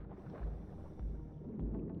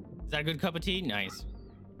 Is that a good cup of tea? Nice.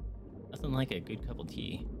 Nothing like a good cup of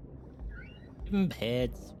tea. Give them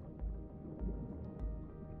pets.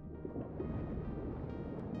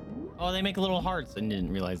 Oh, they make little hearts. I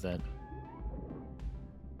didn't realize that.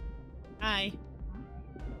 Hi.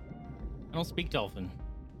 I don't speak dolphin.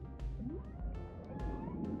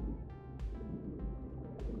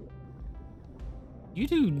 You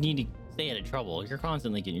two need to stay out of trouble. You're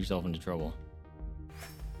constantly getting yourself into trouble.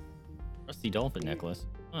 Rusty dolphin necklace.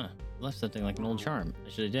 Huh. Left something like an old charm. I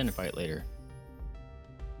should identify it later.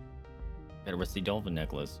 Got a rusty dolphin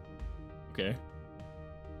necklace. Okay.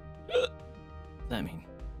 What's that mean?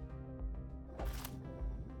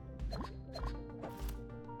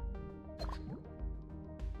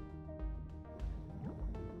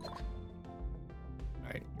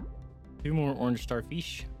 Alright. 2 more orange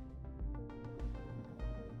starfish.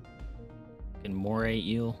 Fucking moray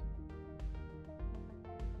eel.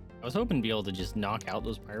 I was hoping to be able to just knock out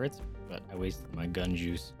those pirates, but I wasted my gun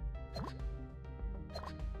juice.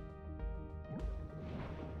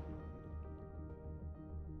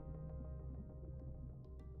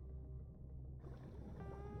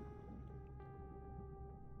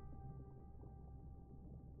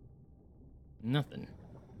 Nothing.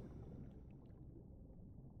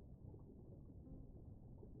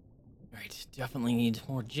 Right, definitely need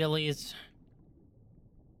more jellies.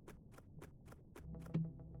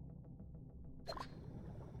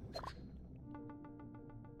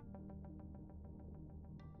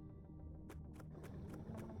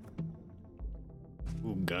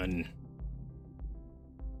 Ooh, gun.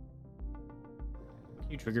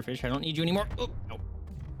 You triggerfish, I don't need you anymore. Oh, no.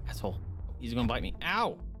 Asshole. He's gonna bite me.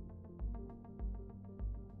 Ow!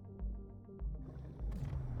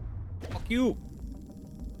 Fuck you!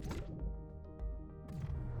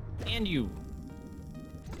 And you!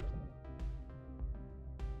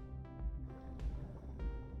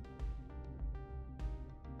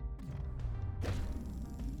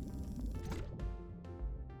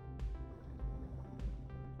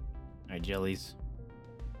 Alright, jellies.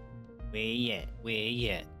 Where yet? Where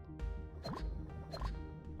yet? I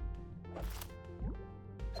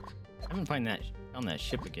haven't found that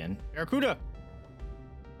ship again. Barracuda!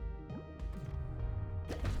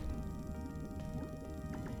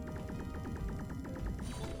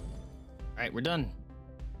 Alright, we're done.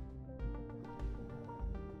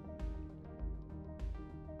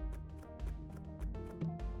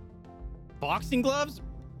 Boxing gloves?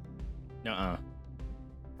 Nuh-uh.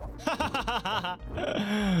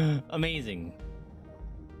 Amazing.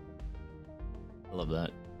 I love that.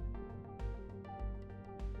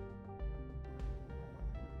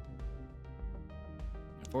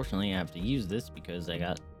 Unfortunately, I have to use this because I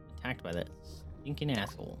got attacked by that stinking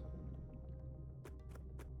asshole.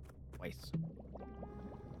 Twice.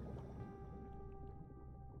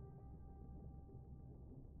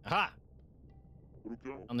 Aha!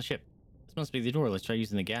 On the ship. This must be the door. Let's try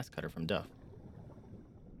using the gas cutter from Duff.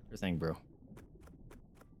 Sure thing, bro.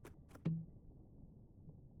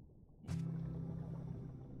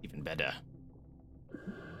 Even better.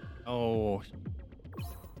 Oh.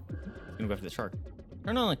 I'm gonna go after the shark.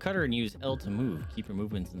 Turn on the cutter and use L to move. Keep your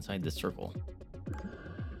movements inside this circle.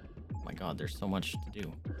 Oh my god, there's so much to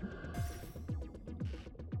do.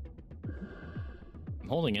 I'm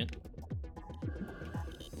holding it.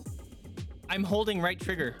 I'm holding right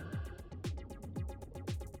trigger.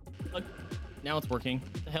 Look, now it's working.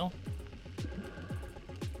 What the hell?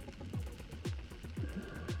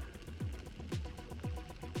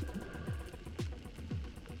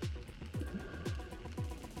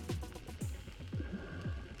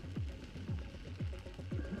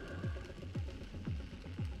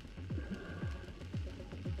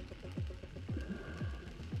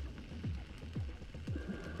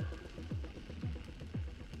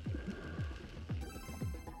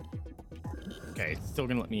 Okay, it's still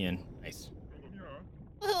gonna let me in. Nice.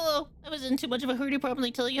 Oh, I was in too much of a hurry to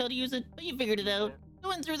properly tell you how to use it, but you figured it out.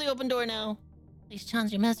 Go in through the open door now. Please,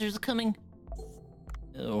 chance your masters are coming.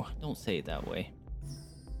 Oh, don't say it that way.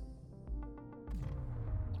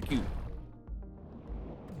 Fuck you.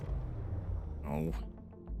 Oh.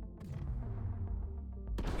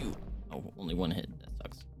 You. Oh, only one hit. That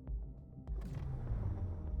sucks.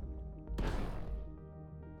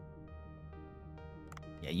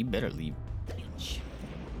 Yeah, you better leave, bitch.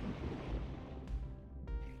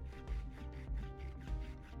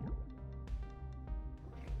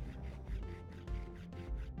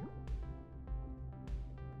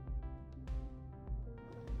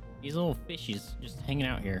 These little fishies just hanging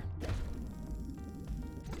out here.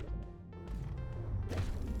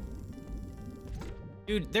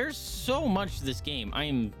 Dude, there's so much to this game.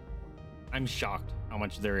 I'm shocked how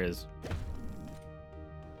much there is.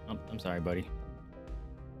 Oh, I'm sorry, buddy.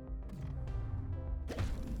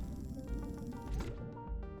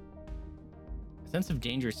 Sense of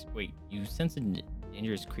dangerous. Wait, you sense a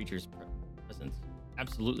dangerous creature's presence?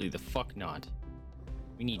 Absolutely the fuck not.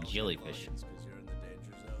 We need jellyfish.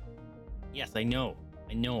 Yes, I know.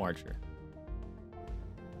 I know, Archer.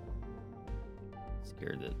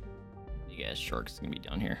 Scared that big ass shark's gonna be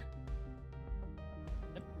down here.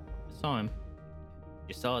 Yep, I saw him.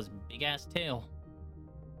 Just saw his big ass tail.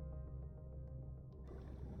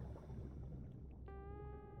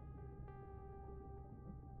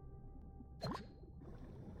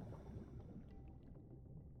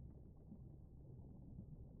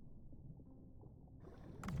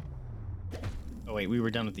 Oh wait, we were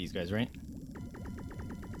done with these guys, right?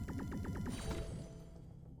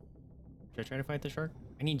 Should I try to fight the shark?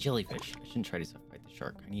 I need jellyfish. I shouldn't try to fight the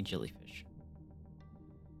shark. I need jellyfish.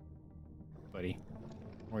 Buddy,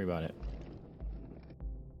 don't worry about it.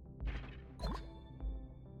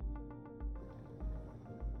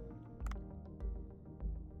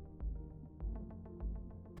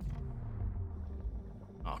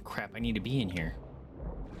 Oh crap, I need to be in here.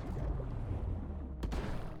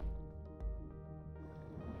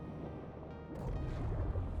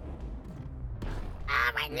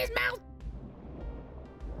 Ah, right in his mouth!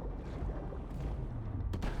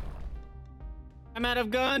 I'm out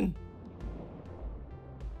of gun!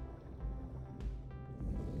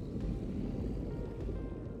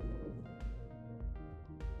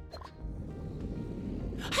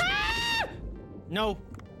 Ah! No.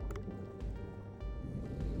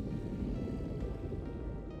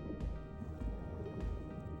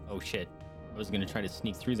 Oh shit. I was gonna try to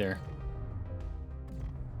sneak through there.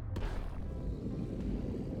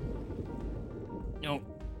 No.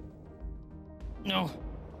 No.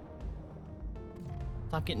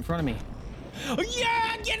 Stop getting in front of me. Oh,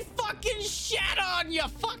 yeah! Get fucking shat on, you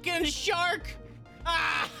fucking shark!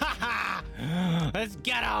 Ah, ha, ha. Let's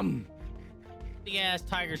get him! Big ass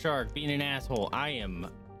tiger shark being an asshole. I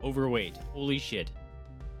am overweight. Holy shit.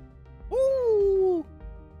 Woo!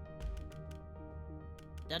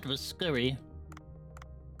 That was scary.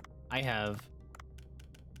 I have...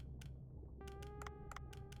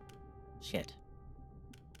 Shit.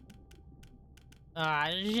 Ah,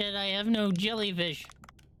 shit, I have no jellyfish.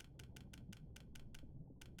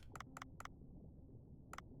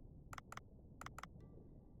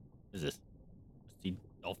 What is this? Rusty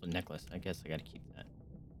dolphin necklace. I guess I gotta keep that.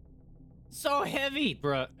 So heavy,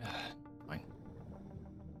 bruh. Fine.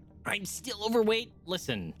 I'm still overweight.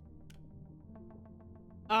 Listen.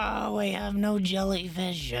 Oh, I have no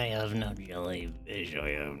jellyfish. I have no jellyfish. I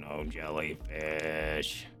have no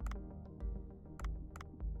jellyfish.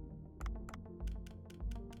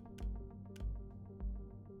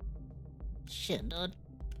 Shit, dude.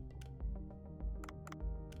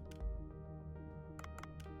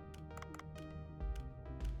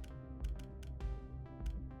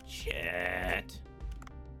 Shit.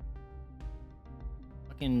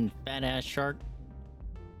 Fucking fat ass shark.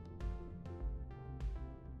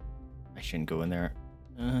 I shouldn't go in there.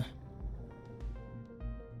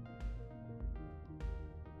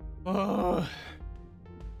 Oh.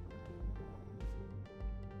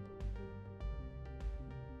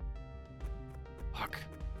 Fuck.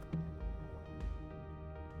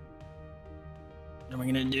 What am I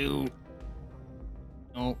gonna do?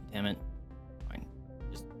 Oh, damn it. Fine.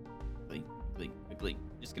 Just quickly.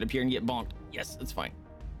 Just get up here and get bonked. Yes, that's fine.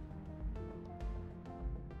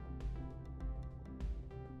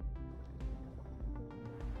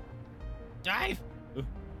 Dive! Ooh.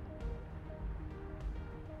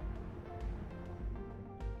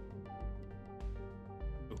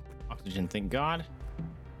 Ooh, oxygen, thank God.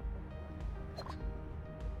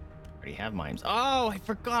 Already have mines. Oh, I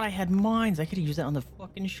forgot I had mines. I could have used that on the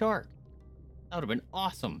fucking shark. That would have been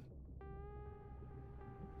awesome.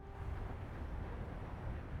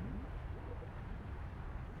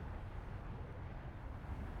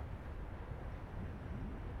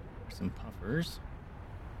 Some puffers.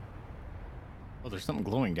 Oh, there's something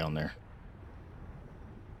glowing down there.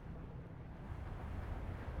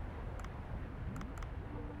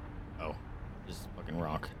 Oh, just fucking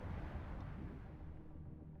rock.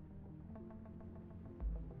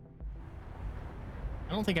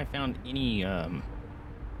 I don't think I found any,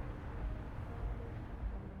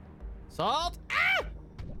 salt? Ah!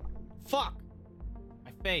 Fuck!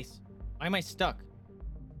 My face. Why am I stuck?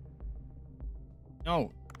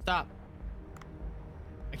 No, stop.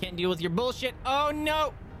 I can't deal with your bullshit. Oh,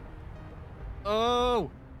 no! Oh!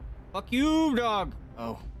 Fuck you, dog!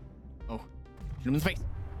 Oh. Shoot him in the face.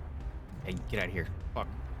 Hey, get out of here. Fuck.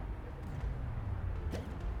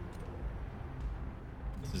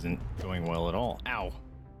 This isn't going well at all. Ow.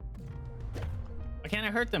 Why can't I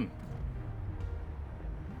hurt them?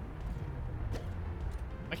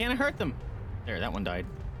 Why can't I hurt them? There, that one died.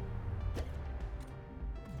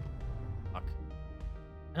 Fuck.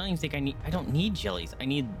 I don't even think I don't need jellies. I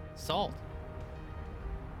need salt.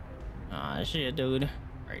 Ah, shit, dude.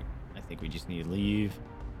 Alright, I think we just need to leave.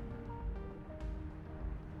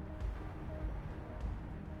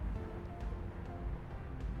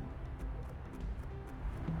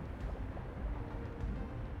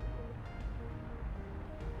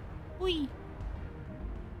 Whee!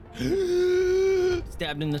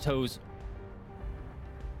 Stabbed in the toes.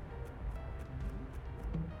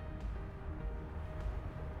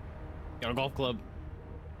 Got a golf club.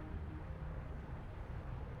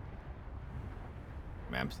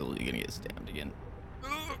 I'm absolutely gonna get stabbed again.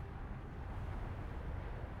 Ugh.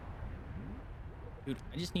 Dude,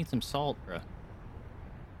 I just need some salt, bruh.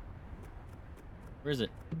 Where is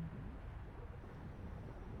it?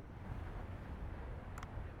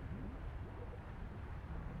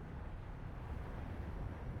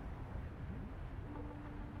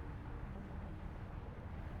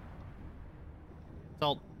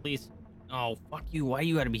 Salt, please. Oh, fuck you. Why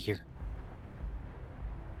you gotta be here?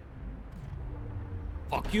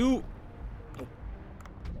 Fuck you.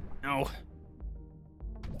 No.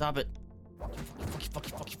 Stop it. Fuck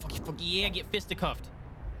you. Yeah, get fisticuffed.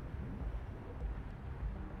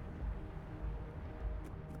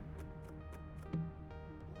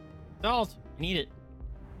 Salt. I need it.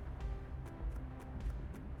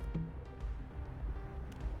 All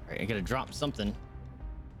right, I gotta drop something.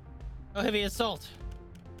 How heavy is salt?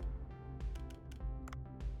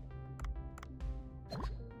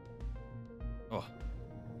 Oh,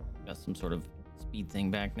 got some sort of speed thing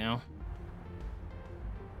back now.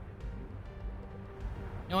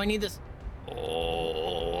 No, I need this.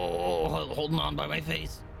 Oh, holding on by my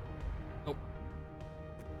face. Oh.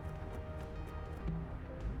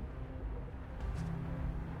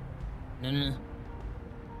 No.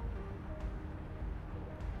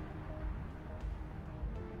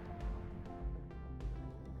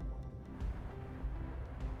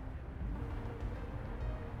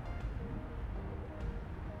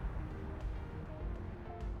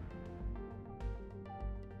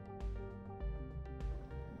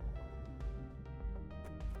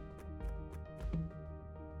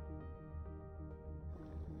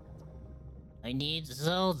 I need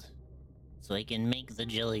salt so I can make the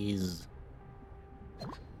jellies.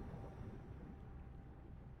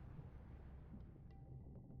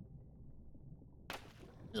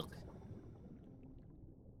 Look.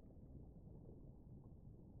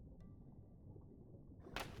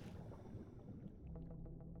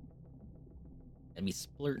 That'd be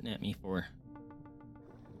splurting at me for.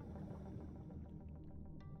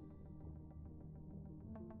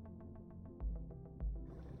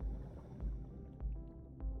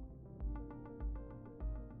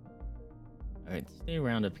 Alright, stay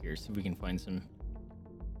around up here, see if we can find some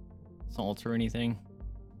salt or anything.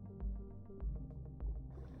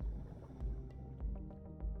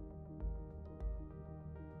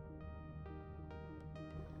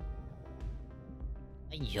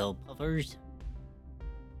 Yo, puffers.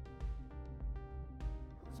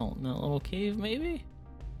 Salt in that little cave, maybe?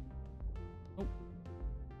 Oh.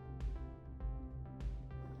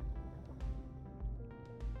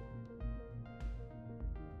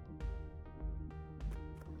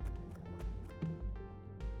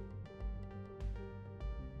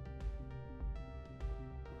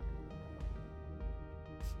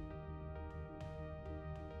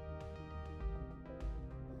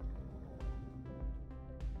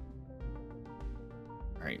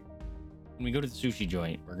 Alright. When we go to the sushi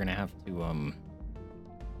joint, we're gonna have to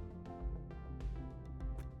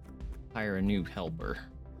hire a new helper.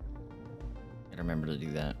 Gotta remember to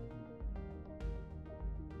do that.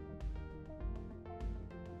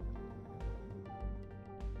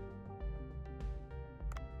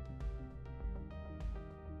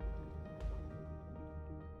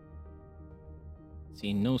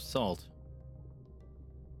 See, no salt.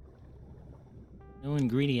 No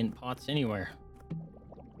ingredient pots anywhere.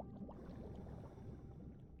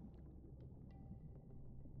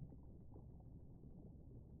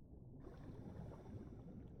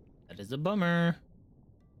 That is a bummer.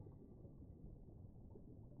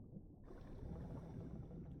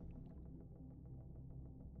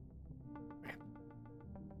 I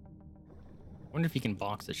wonder if you can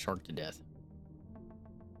box a shark to death.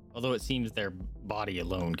 Although it seems their body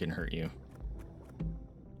alone can hurt you.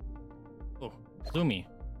 Oh, Zoomy.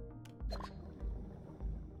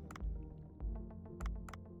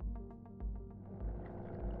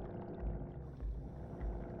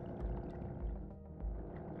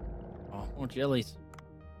 Oh, more jellies.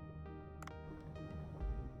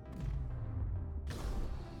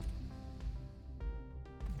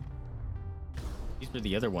 These were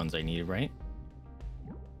the other ones I needed, right?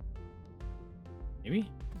 Maybe?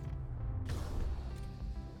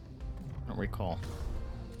 I don't recall.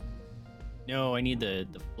 No, I need the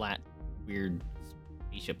flat, weird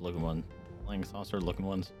spaceship looking one. Flying saucer looking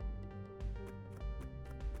ones.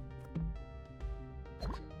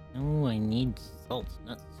 No, I need salt,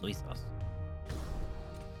 not soy sauce.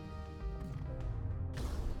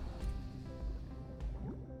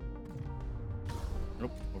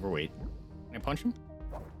 Nope, overweight. Can I punch him?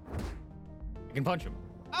 I can punch him.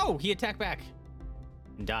 Oh, he attacked back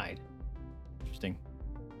and died. Interesting.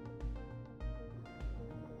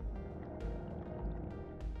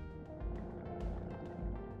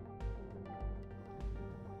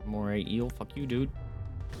 Samurai eel. Fuck you, dude.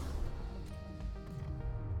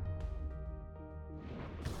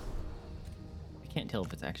 I can't tell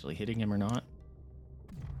if it's actually hitting him or not.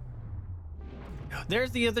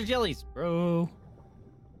 There's the other jellies, bro.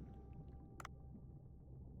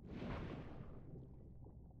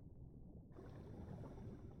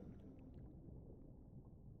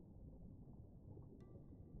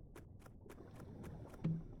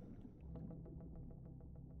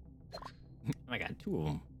 I got 2 of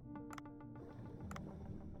them.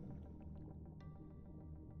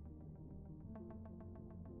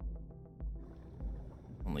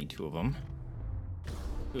 Only 2 of them.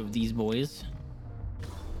 2 of these boys.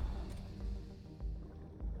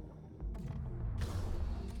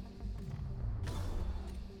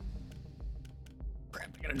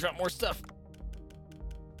 Crap, I gotta drop more stuff.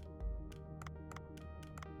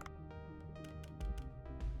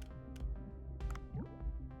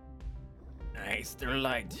 Nice, they're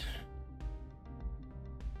light.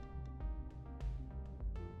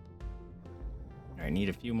 I need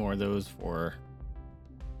a few more of those for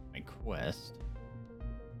my quest.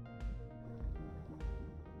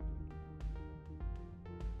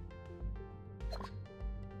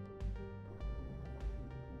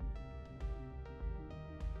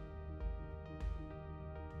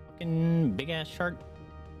 Fucking big ass shark.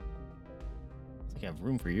 Looks like I have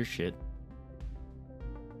room for your shit.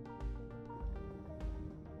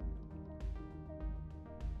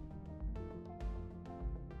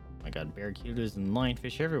 I got barracudas and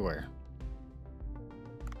lionfish everywhere.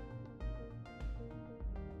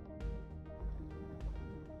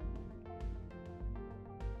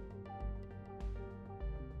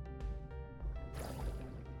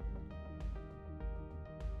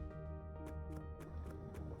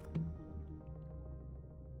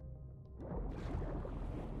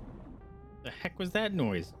 The heck was that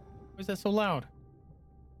noise? Why was that so loud?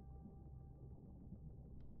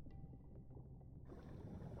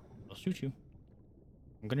 I'll shoot you.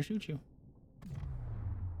 I'm gonna shoot you.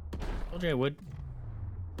 Told you I would.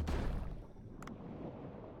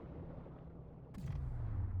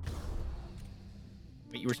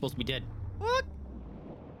 Wait, you were supposed to be dead. What?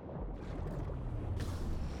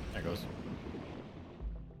 There goes.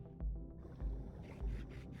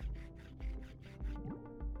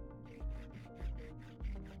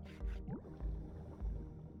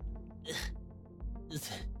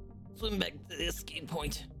 Swim back to the escape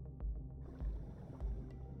point.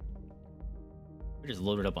 We're just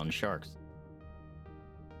loaded up on sharks.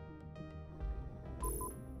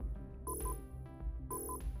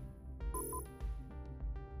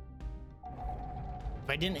 If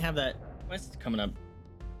I didn't have that quest coming up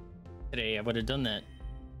today, I would have done that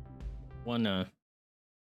one. If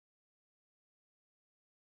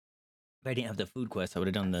I didn't have the food quest, I would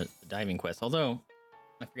have done the diving quest. Although,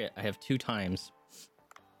 I forget, I have 2 times.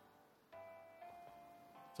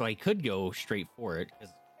 So I could go straight for it,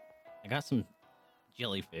 because I got some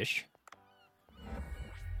jellyfish.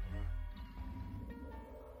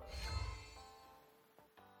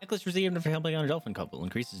 Necklace received after helping out a dolphin couple.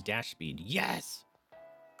 Increases dash speed. Yes!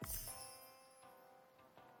 I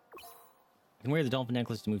can wear the dolphin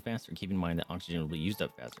necklace to move faster. Keep in mind that oxygen will be used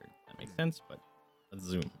up faster. That makes sense, but let's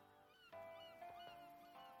zoom.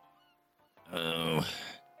 Oh.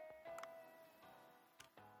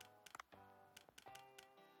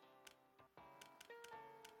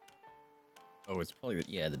 Oh, it's probably,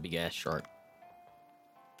 yeah, the big ass shark.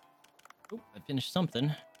 Oh, I finished something.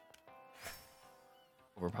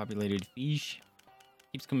 Overpopulated fish.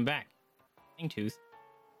 Keeps coming back. Hangtooth.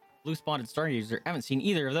 Blue spotted stargazer. I haven't seen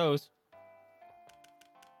either of those.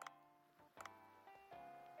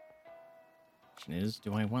 Question is,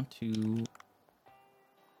 do I want to...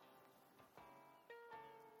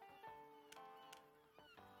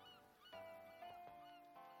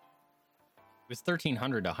 It was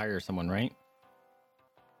 1,300 to hire someone, right?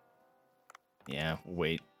 Yeah,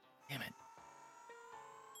 wait. Damn it.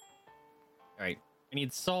 All right, I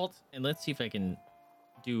need salt, and let's see if I can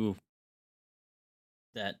do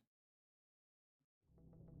that.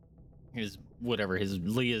 His whatever, his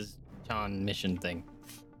Leah's Chan mission thing.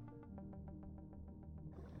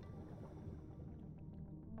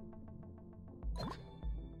 There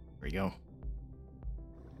we go.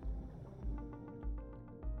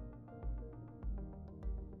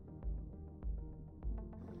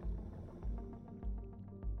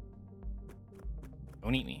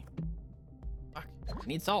 Don't eat me. Fuck. I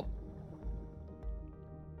need salt.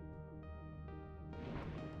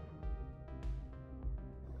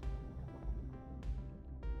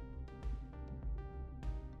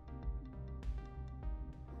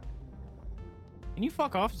 Can you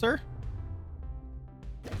fuck off, sir?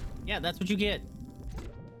 Yeah, that's what you get.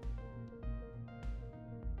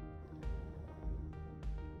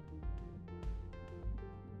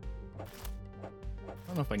 I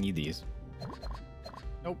don't know if I need these.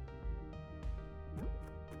 Nope.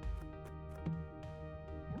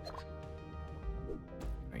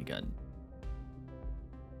 Alright, got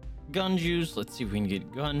gun juice. Let's see if we can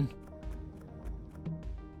get gun.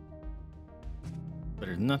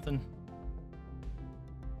 Better than nothing.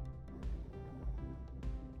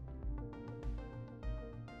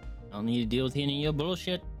 I don't need to deal with any of your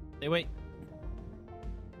bullshit. Stay wait.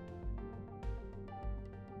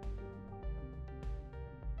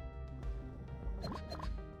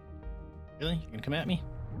 Really? You're gonna come at me?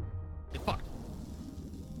 Get fucked.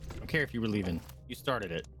 I don't care if you were leaving. You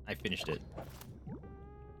started it. I finished it.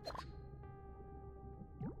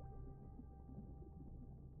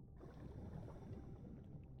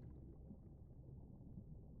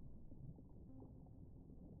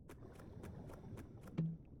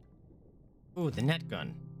 Ooh, the net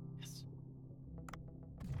gun. Yes.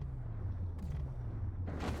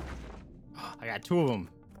 Oh, I got 2 of them.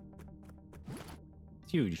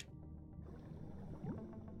 It's huge.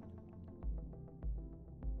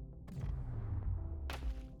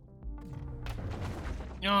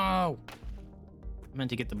 No! I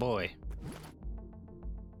meant to get the boy.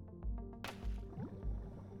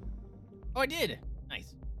 Oh, I did!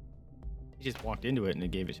 Nice. He just walked into it and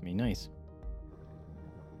it gave it to me. Nice.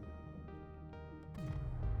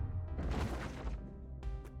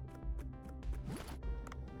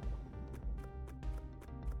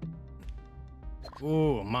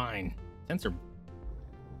 Ooh, mine. Sensor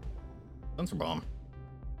bomb.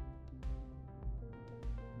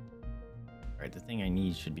 Alright, the thing I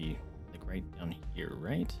need should be like right down here,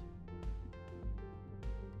 right?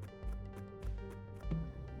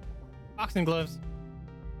 Boxing gloves.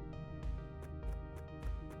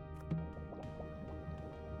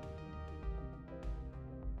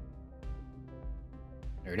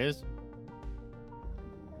 There it is.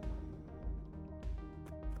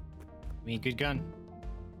 Give me a good gun.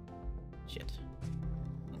 Shit.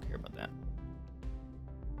 I don't care about that.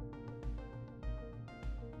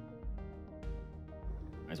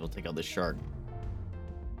 Might as well take out this shark.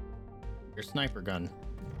 Your sniper gun.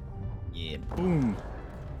 Yeah, boom.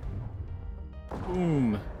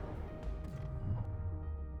 Boom.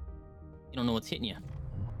 You don't know what's hitting you.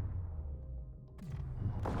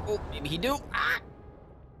 Oh, maybe he do. Ah!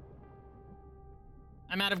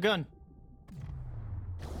 I'm out of gun.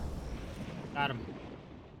 Got him.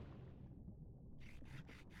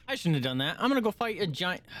 I shouldn't have done that. I'm gonna go fight a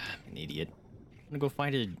giant... I'm an idiot. I'm gonna go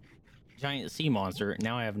fight a giant sea monster.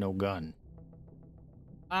 Now I have no gun.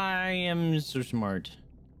 I am so smart.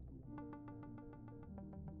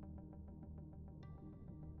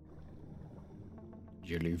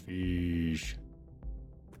 Jellyfish.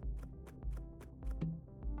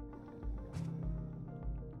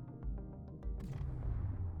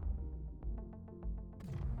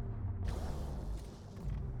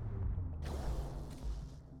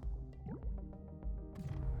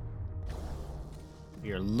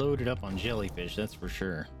 We are loaded up on jellyfish, that's for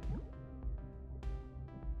sure.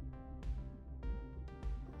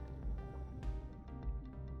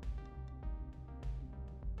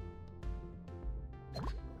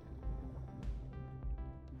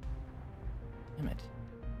 Damn it.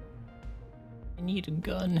 I need a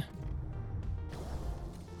gun.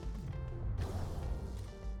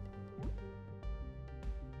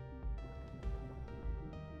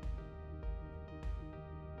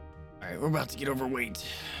 Alright, we're about to get overweight.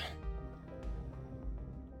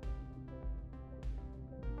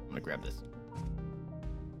 I'm gonna grab this. Is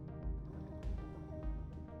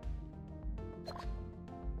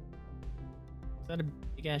that a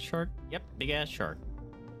big ass shark? Yep, big ass shark.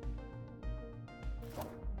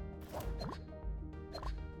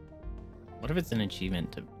 What if it's an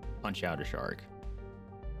achievement to punch out a shark?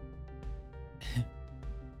 I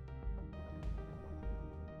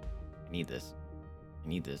need this. I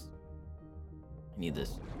need this. I need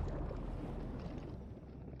this.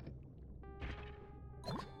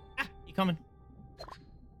 Ah! You coming?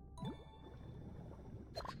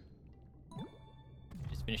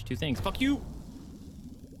 Just finished 2 things. Fuck you!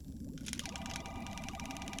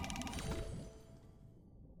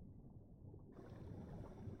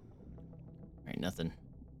 Alright, nothing.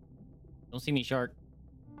 Don't see me, shark.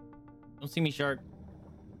 Don't see me, shark.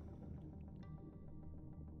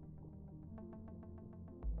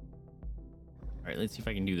 Alright, let's see if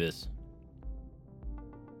I can do this.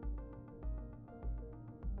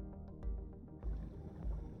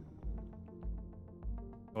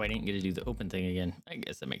 Oh, I didn't get to do the open thing again. I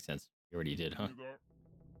guess that makes sense. You already did, huh?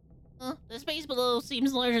 The space below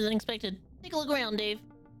seems larger than expected. Take a look around, Dave.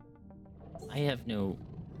 I have no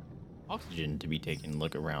oxygen to be taken.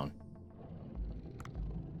 Look around.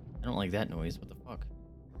 I don't like that noise. What the fuck?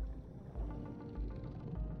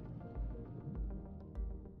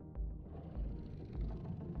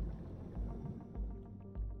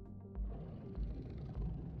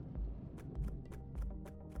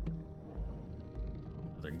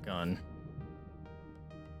 Another gun.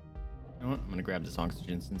 You know what? I'm gonna grab this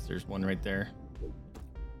oxygen since there's one right there.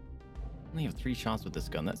 I only have 3 shots with this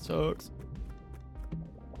gun. That sucks.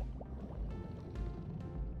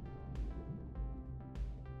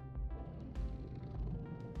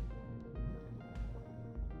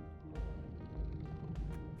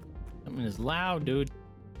 Something is loud, dude.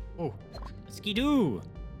 Oh, a skidoo. I'm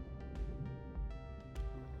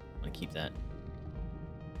gonna keep that.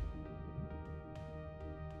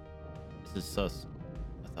 This is sus.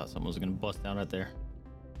 I thought someone was gonna bust out there.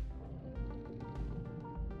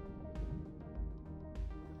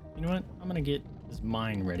 You know what? I'm gonna get this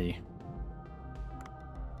mine ready.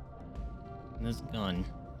 And this gun.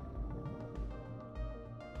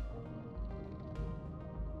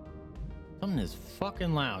 Something is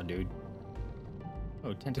fucking loud, dude.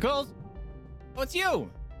 Oh, tentacles! Oh, it's you!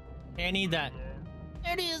 Hey, I need that.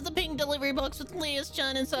 There it is, the pink delivery box with Leah's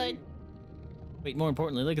Chan inside. Wait, more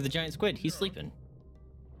importantly, look at the giant squid. He's sleeping.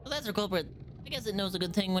 Well, that's our culprit. I guess it knows a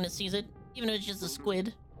good thing when it sees it, even if it's just a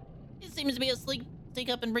squid. It seems to be asleep. Take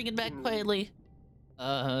up and bring it back quietly.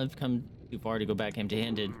 I've come too far to go back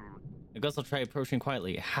empty-handed. I guess I'll try approaching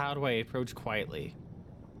quietly. How do I approach quietly?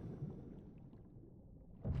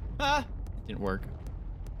 Ah! It didn't work.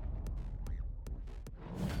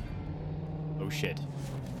 Oh shit.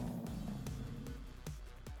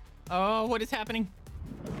 Oh, what is happening?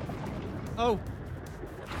 Oh.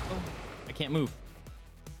 Oh, I can't move.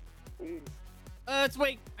 Let's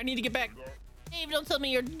wait. I need to get back. Dave, don't tell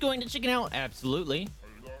me you're going to chicken out. Absolutely.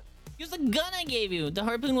 Use the gun I gave you. The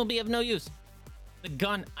harpoon will be of no use. The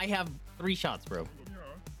gun. I have 3 shots, bro.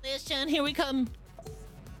 Leah's Chan, here we come.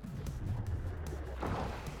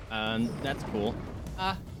 That's cool.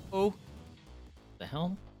 Oh. The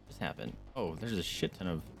hell just happened? Oh, there's a shit ton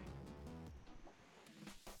of...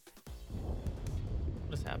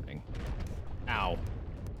 What is happening? Ow.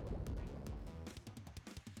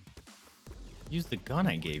 Use the gun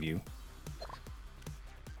I gave you.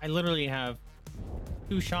 I literally have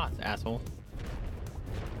 2 shots, asshole.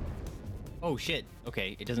 Oh shit.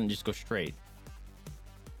 Okay, it doesn't just go straight.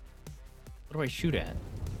 What do I shoot at?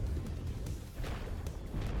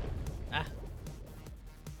 Ah.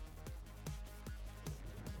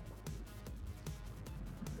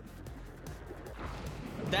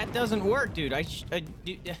 That doesn't work, dude. I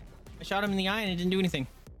shot him in the eye and it didn't do anything.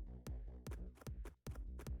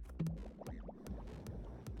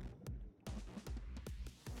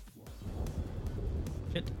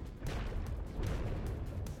 Shit.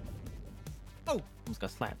 Oh, almost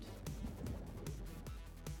got slapped.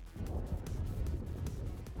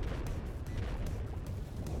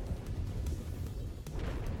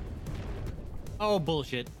 Oh,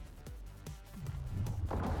 bullshit.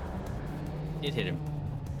 It hit him.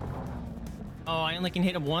 Oh, I only can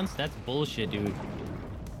hit him once? That's bullshit, dude.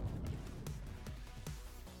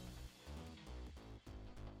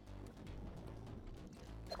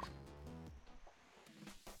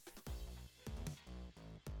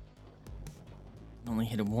 Only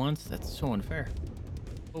hit him once? That's so unfair.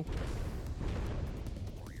 Oh.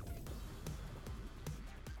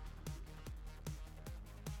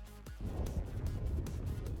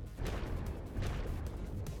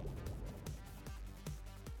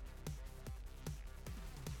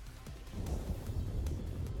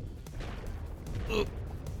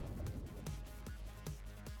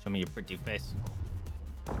 Show me your pretty face.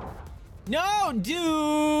 No,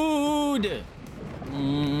 dude!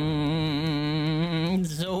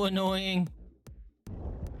 So annoying.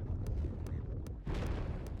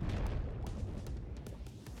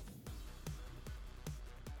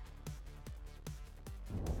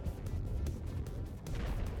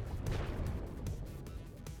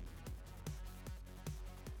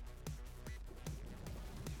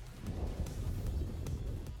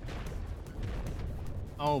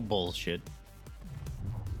 Oh, bullshit.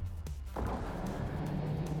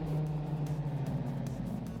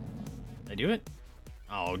 Did I do it?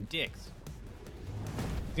 Oh, dicks.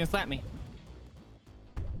 He's gonna slap me.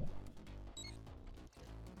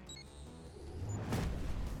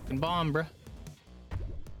 Fucking bomb, bruh.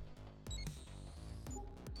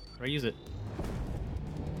 How do I use it?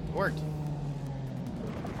 It worked.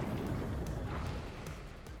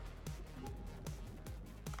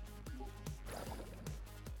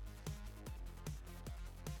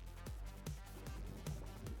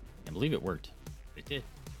 believe it worked. It did.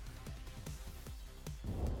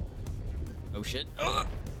 Oh shit. Ugh!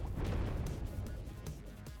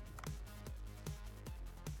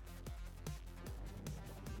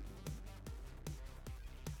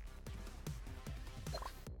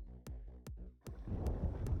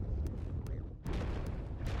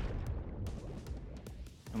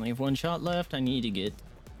 Only have one shot left. I need to get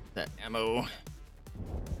that ammo.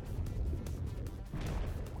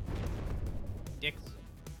 Dicks.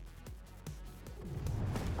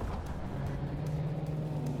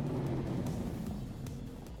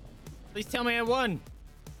 Please tell me I won.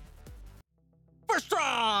 First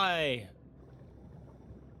try.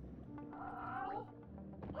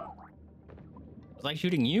 Was I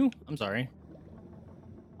shooting you? I'm sorry.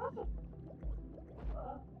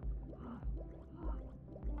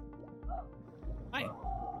 Hi.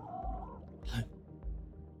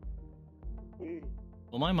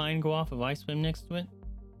 Will my mind go off if I swim next to it?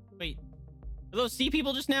 Wait, are those sea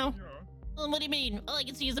people just now? What do you mean? All I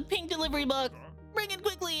can see is a pink delivery box. Bring it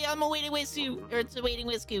quickly. I'm awaiting rescue. Or it's awaiting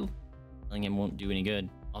rescue. Telling him won't do any good.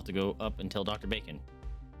 I'll have to go up and tell Dr. Bacon.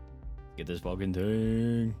 Get this fucking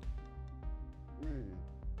thing.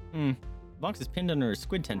 The box is pinned under a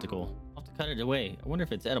squid tentacle. I'll have to cut it away. I wonder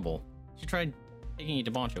if it's edible. Should try taking it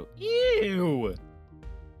to Boncho. Ew!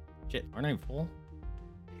 Shit, aren't I full?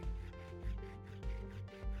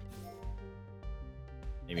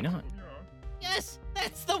 Maybe not. Yes,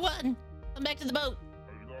 that's the one. Come back to the boat.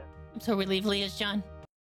 I'm so relieved, Leah's John.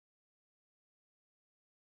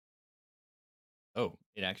 Oh,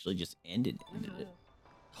 it actually just ended it.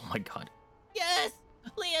 Oh my god. Yes,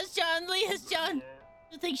 Leah's John. Leah's John.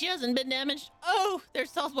 I think she hasn't been damaged. Oh, there's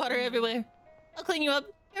salt water everywhere. I'll clean you up.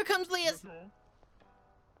 Here comes Leah's.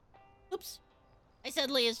 Oops. I said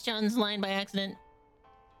Leah's John's line by accident.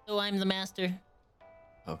 So I'm the master.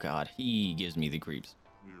 Oh god, he gives me the creeps.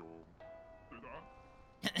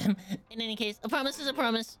 In any case, a promise is a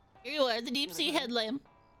promise. Here you are, the deep sea headlamp.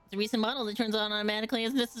 It's a recent model that turns on automatically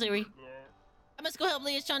as necessary. I must go help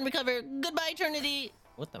Leah's John recover. Goodbye, eternity.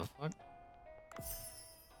 What the fuck?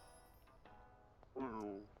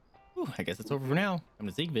 Whew, I guess it's over for now. I'm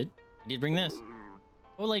to Siegfried. I did bring this.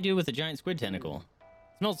 What will I do with a giant squid tentacle?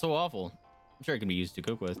 It smells so awful. I'm sure it can be used to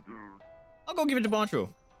cook with. I'll go give it to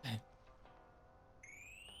Boncho.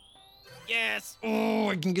 Yes! Oh,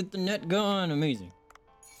 I can get the net gun. Amazing.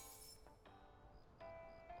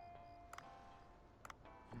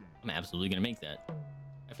 I'm absolutely gonna make that.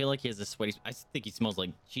 I feel like he has a sweaty... I think he smells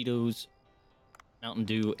like Cheetos, Mountain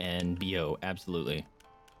Dew, and BO. Absolutely.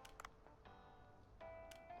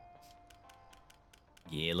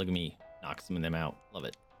 Yeah, look at me. Knock some of them out. Love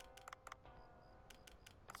it.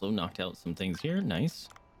 Also knocked out some things here. Nice.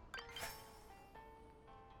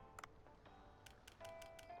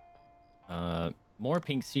 More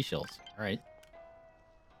pink seashells. All right.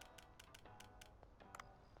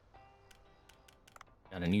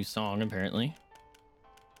 Got a new song, apparently.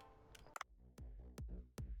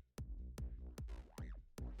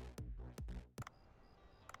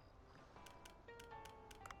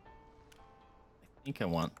 I think I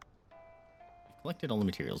want... We've collected all the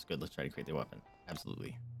materials. Good, let's try to create the weapon.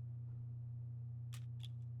 Absolutely.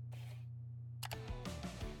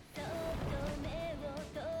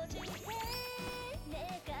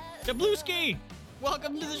 Jabluski!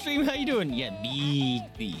 Welcome to the stream. How you doing? Yeah, big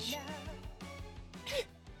fish.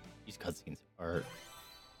 These cutscenes are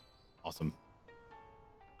awesome.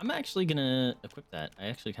 I'm actually gonna equip that. I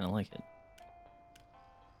actually kind of like it.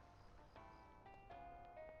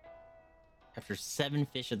 Capture 7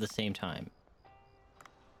 fish at the same time.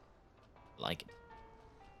 Like it.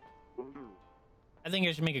 I think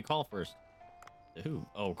I should make a call first. To who?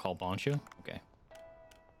 Oh, call Boncho? Okay.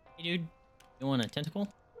 Hey, dude. You want a tentacle?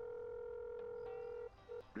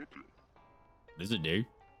 What is it, dude?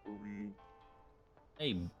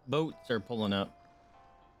 Hey, boats are pulling up.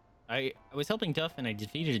 I was helping Duff and I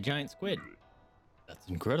defeated a giant squid. That's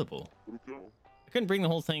incredible. I couldn't bring the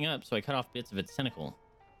whole thing up, so I cut off bits of its tentacle.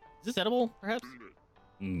 Is this edible, perhaps?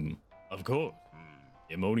 Of course.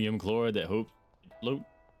 The ammonium chloride that hopes it float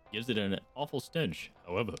gives it an awful stench,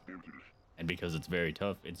 however. And because it's very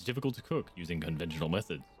tough, it's difficult to cook using conventional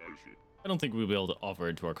methods. I don't think we'll be able to offer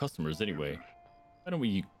it to our customers anyway. Why don't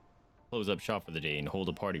we close up shop for the day and hold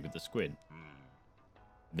a party with the squid?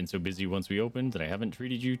 I've been so busy once we opened that I haven't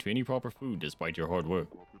treated you to any proper food despite your hard work.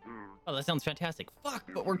 Oh, that sounds fantastic. Fuck,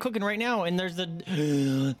 but we're cooking right now and there's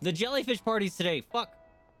the jellyfish parties today. Fuck.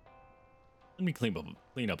 Let me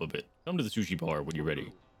clean up a bit. Come to the sushi bar when you're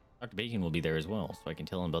ready. Dr. Bacon will be there as well, so I can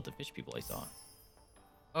tell him about the fish people I saw.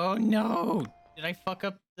 Oh no! Did I fuck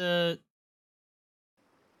up the...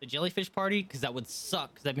 the jellyfish party? Because that would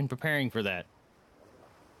suck, because I've been preparing for that.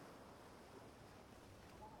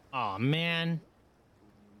 Oh man.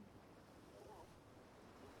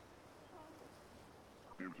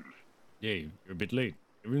 Dave, you're a bit late.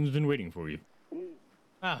 Everyone's been waiting for you.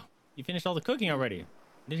 Oh, you finished all the cooking already.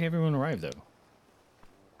 When did everyone arrive, though?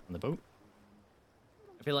 On the boat?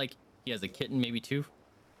 I feel like he has a kitten, maybe two.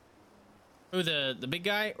 Who, the big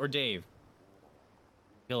guy or Dave?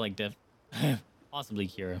 I feel like Dev. Possibly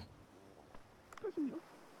Kira.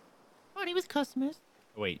 Party with customers.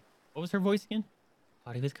 Oh, wait, what was her voice again?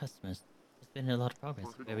 Party with customers. There's been a lot of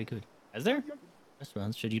progress. Very good. Has there?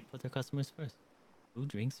 Restaurants should put their customers first. Food,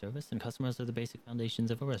 drink, service, and customers are the basic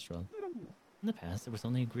foundations of a restaurant. In the past, there was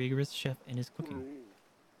only a rigorous chef and his cooking.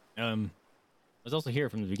 I was also here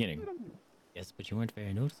from the beginning. Yes, but you weren't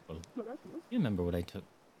very noticeable. You remember what I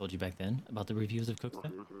told you back then about the reviews of cook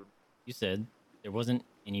stuff? You said there wasn't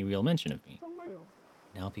any real mention of me.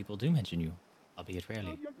 Now people do mention you, albeit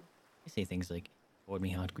rarely. They say things like, poured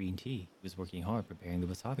me hot green tea. He was working hard preparing the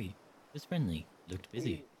wasabi. He was friendly, looked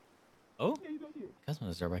busy. Oh?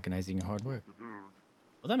 Customers are recognizing your hard work.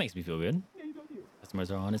 Well, that makes me feel good.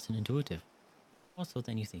 Customers are honest and intuitive. More so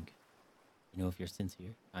than you think. You know if you're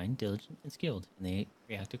sincere, kind, diligent, and skilled, and they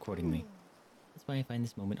react accordingly. That's why I find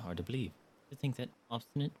this moment hard to believe. To think that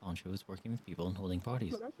obstinate Poncho is working with people and holding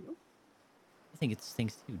parties. I think it's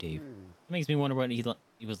things too, Dave. It makes me wonder what he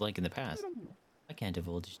was like in the past. I can't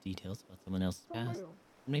divulge details about someone else's past.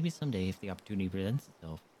 But maybe someday, if the opportunity presents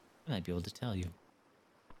itself, I might be able to tell you.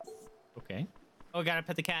 Okay. Oh, I gotta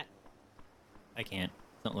pet the cat. I can't.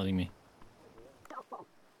 It's not letting me.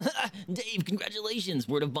 Dave, congratulations!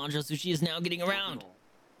 Word of Banjo Sushi is now getting around.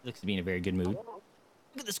 He looks to be in a very good mood. Look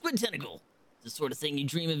at the squid tentacle. It's the sort of thing you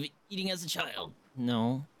dream of eating as a child.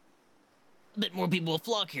 No. I bet more people will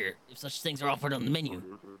flock here if such things are offered on the menu.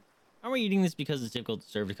 Aren't we eating this because it's difficult to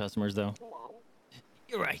serve to customers, though?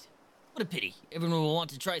 You're right. What a pity. Everyone will want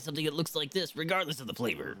to try something that looks like this, regardless of the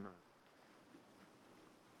flavor.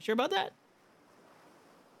 Sure about that?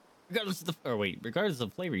 Regardless of the... regardless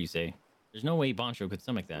of flavor, you say? There's no way Bancho could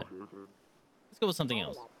stomach that. Let's go with something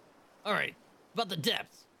else. All right. About the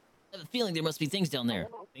depths. I have a feeling there must be things down there.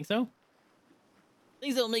 Think so?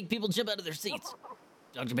 Things that will make people jump out of their seats.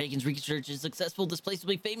 Dr. Bacon's research is successful. This place will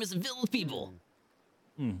be famous and filled with people.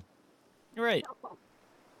 You're right.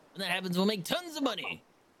 When that happens, we'll make tons of money.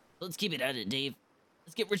 Let's keep it at it, Dave.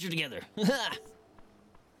 Let's get richer together.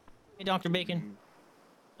 Hey, Dr. Bacon.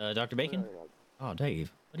 Dr. Bacon? Oh,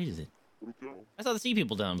 Dave, what is it? I saw the sea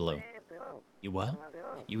people down below. You what?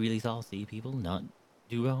 You really saw sea people, not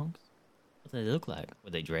dugongs? What did they look like?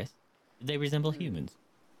 Were they dressed? Did they resemble humans?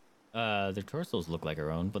 Their torsos look like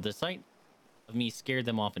our own, but the sight of me scared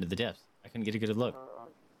them off into the depths. I couldn't get a good look.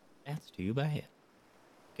 That's too bad.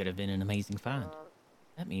 Could have been an amazing find.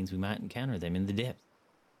 That means we might encounter them in the depths.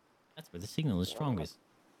 That's where the signal is strongest.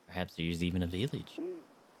 Perhaps there's even a village.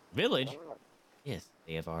 Village? Yes,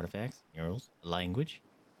 they have artifacts, murals, a language.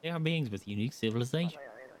 They are beings with unique civilization.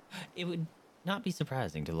 It would not be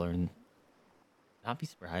surprising to learn... Not be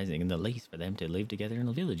surprising in the least for them to live together in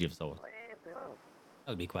a village of sorts. That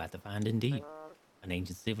would be quite the find indeed. An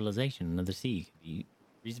ancient civilization under the sea could be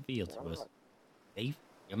revealed to us. Dave,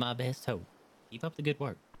 you're my best hope. Keep up the good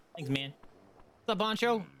work. Thanks, man. What's up,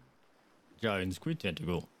 Bancho? Giant squid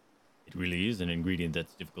tentacle. It really is an ingredient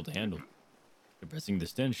that's difficult to handle. Compressing the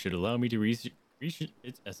stench should allow me to reach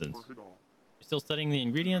its essence. You're still studying the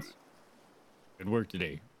ingredients? Good work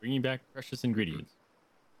today, bringing back precious ingredients.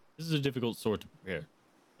 This is a difficult sort to prepare,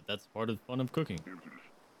 but that's part of the fun of cooking.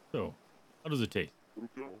 So, how does it taste?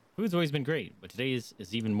 Food's always been great, but today is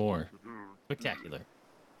even more spectacular.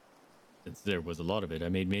 Since there was a lot of it, I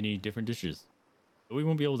made many different dishes. But we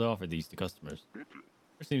won't be able to offer these to customers. There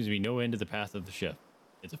seems to be no end to the path of the chef.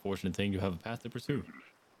 It's a fortunate thing to have a path to pursue.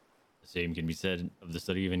 The same can be said of the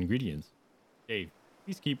study of ingredients. Dave,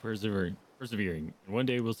 please keep persevering, and one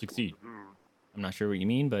day we'll succeed. I'm not sure what you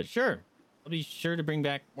mean, but sure. I'll be sure to bring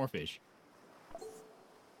back more fish.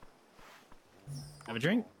 Have a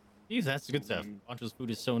drink? Jeez, that's good stuff. Pancho's food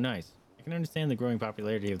is so nice. I can understand the growing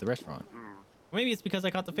popularity of the restaurant. Or maybe it's because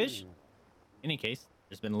I caught the fish. In any case,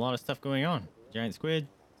 there's been a lot of stuff going on. Giant squid,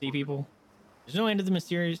 sea people. There's no end to the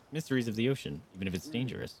mysteries of the ocean, even if it's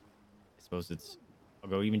dangerous. I suppose I'll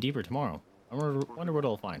go even deeper tomorrow. I wonder what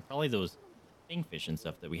I'll find. Probably those kingfish and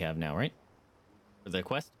stuff that we have now, right? For the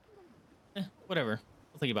quest? Whatever.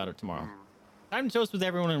 I'll think about it tomorrow. Time to toast with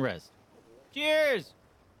everyone and rest. Cheers!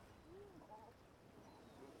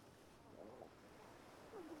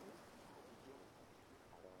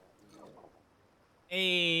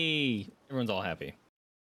 Hey! Everyone's all happy.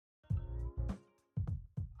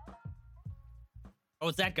 Oh,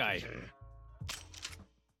 it's that guy.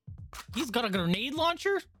 He's got a grenade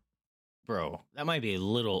launcher? Bro, that might be a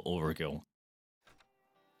little overkill.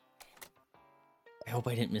 I hope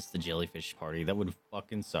I didn't miss the jellyfish party. That would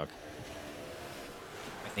fucking suck.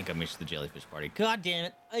 I think I missed the jellyfish party. God damn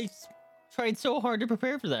it. I tried so hard to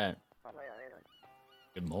prepare for that.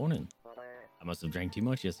 Good morning. I must have drank too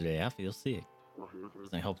much yesterday. I feel sick.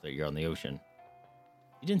 Doesn't help that you're on the ocean.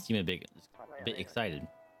 You didn't seem a bit excited.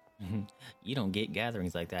 You don't get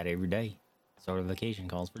gatherings like that every day. Sort of vacation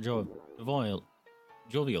calls for jovialty.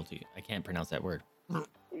 I can't pronounce that word.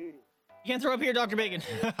 You can't throw up here, Dr. Bacon.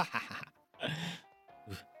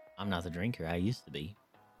 I'm not the drinker I used to be.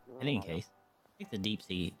 In any case, take the deep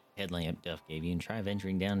sea headlamp Duff gave you and try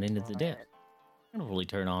venturing down into the depths. It'll really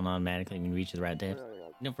turn on automatically when you reach the right depths.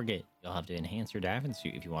 And don't forget, you'll have to enhance your diving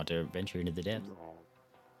suit if you want to venture into the depths.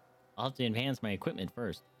 I'll have to enhance my equipment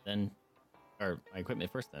first, then. By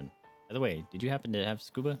the way, did you happen to have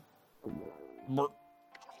scuba?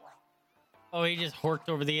 Oh, he just horked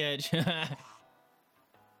over the edge.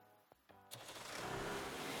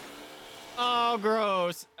 Oh,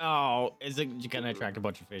 gross. Oh, is it gonna attract a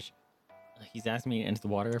bunch of fish? He's asking me to enter the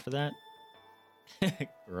water for that?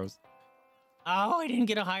 Gross. Oh, I didn't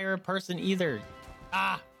get to hire a person either.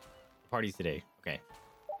 Ah! Party's today. Okay.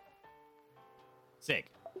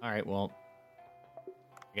 Sick. Alright, well.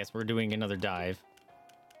 I guess we're doing another dive.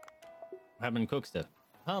 We're having cook stuff.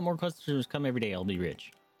 More customers come every day. I'll be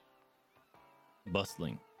rich.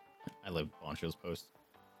 Bustling. I love Boncho's post.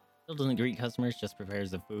 Still doesn't greet customers, just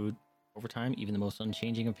prepares the food. Over time, even the most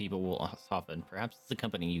unchanging of people will soften. Perhaps it's the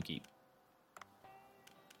company you keep.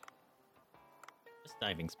 This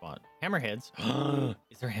diving spot. Hammerheads.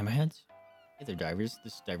 Is there hammerheads? Hey, they're divers.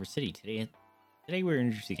 This is Diver City. Today we're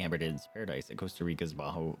introducing Hammerheads Paradise at Costa Rica's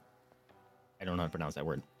Bajo. I don't know how to pronounce that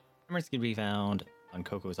word. Hammers can be found on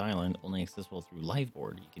Coco's Island, only accessible through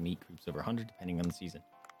Liveboard. You can meet groups of over 100 depending on the season.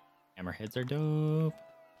 Hammerheads are dope.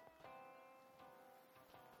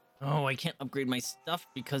 Oh, I can't upgrade my stuff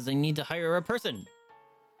because I need to hire a person.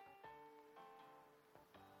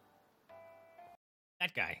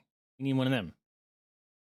 That guy. You need one of them.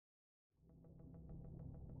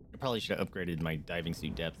 I probably should have upgraded my diving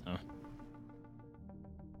suit depth, huh?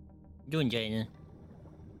 Doing, Jaina.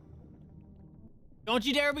 Don't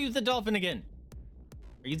you dare be with the dolphin again.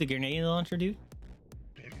 Are you the grenade launcher, dude?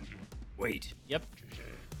 Wait. Yep.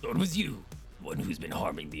 So it was you, the one who's been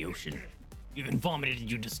harming the ocean. You even vomited,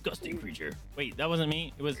 you disgusting creature. Wait, that wasn't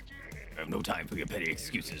me. It was... I have no time for your petty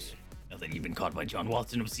excuses. Now that you've been caught by John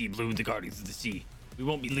Watson of Sea Blue, the Guardians of the Sea, we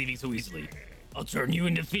won't be leaving so easily. I'll turn you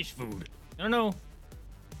into fish food. No, no.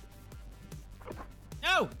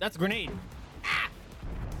 No! That's a grenade. Ah!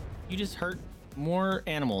 You just hurt more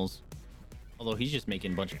animals. Although he's just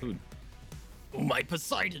making a bunch of food. Oh my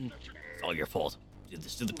Poseidon! It's all your fault. You did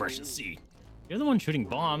this to the precious sea. You're the one shooting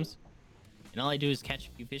bombs. And all I do is catch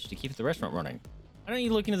a few fish to keep the restaurant running. Why don't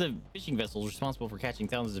you look into the fishing vessels responsible for catching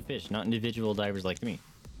thousands of fish, not individual divers like me?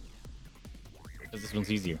 Because this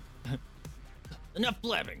one's easier. Enough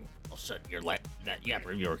blabbing. I'll shut your that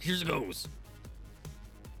yapper of yours. Here it goes.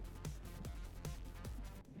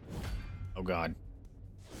 Oh god.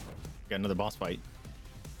 Got another boss fight.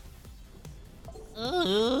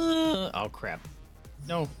 Oh crap.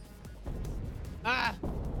 No. Ah!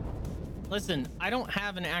 Listen, I don't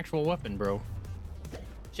have an actual weapon, bro.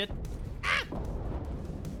 Shit. Ah!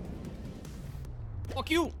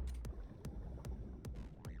 Fuck you!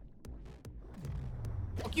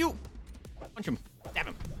 Fuck you! Punch him. Stab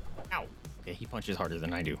him. Ow. Okay, he punches harder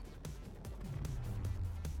than I do.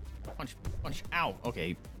 Punch. Punch. Ow.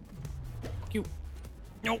 Okay. Fuck you.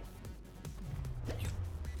 No.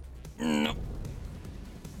 No.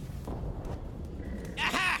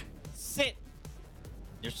 Aha! Sit.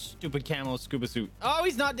 Your stupid camo scuba suit. Oh,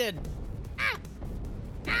 he's not dead. Ah!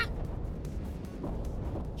 Ah!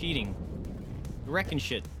 Cheating. Wrecking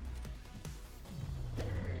shit.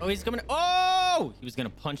 Oh, he's coming. Oh! He was gonna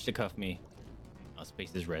punch to cuff me. Oh,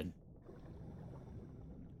 space is red.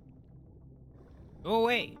 Go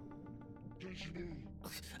away.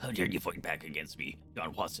 How dare you fight back against me,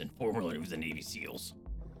 John Watson, formerly of the Navy SEALs?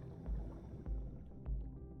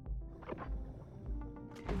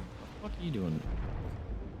 What are you doing?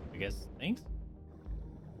 I guess. Thanks.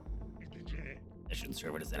 That should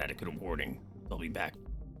serve it as an adequate warning. I'll be back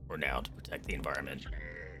for now to protect the environment.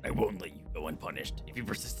 I won't let you go unpunished if you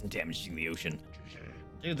persist in damaging the ocean.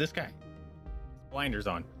 Dude, this guy. Blinders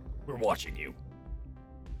on. We're watching you.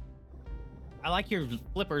 I like your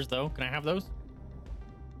flippers, though. Can I have those?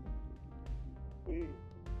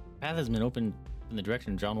 Path has been opened in the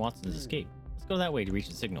direction of John Watson's escape. Let's go that way to reach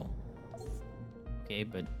the signal. okay,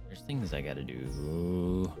 but there's things I gotta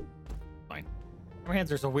do. Fine. My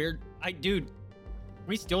hands are so weird. Dude,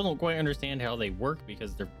 we still don't quite understand how they work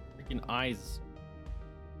because their freaking eyes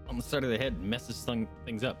on the side of the head messes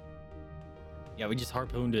things up. Yeah, we just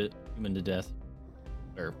harpooned a human to death.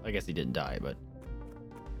 Or, I guess he didn't die, but...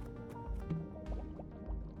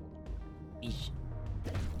 Eesh.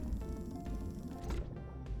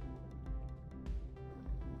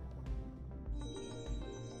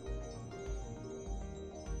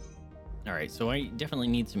 Alright, so I definitely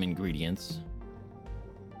need some ingredients.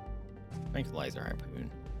 Tranquilizer harpoon.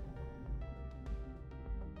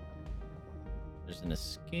 There's an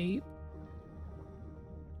escape.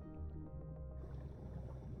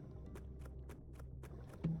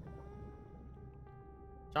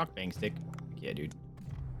 Chalk bang stick. Yeah, dude.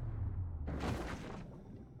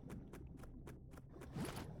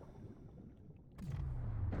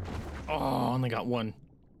 Oh, only got one.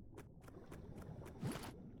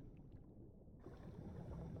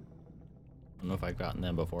 I don't know if I've gotten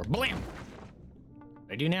them before. Blam!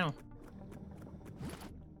 What I do now?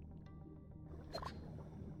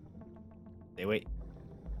 Stay wait.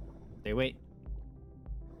 Stay wait.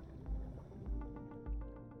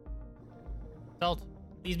 Salt.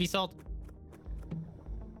 Please be salt.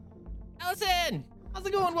 Allison! How's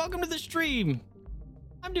it going? Welcome to the stream.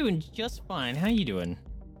 I'm doing just fine. How you doing?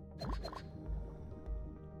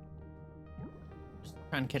 Just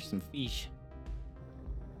trying to catch some fish.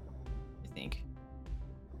 I think.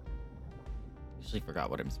 Actually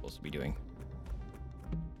forgot what I'm supposed to be doing.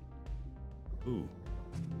 Ooh.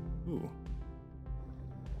 Ooh.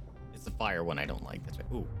 It's the fire one I don't like. That's right.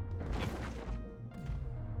 Ooh.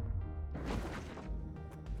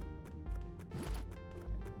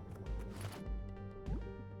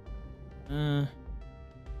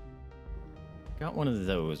 Got one of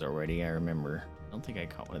those already, I remember. I don't think I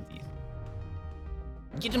caught one of these.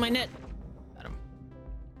 Get to my net! Got him.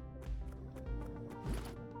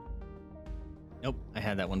 Nope, I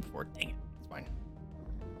had that one before. Dang it. It's fine.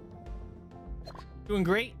 Doing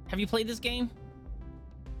great. Have you played this game?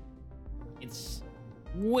 It's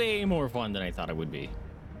way more fun than I thought it would be.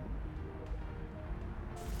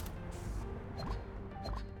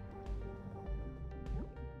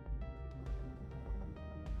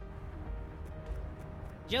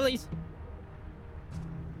 Jellies!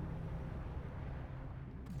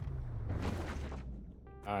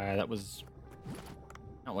 That was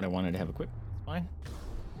not what I wanted to have equipped. It's fine.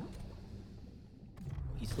 Oh,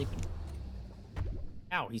 he's sleeping.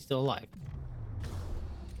 Ow, he's still alive.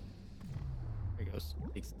 There he goes.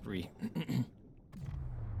 Takes 3.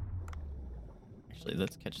 Actually,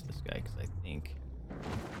 let's catch this guy because I think...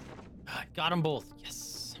 Got them both.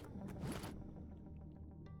 Yes!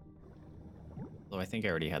 Although I think I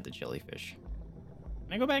already had the jellyfish.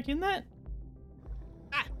 Can I go back in that?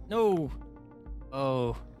 Ah! No!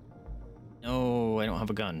 Oh. No, I don't have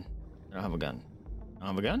a gun. I don't have a gun. I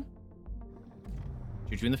don't have a gun?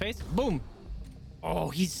 Shoot you in the face? Boom! Oh,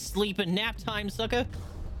 he's sleeping. Nap time, sucker!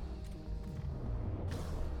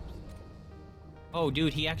 Oh,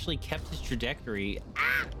 dude, he actually kept his trajectory.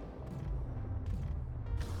 Ah!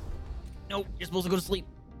 No, you're supposed to go to sleep.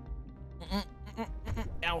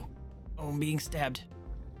 Ow. Oh, I'm being stabbed.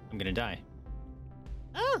 I'm gonna die.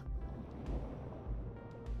 Ah!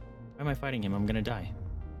 Why am I fighting him? I'm gonna die.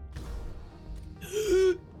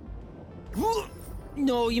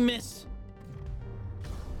 No, you miss.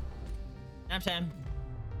 Nap time.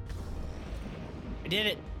 I did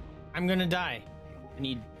it. I'm gonna die. I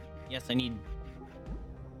need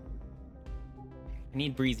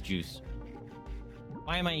breathe juice.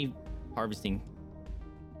 Why am I harvesting?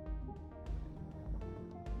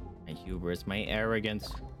 My hubris, my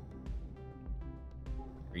arrogance.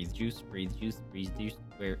 Breathe juice, breathe juice, breathe juice.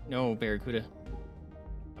 Where? No, Barracuda.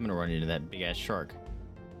 I'm gonna run into that big ass shark.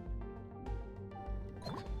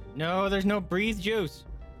 No, there's no breathe juice.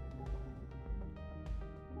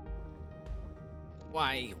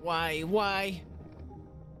 Why? Why?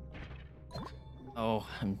 Oh,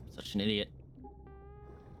 I'm such an idiot.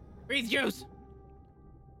 Breathe juice!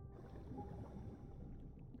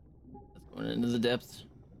 Let's go into the depths.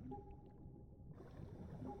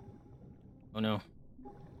 Oh no.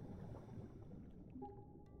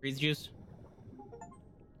 Breathe juice.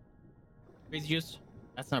 Breathe juice.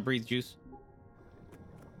 That's not breathe juice.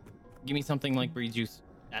 Give me something like breathe juice.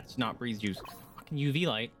 That's not breathe juice. Fucking UV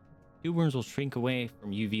light. Two worms will shrink away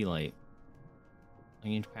from UV light. I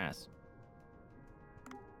need to pass.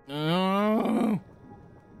 No.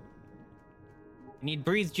 I need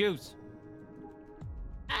breathe juice.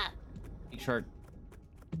 Ah. Big shark.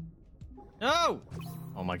 No.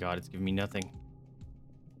 Oh my god, it's giving me nothing.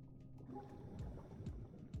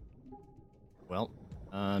 Well,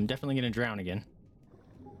 I'm definitely gonna drown again.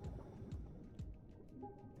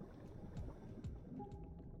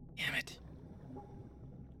 Damn it.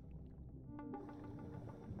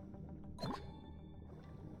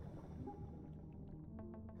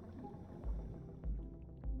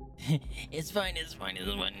 It's fine, it's fine, it's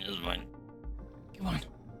fine, it's fine. Come on.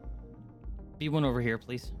 Be one over here,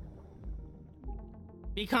 please.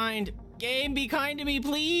 Be kind. Game, be kind to me,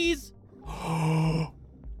 please.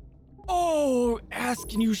 Oh,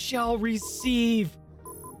 ask and you shall receive.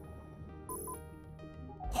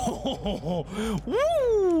 Oh,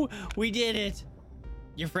 woo! We did it.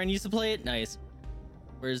 Your friend used to play it? Nice.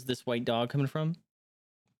 Where's this white dog coming from?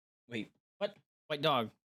 Wait, what? White dog.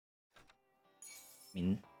 I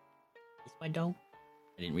mean, this white dog?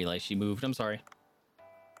 I didn't realize she moved. I'm sorry.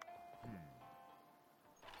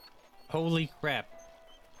 Holy crap.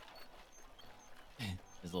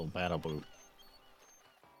 His little battle boot.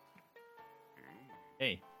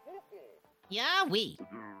 Hey, Yeah, we.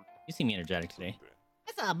 you seem energetic today.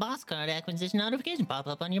 I saw a boss card acquisition notification pop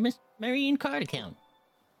up on your Marine card account.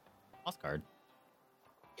 Boss card.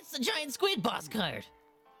 It's the giant squid boss card.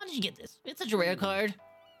 How did you get this? It's such a rare card.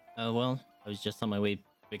 Well, I was just on my way to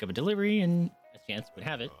pick up a delivery and a chance would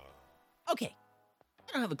have it. Okay.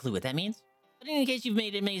 I don't have a clue what that means. But in case you've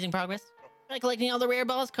made amazing progress, try collecting all the rare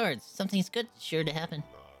boss cards. Something's good is sure to happen.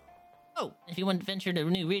 Oh, if you want to venture to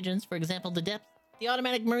new regions, for example, the depths, the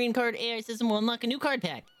automatic marine card AI system will unlock a new card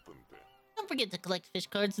pack. Don't forget to collect fish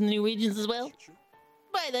cards in the new regions as well.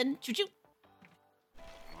 Bye then, choo-choo.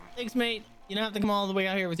 Thanks, mate. You don't have to come all the way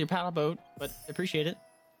out here with your paddle boat, but I appreciate it.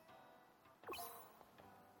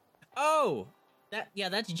 Oh! That's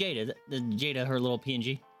Jada. Jada, her little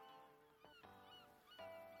PNG.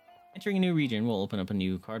 Entering a new region will open up a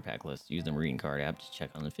new card pack list. Use the marine card app to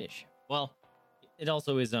check on the fish. Well, it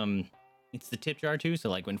also is, it's the tip jar too,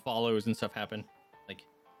 so like when follows and stuff happen, like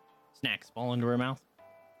snacks fall into her mouth.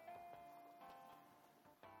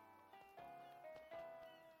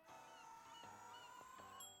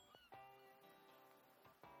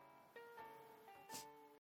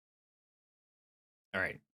 All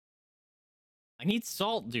right. I need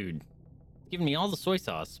salt, dude. It's giving me all the soy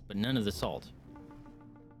sauce, but none of the salt.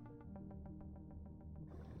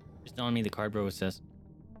 Just on me, the card bro says,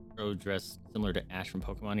 bro dressed similar to Ash from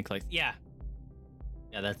Pokemon. He collects. Yeah.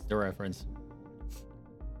 Yeah, that's the reference.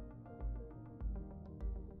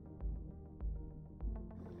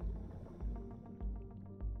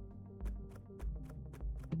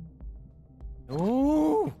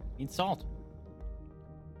 Ooh, need salt.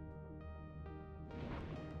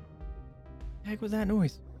 The heck was that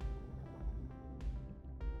noise?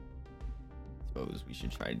 Suppose we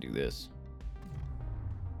should try to do this.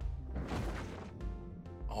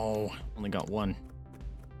 Oh, only got one.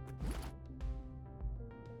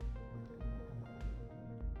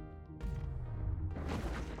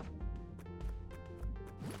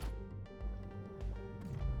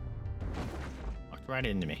 Walked right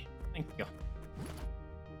into me. Thank you.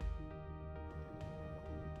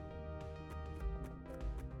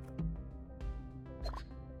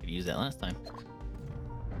 Could use that last time.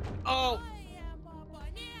 Oh!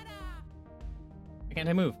 Why can't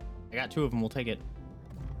I move? I got two of them. We'll take it.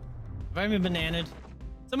 Have I been bananaed?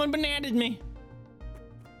 Someone bananaed me.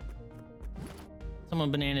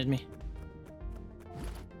 Someone bananaed me.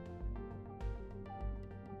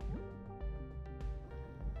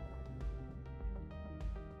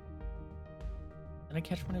 Did I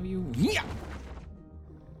catch one of you? Yeah.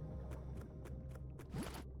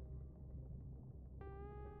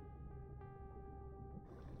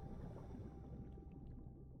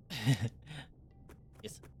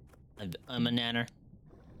 Yes, I'm a nanner.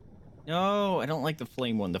 No, I don't like the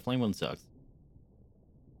flame one. The flame one sucks.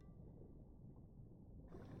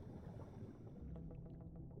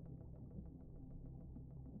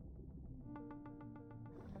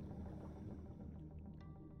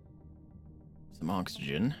 Some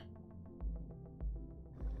oxygen.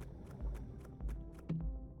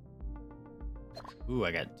 Ooh,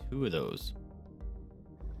 I got two of those.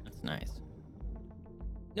 That's nice.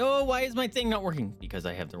 No, why is my thing not working? Because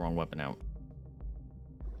I have the wrong weapon out.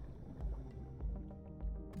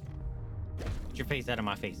 Get your face out of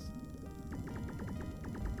my face.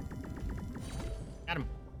 Got him.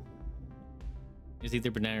 It was either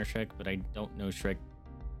Banana or Shrek, but I don't know Shrek.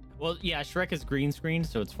 Well, yeah, Shrek is green screen,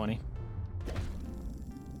 so it's funny.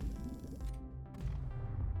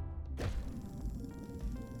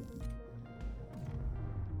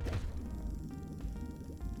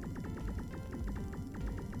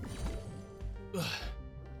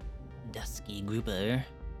 Dusky grouper.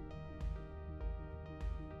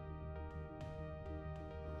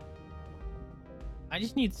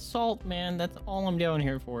 just need salt, man. That's all I'm down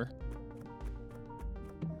here for.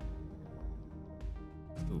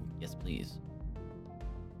 Ooh, yes, please.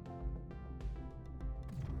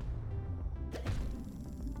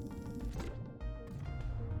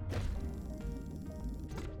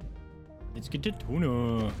 Let's get to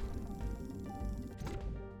tuna.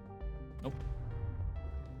 Nope.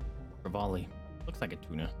 Bravali. Looks like a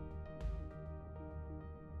tuna.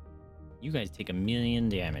 You guys take 1,000,000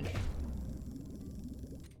 damage.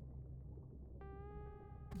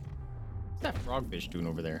 What's that frogfish doing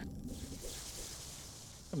over there?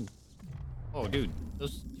 Oh, dude.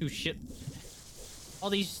 Those two shit. All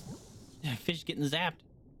these fish getting zapped.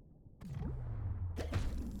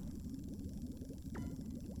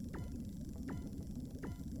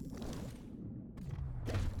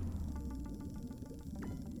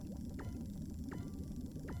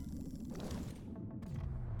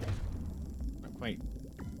 Wait.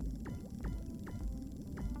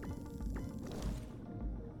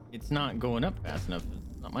 It's not going up fast enough.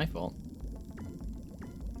 It's not my fault.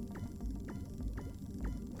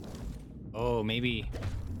 Oh, maybe.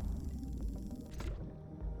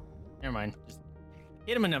 Never mind. Just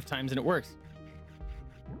hit him enough times and it works.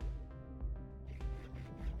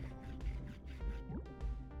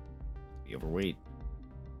 Be overweight.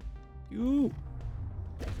 You.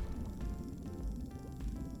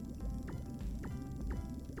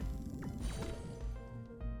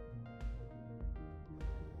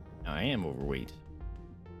 I am overweight.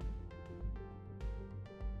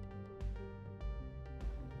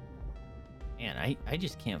 Man, I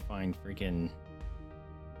just can't find freaking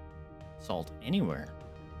salt anywhere.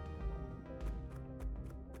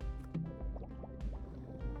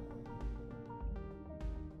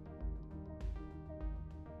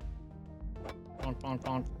 Bonk, bonk,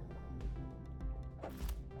 bonk.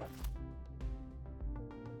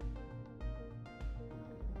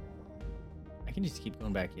 I can just keep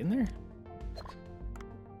going back in there.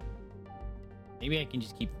 Maybe I can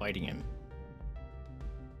just keep fighting him.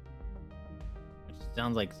 Which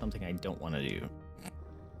sounds like something I don't want to do.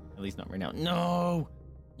 At least not right now. No!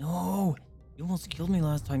 No! You almost killed me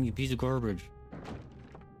last time, you piece of garbage.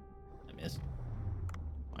 I missed.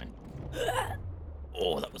 Fine.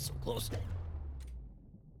 Oh, that was so close.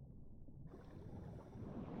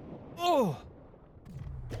 Oh!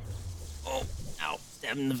 Oh! Ow!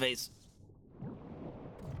 Stabbed in the face.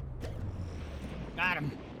 Got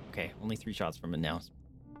him. Okay, only 3 shots from it now.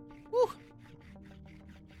 Woo!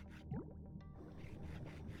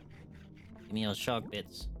 Give me those shark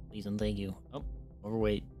bits, please and thank you. Oh,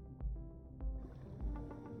 overweight.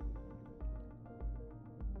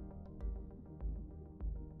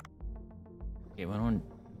 Okay, well, I'm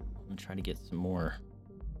gonna try to get some more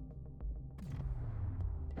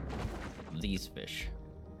of these fish.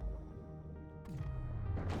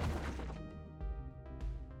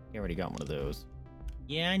 I already got one of those.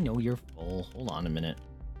 Yeah, I know you're full. Hold on a minute.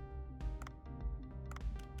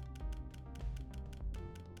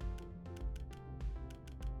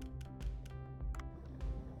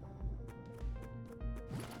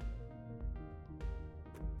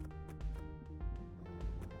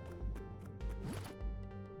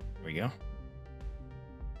 There we go.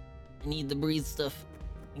 I need the breathe stuff.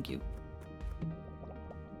 Thank you.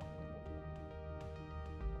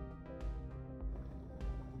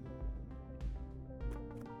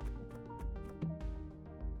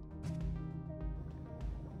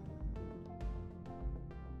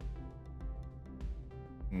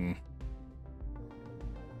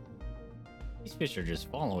 These fish are just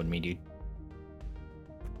following me, dude.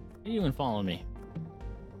 Why are you even following me?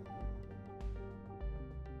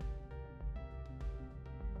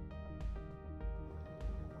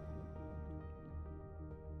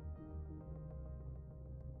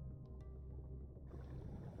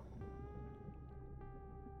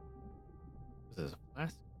 Is this a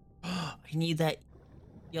flask? I need that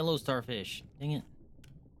yellow starfish. Dang it.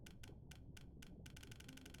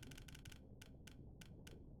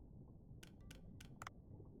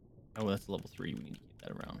 Oh, that's level 3. We need to keep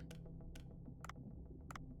that around.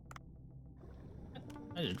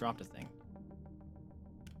 I just dropped a thing.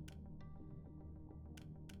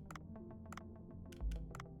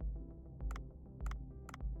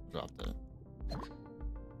 Drop the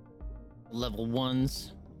level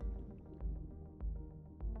 1s.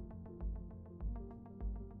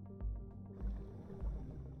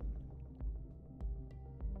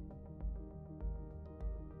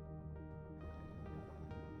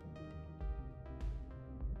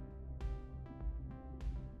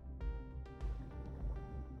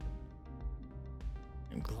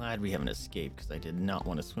 I'm glad we haven't escaped because I did not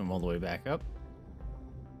want to swim all the way back up.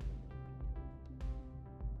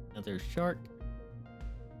 Another shark.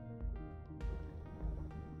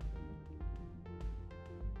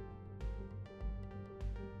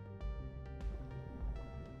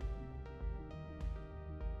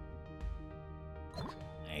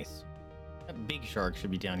 Nice. That big shark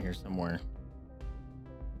should be down here somewhere.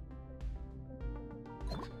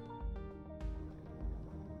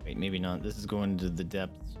 Wait, maybe not. This is going to the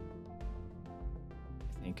depths,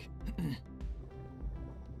 I think.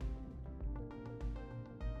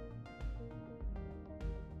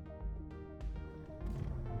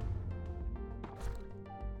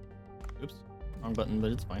 Oops, wrong button,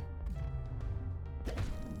 but it's fine.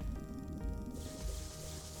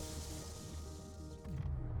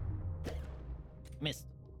 Missed.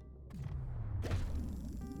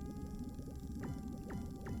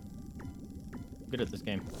 Good at this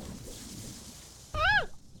game. Ah!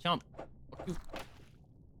 Jump.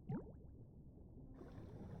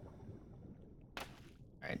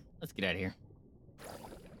 Alright, let's get out of here.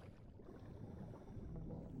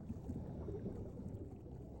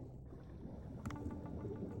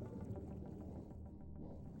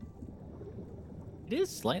 It is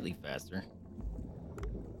slightly faster.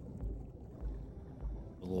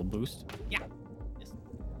 A little boost. Yeah. Yes.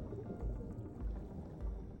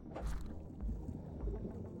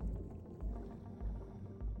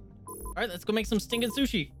 All right, let's go make some stinking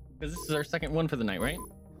sushi. Because this is our second one for the night, right?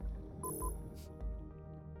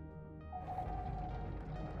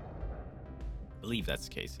 I believe that's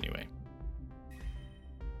the case anyway.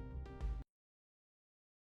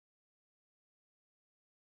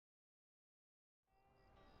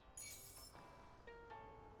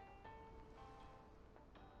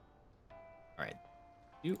 All right.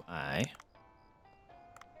 Do I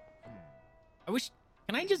wish...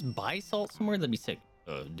 Can I just buy salt somewhere? That'd be sick.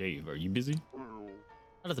 Dave, are you busy?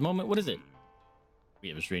 Not at the moment. What is it? We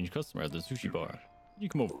have a strange customer at the sushi bar. Can you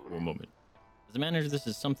come over for a moment? As a manager, this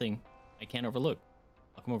is something I can't overlook.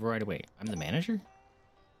 I'll come over right away. I'm the manager?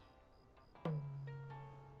 I was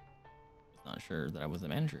not sure that I was the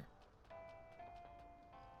manager.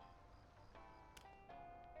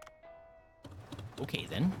 Okay,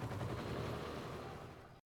 then.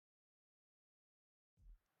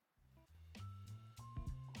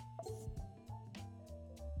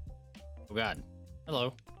 Oh god.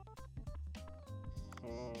 Hello.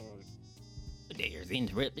 Good day, you're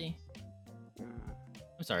interrupt me.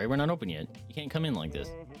 I'm sorry, we're not open yet. You can't come in like this.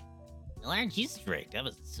 Well, aren't you strict? I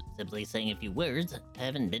was simply saying a few words. I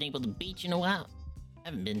haven't been able to beach in a while. I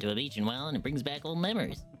haven't been to a beach in a while, and it brings back old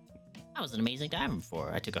memories. I was an amazing diver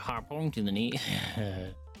before. I took a harpoon to the knee.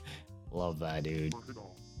 Love that, dude.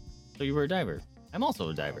 So you were a diver. I'm also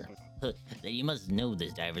a diver. Then you must know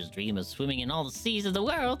this diver's dream of swimming in all the seas of the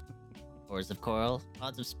world. Forests of coral,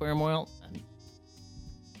 pods of sperm whale.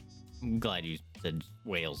 I'm glad you said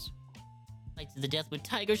whales. Fight to the death with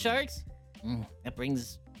tiger sharks. That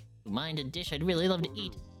brings to mind a dish I'd really love to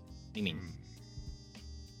eat. What do you mean?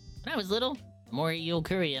 When I was little, the moray eel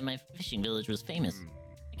curry at my fishing village was famous.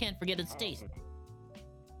 I can't forget its taste.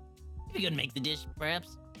 If you could make the dish,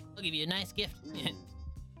 perhaps, I'll give you a nice gift.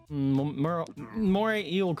 Moray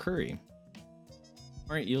eel curry.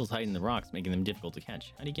 Moray eels hide in the rocks, making them difficult to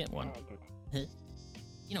catch. How do you get one?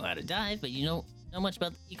 You know how to dive, but you don't know much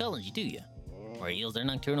about ecology, do you? Moray eels are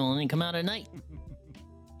nocturnal and they come out at night.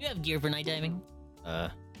 You have gear for night diving?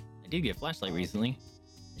 I did get a flashlight recently.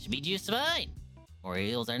 That should be just fine. Moray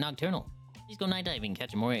eels are nocturnal. Please go night diving and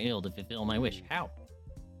catch a moray eel to fulfill my wish. How?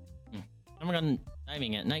 I haven't gone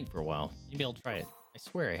diving at night for a while. Maybe I'll try it. I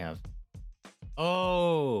swear I have.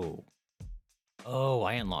 Oh,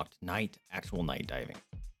 I unlocked actual night diving.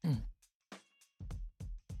 You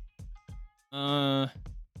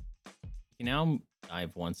can now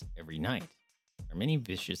dive once every night. There are many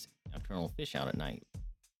vicious nocturnal fish out at night.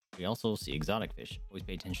 We also see exotic fish. Always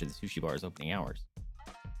pay attention to the sushi bar's opening hours.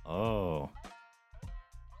 Oh.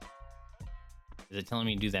 Is it telling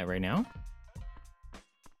me to do that right now?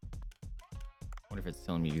 I wonder if it's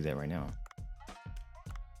telling me to do that right now.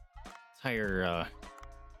 Let's hire,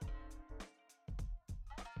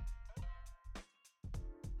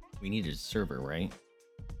 we needed a server, right?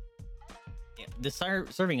 Yeah, the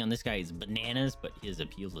serving on this guy is bananas, but his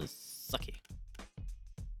appeal is sucky.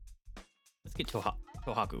 Let's get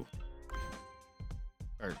Tohaku.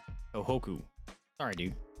 Or Tohoku. Sorry,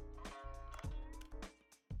 dude.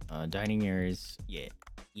 Dining areas. Yeah.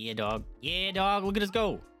 Yeah, dog. Yeah, dog. Look at us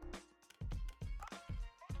go.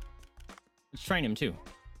 Let's train him, too.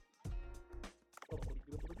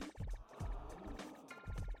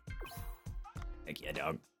 Heck yeah,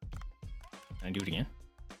 dog. Can I do it again?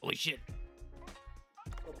 Holy shit.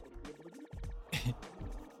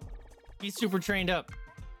 He's super trained up.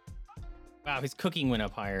 Wow, his cooking went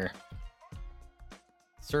up higher.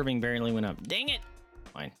 Serving barely went up. Dang it!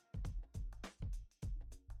 Fine.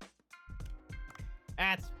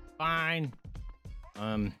 That's fine.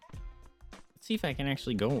 Let's see if I can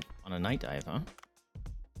actually go on a night dive, huh?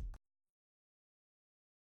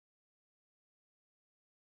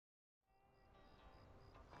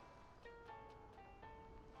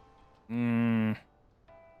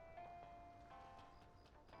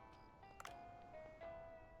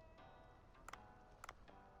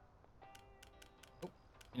 Oh,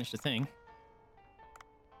 finished the thing.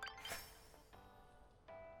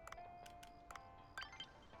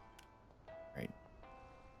 Right.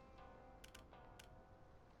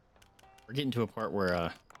 We're getting to a part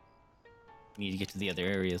where we need to get to the other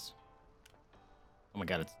areas. Oh my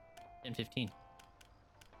god, it's 10:15.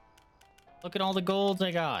 Look at all the golds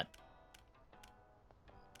I got.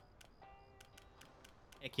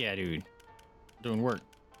 Heck yeah, dude. Doing work.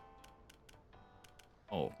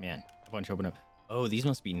 Oh man, a bunch open up. Oh, these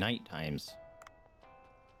must be night times.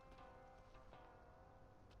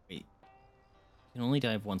 Wait. You can only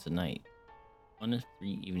dive once a night. 1 to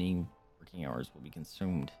 3 evening working hours will be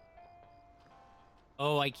consumed.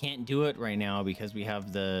 Oh, I can't do it right now because we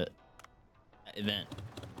have the event.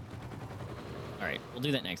 All right, we'll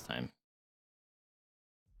do that next time.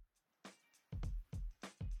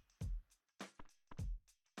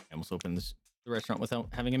 I almost opened the restaurant without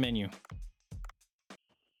having a menu.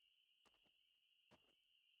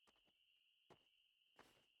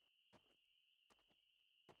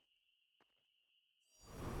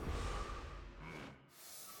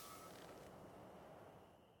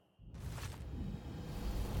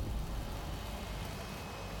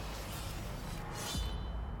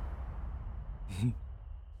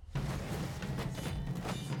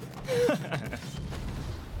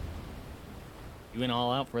 You went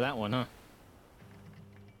all out for that one, huh?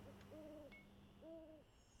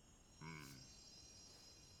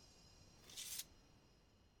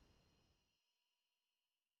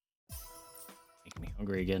 Making me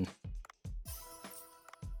hungry again.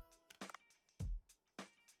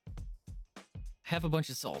 Have a bunch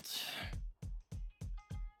of salt.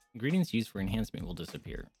 Ingredients used for enhancement will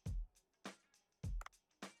disappear.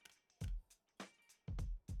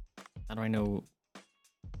 How do I know?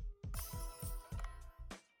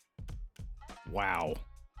 Wow.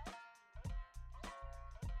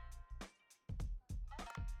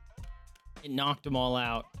 It knocked them all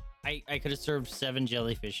out. I could have served 7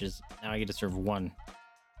 jellyfishes. Now I get to serve 1.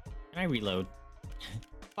 Can I reload?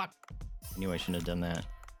 Fuck. I knew I shouldn't have done that.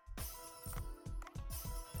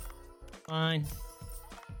 Fine.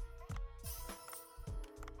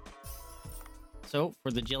 So,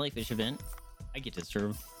 for the jellyfish event, I get to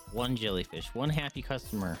serve 1 jellyfish. 1 happy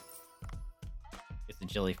customer gets a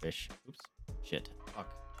jellyfish. Oops. Shit. Fuck.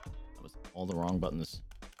 That was all the wrong buttons.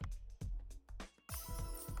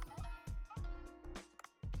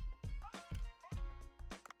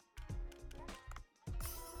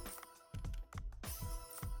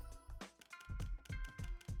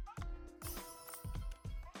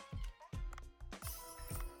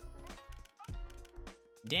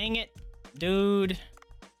 Dang it, dude.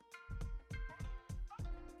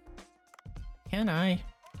 Can I?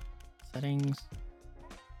 Settings.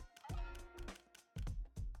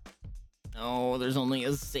 No, there's only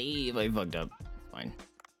a save. I fucked up. It's fine.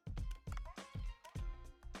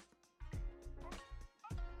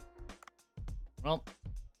 Well,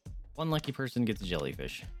 1 lucky person gets a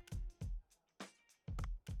jellyfish.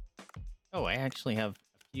 Oh, I actually have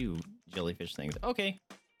a few jellyfish things. Okay.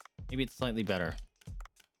 Maybe it's slightly better.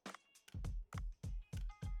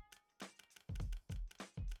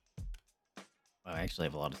 Wow, I actually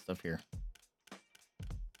have a lot of stuff here.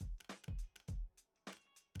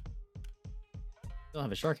 Still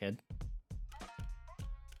have a shark head.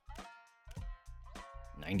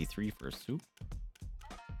 93 for a soup.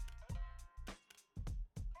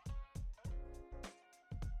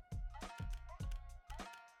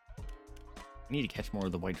 I need to catch more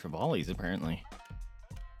of the white trevallies, apparently.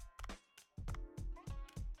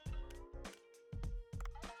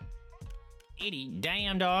 $80.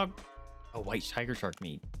 Damn, dog. Oh, white tiger shark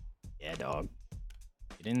meat. Yeah, dog.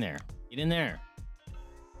 Get in there. Get in there.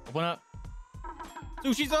 Open up.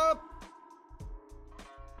 Sushi's up!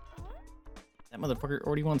 That motherfucker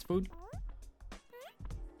already wants food.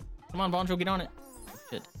 Come on, Boncho, get on it. Oh,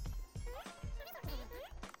 shit.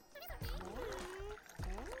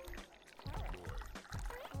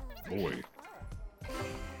 Boy.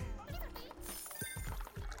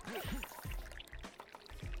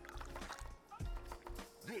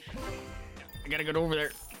 I gotta get over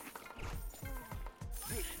there.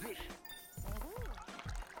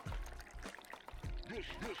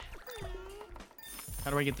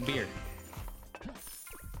 How do I get the beer?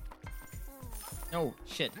 No,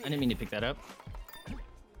 shit. I didn't mean to pick that up.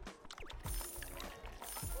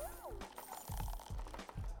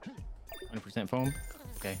 %, foam.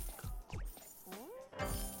 Okay.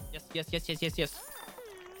 Yes, yes, yes, yes, yes, yes.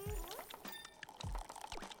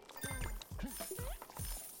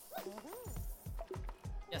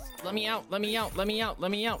 Yes, let me out, let me out, let me out,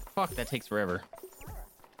 let me out. Fuck, that takes forever. Oh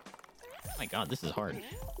my god, this is hard.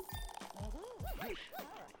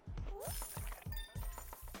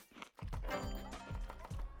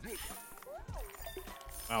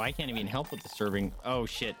 Wow, I can't even help with the serving. Oh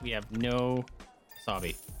shit, we have no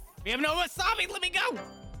wasabi. We have no wasabi, let me go!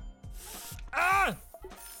 Ah!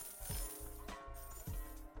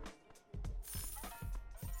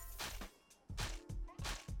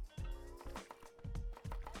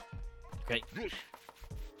 Okay.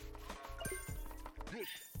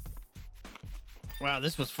 Wow,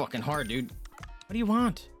 this was fucking hard, dude. What do you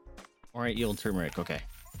want? Alright, yield turmeric, okay.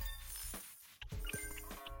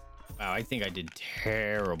 Wow, I think I did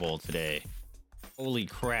terrible today. Holy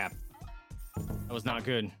crap. That was not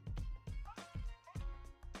good.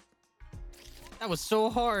 That was so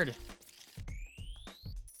hard.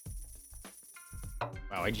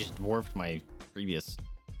 Wow, I just dwarfed my previous...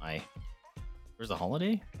 There's a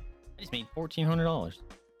holiday? I just made $1,400.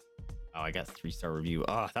 Oh, I got 3-star review.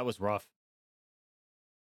 Ah, that was rough.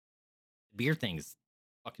 The beer thing's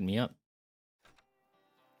fucking me up.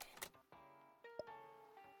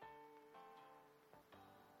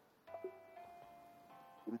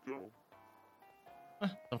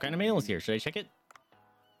 Some kind of mail is here. Should I check it?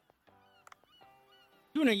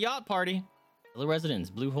 Doing a yacht party. Hello, residents.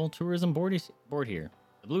 Blue Hole Tourism board here.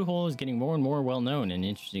 The Blue Hole is getting more and more well known and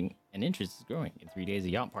interesting, and interest is growing. In 3 days, a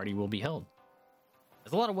yacht party will be held.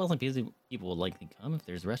 As a lot of wealthy busy people will likely come, if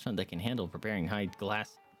there's a restaurant that can handle preparing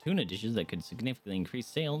high-glass tuna dishes that could significantly increase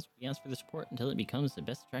sales, we ask for the support until it becomes the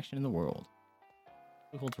best attraction in the world.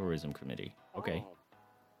 Blue Hole Tourism Committee. Okay.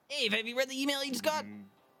 Hey, have you read the email you just got?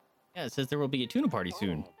 Yeah, it says there will be a tuna party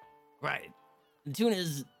soon. Right. The tuna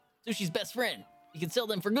is Sushi's best friend. You can sell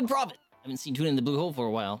them for good profit. I haven't seen tuna in the Blue Hole for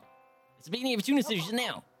a while. It's the beginning of tuna season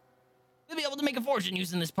now. We'll be able to make a fortune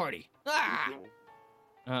using this party. Ah!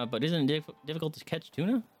 But isn't it difficult to catch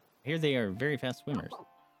tuna? I hear they are very fast swimmers.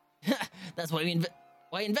 That's why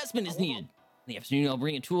why investment is needed. In the afternoon, I'll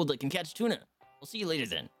bring a tool that can catch tuna. We'll see you later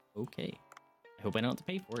then. Okay. I hope I don't have to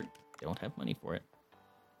pay for it. I don't have money for it.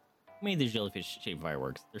 Who made these jellyfish-shaped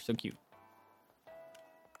fireworks? They're so cute.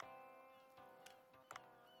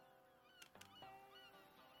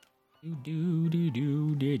 Do.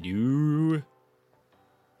 Do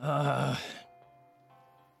I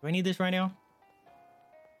need this right now?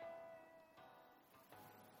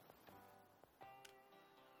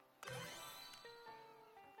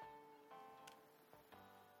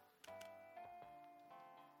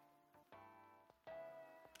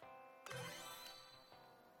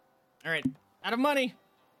 All right, out of money.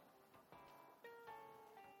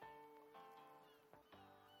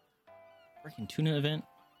 Freaking tuna event.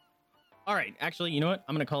 All right, actually, you know what?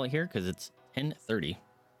 I'm gonna call it here because it's 10:30,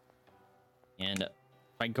 and if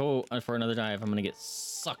I go for another dive, I'm gonna get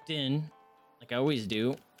sucked in, like I always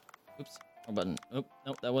do. Oops, wrong button. Oh,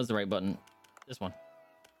 nope, that was the right button. This one,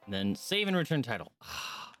 and then save and return title.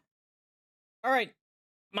 All right,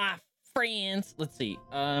 my friends. Let's see.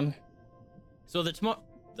 So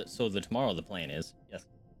tomorrow the plan is yes.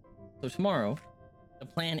 So tomorrow, the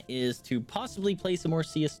plan is to possibly play some more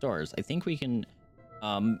Sea of Stars. I think we can.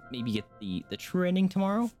 Maybe get the true ending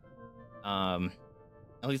tomorrow. At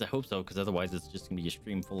least I hope so, because otherwise it's just gonna be a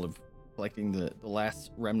stream full of collecting the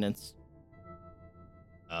last remnants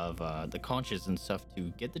of the conches and stuff to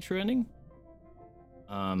get the true ending.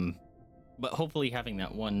 But hopefully having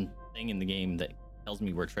that one thing in the game that tells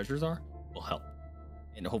me where treasures are will help,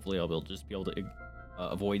 and hopefully I'll just be able to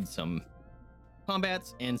avoid some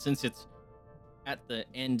combats. And since it's at the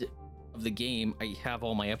end of the game, I have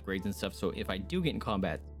all my upgrades and stuff, so if I do get in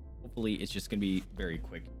combat, hopefully it's just gonna be very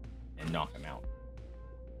quick and knock them out.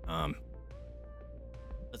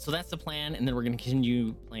 But so that's the plan, and then we're gonna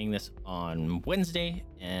continue playing this on Wednesday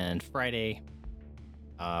and Friday.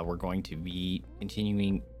 We're going to be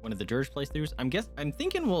continuing one of the Dirge playthroughs. I'm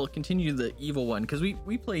thinking we'll continue the evil one, because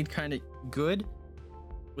we played kind of good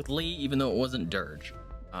with Lee, even though it wasn't Dirge.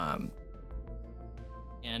 And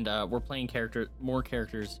we're playing more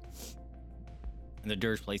characters in the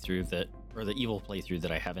Dirge playthrough or the evil playthrough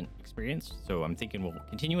that I haven't experienced. So I'm thinking we'll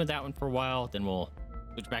continue with that one for a while, then we'll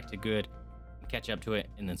switch back to good and catch up to it,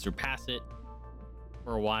 and then surpass it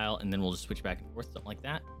for a while, and then we'll just switch back and forth, something like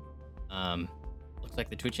that. looks like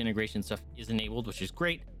the Twitch integration stuff is enabled, which is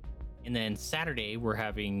great. And then Saturday, we're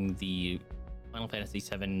having the Final Fantasy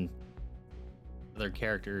VII other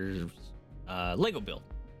characters Lego build.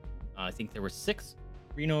 I think there were 6: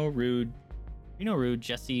 Reno, Rude,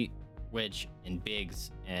 Jesse, Wedge, and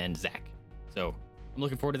Biggs, and Zach. So I'm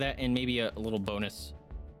looking forward to that, and maybe a little bonus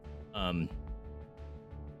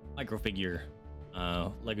microfigure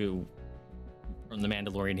Lego from the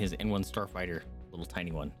Mandalorian, his N1 Starfighter, little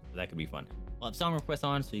tiny one. So that could be fun. We'll have song requests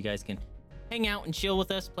on, so you guys can hang out and chill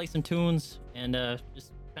with us, play some tunes, and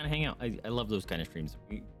just kind of hang out. I love those kind of streams.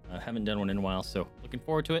 We haven't done one in a while, so looking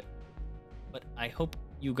forward to it. But I hope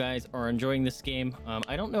you guys are enjoying this game.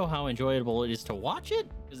 I don't know how enjoyable it is to watch it,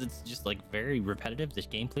 because it's just like very repetitive. This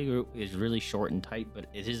gameplay is really short and tight, but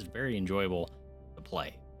it is very enjoyable to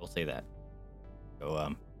play. We'll say that.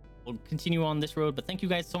 So we'll continue on this road, but thank you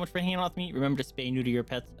guys so much for hanging out with me. Remember to spay new to your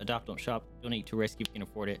pets, adopt, don't shop, donate to rescue if you can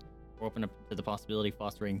afford it, or open up to the possibility of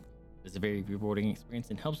fostering. It's a very rewarding experience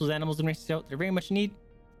and helps those animals and races out that are very much in need.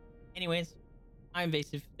 Anyways, I'm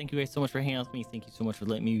Vaesive. Thank you guys so much for hanging out with me. Thank you so much for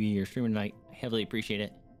letting me be your streamer tonight. I heavily appreciate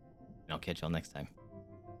it. And I'll catch y'all next time.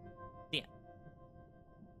 See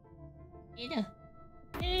ya.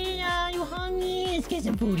 Hey, you hungry? Let's get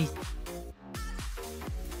some booties.